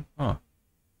okay. Huh.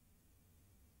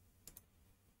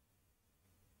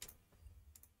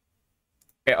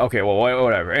 Yeah, okay, well,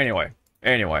 whatever. Anyway.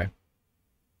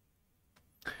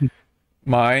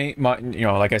 My, you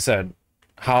know, like I said,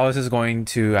 how is this going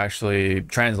to actually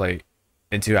translate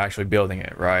into actually building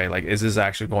it, right? Like, is this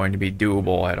actually going to be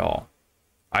doable at all?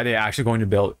 Are they actually going to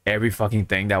build every fucking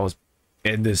thing that was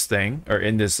in this thing, or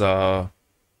in this,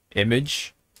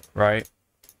 image, right?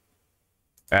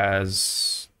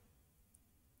 As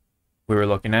we were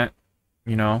looking at,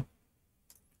 you know?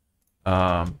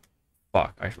 Fuck,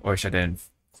 I wish I didn't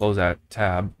close that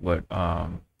tab, but,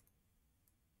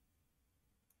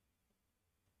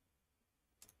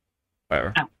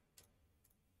 whatever. Ow.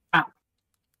 Ow.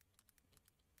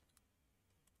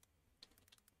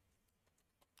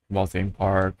 Wall theme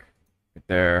park, right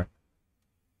there.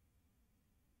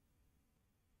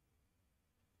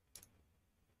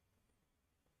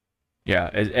 Yeah,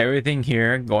 is everything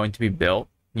here going to be built?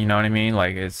 You know what I mean?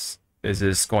 Like, is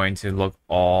this going to look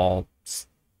all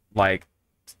like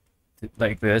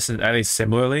this, at least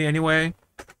similarly anyway?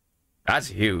 That's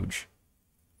huge.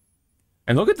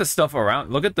 And look at the stuff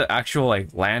around. Look at the actual like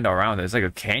land around it. It's like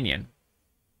a canyon,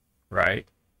 right?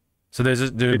 So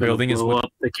they're building is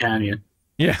up the canyon.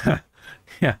 Yeah,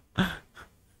 yeah.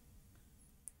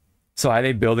 So are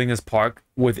they building this park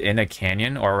within a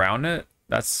canyon or around it?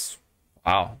 That's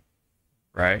wow,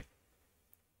 right?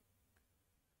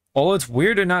 Oh, it's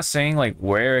weird they're not saying like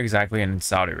where exactly in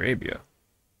Saudi Arabia.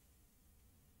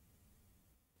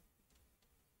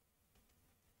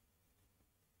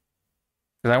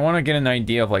 Because I want to get an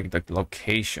idea of like the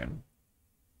location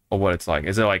of what it's like.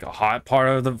 Is it like a hot part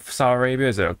of the Saudi Arabia?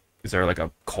 Is there like a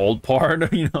cold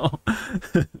part? You know?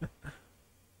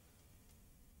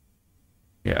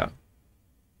 Yeah.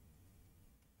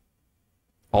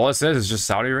 All it says is just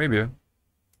Saudi Arabia.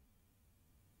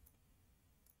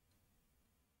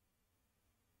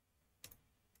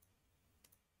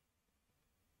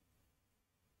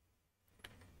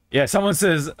 Yeah, someone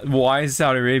says, why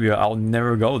Saudi Arabia? I'll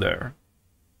never go there.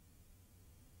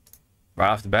 Right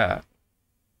off the bat.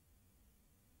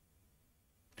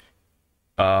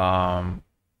 Oh,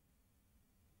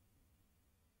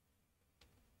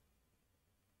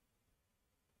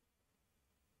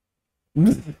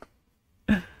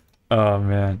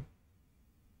 man.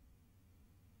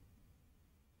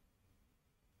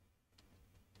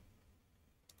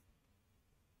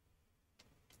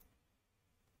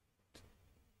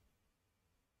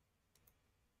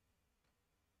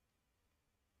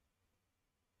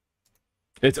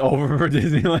 It's over for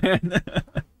Disneyland.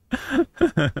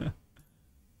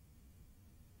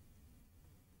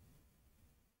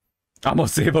 I'm gonna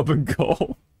save up and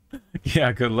go.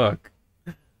 Yeah, good luck.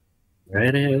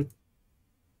 Right ahead.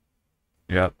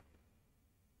 Yep.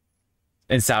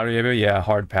 In Saudi Arabia, yeah,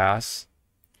 hard pass.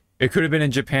 It could have been in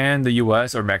Japan, the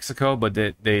US, or Mexico, but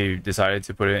they decided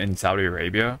to put it in Saudi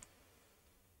Arabia.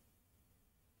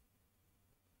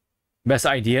 Best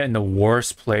idea and the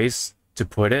worst place to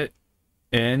put it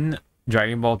in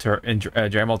Dragon Ball terms,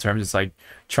 it's like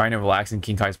trying to relax in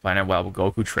King Kai's planet while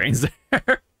Goku trains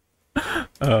there.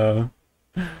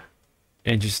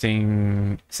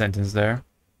 Interesting sentence there.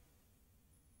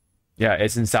 Yeah,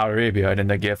 it's in Saudi Arabia, and then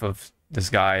the gif of this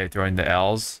guy throwing the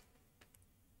L's.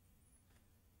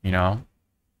 You know?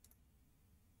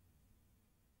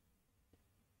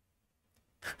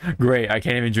 Great, I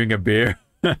can't even drink a beer.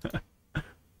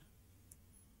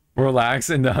 Relax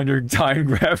in the 100-time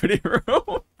gravity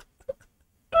room.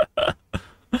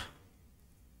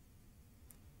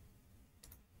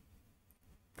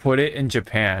 Put it in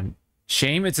Japan.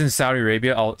 Shame it's in Saudi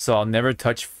Arabia, so I'll never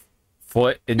touch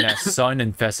foot in that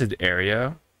sun-infested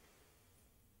area.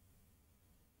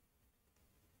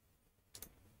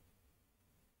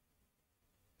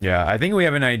 Yeah, I think we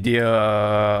have an idea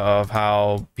of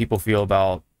how people feel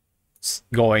about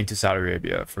going to Saudi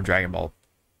Arabia for Dragon Ball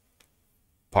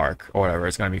Park, or whatever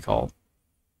it's going to be called.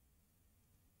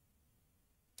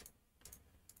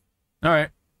 Alright.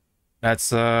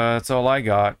 That's all I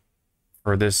got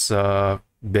for this bit.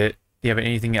 Do you have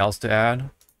anything else to add?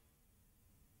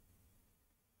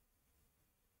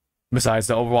 Besides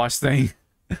the Overwatch thing?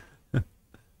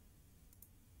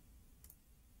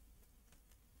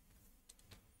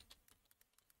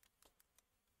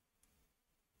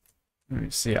 Let me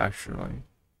see, actually.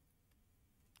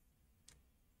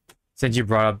 Since you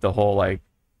brought up the whole, like,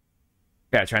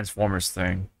 yeah, Transformers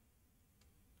thing.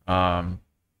 Oh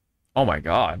my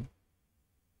god.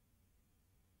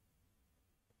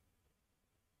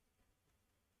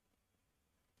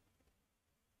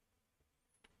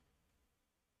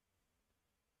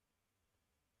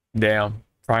 Damn.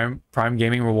 Prime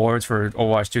gaming rewards for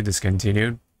Overwatch 2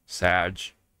 discontinued. Sag.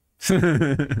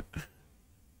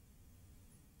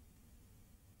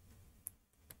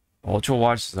 Ultra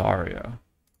Watch Zarya.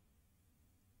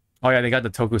 Oh yeah, they got the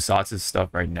Tokusatsu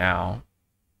stuff right now.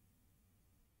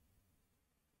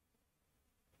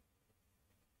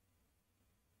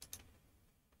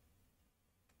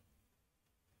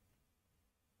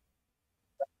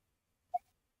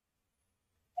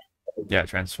 Yeah,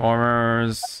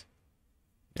 Transformers.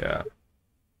 Yeah.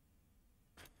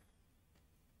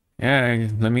 Yeah,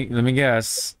 let me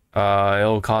guess.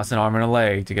 It'll cost an arm and a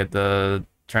leg to get the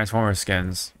Transformer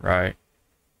skins, right?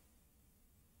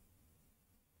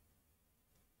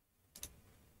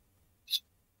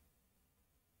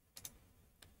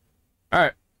 All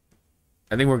right.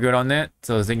 I think we're good on that.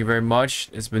 So thank you very much.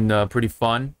 It's been pretty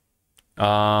fun.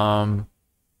 Let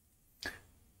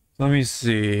me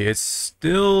see. It's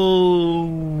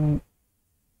still...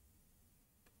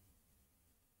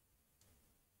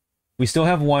 We still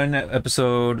have one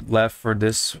episode left for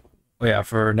this, yeah,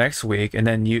 for next week, and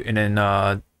then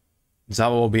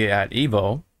Zawa will be at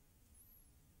Evo.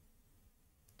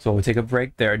 So we'll take a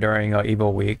break there during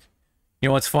Evo week. You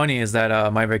know what's funny is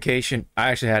that my vacation,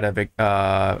 I actually had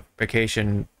a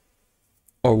vacation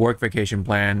or work vacation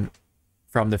plan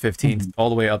from the 15th all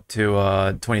the way up to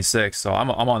 26th. So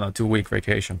I'm on a 2-week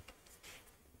vacation.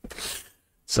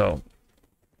 So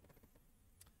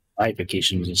my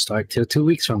vacation doesn't start till 2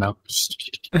 weeks from now.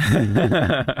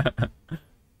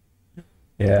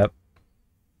 Yep.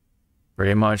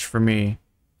 Pretty much for me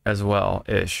as well,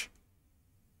 ish.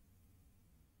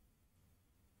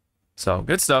 So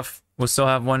good stuff. We'll still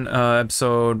have one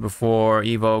episode before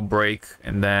Evo break,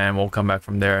 and then we'll come back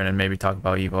from there and then maybe talk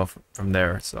about Evo from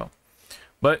there. So,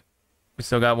 but we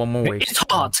still got one more week. It's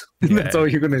hot. Yeah. That's all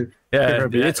you're gonna. Yeah,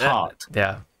 it's hot.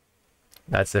 Yeah,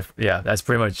 that's it. Yeah, that's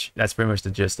pretty much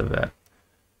the gist of that.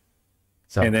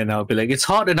 So, and then I'll be like, it's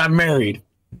hot, and I'm married.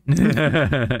 You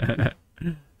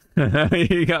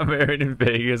got married in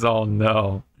Vegas? Oh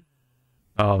no!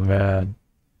 Oh man.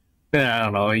 I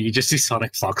don't know. You just see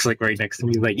Sonic Fox like right next to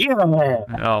me, like, yeah.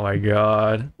 Oh my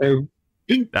god. Don't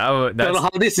know how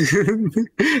this is. Don't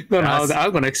know how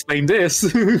I'm gonna explain this.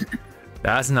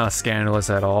 That's not scandalous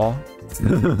at all.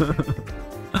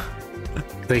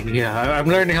 Like, yeah, I'm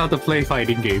learning how to play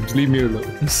fighting games. Leave me alone.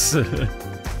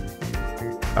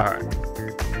 All right.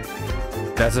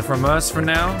 That's it from us for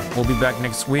now. We'll be back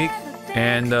next week,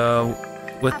 and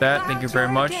with that, thank you very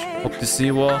much. Hope to see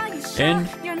you all in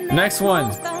the next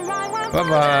one.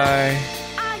 Bye-bye.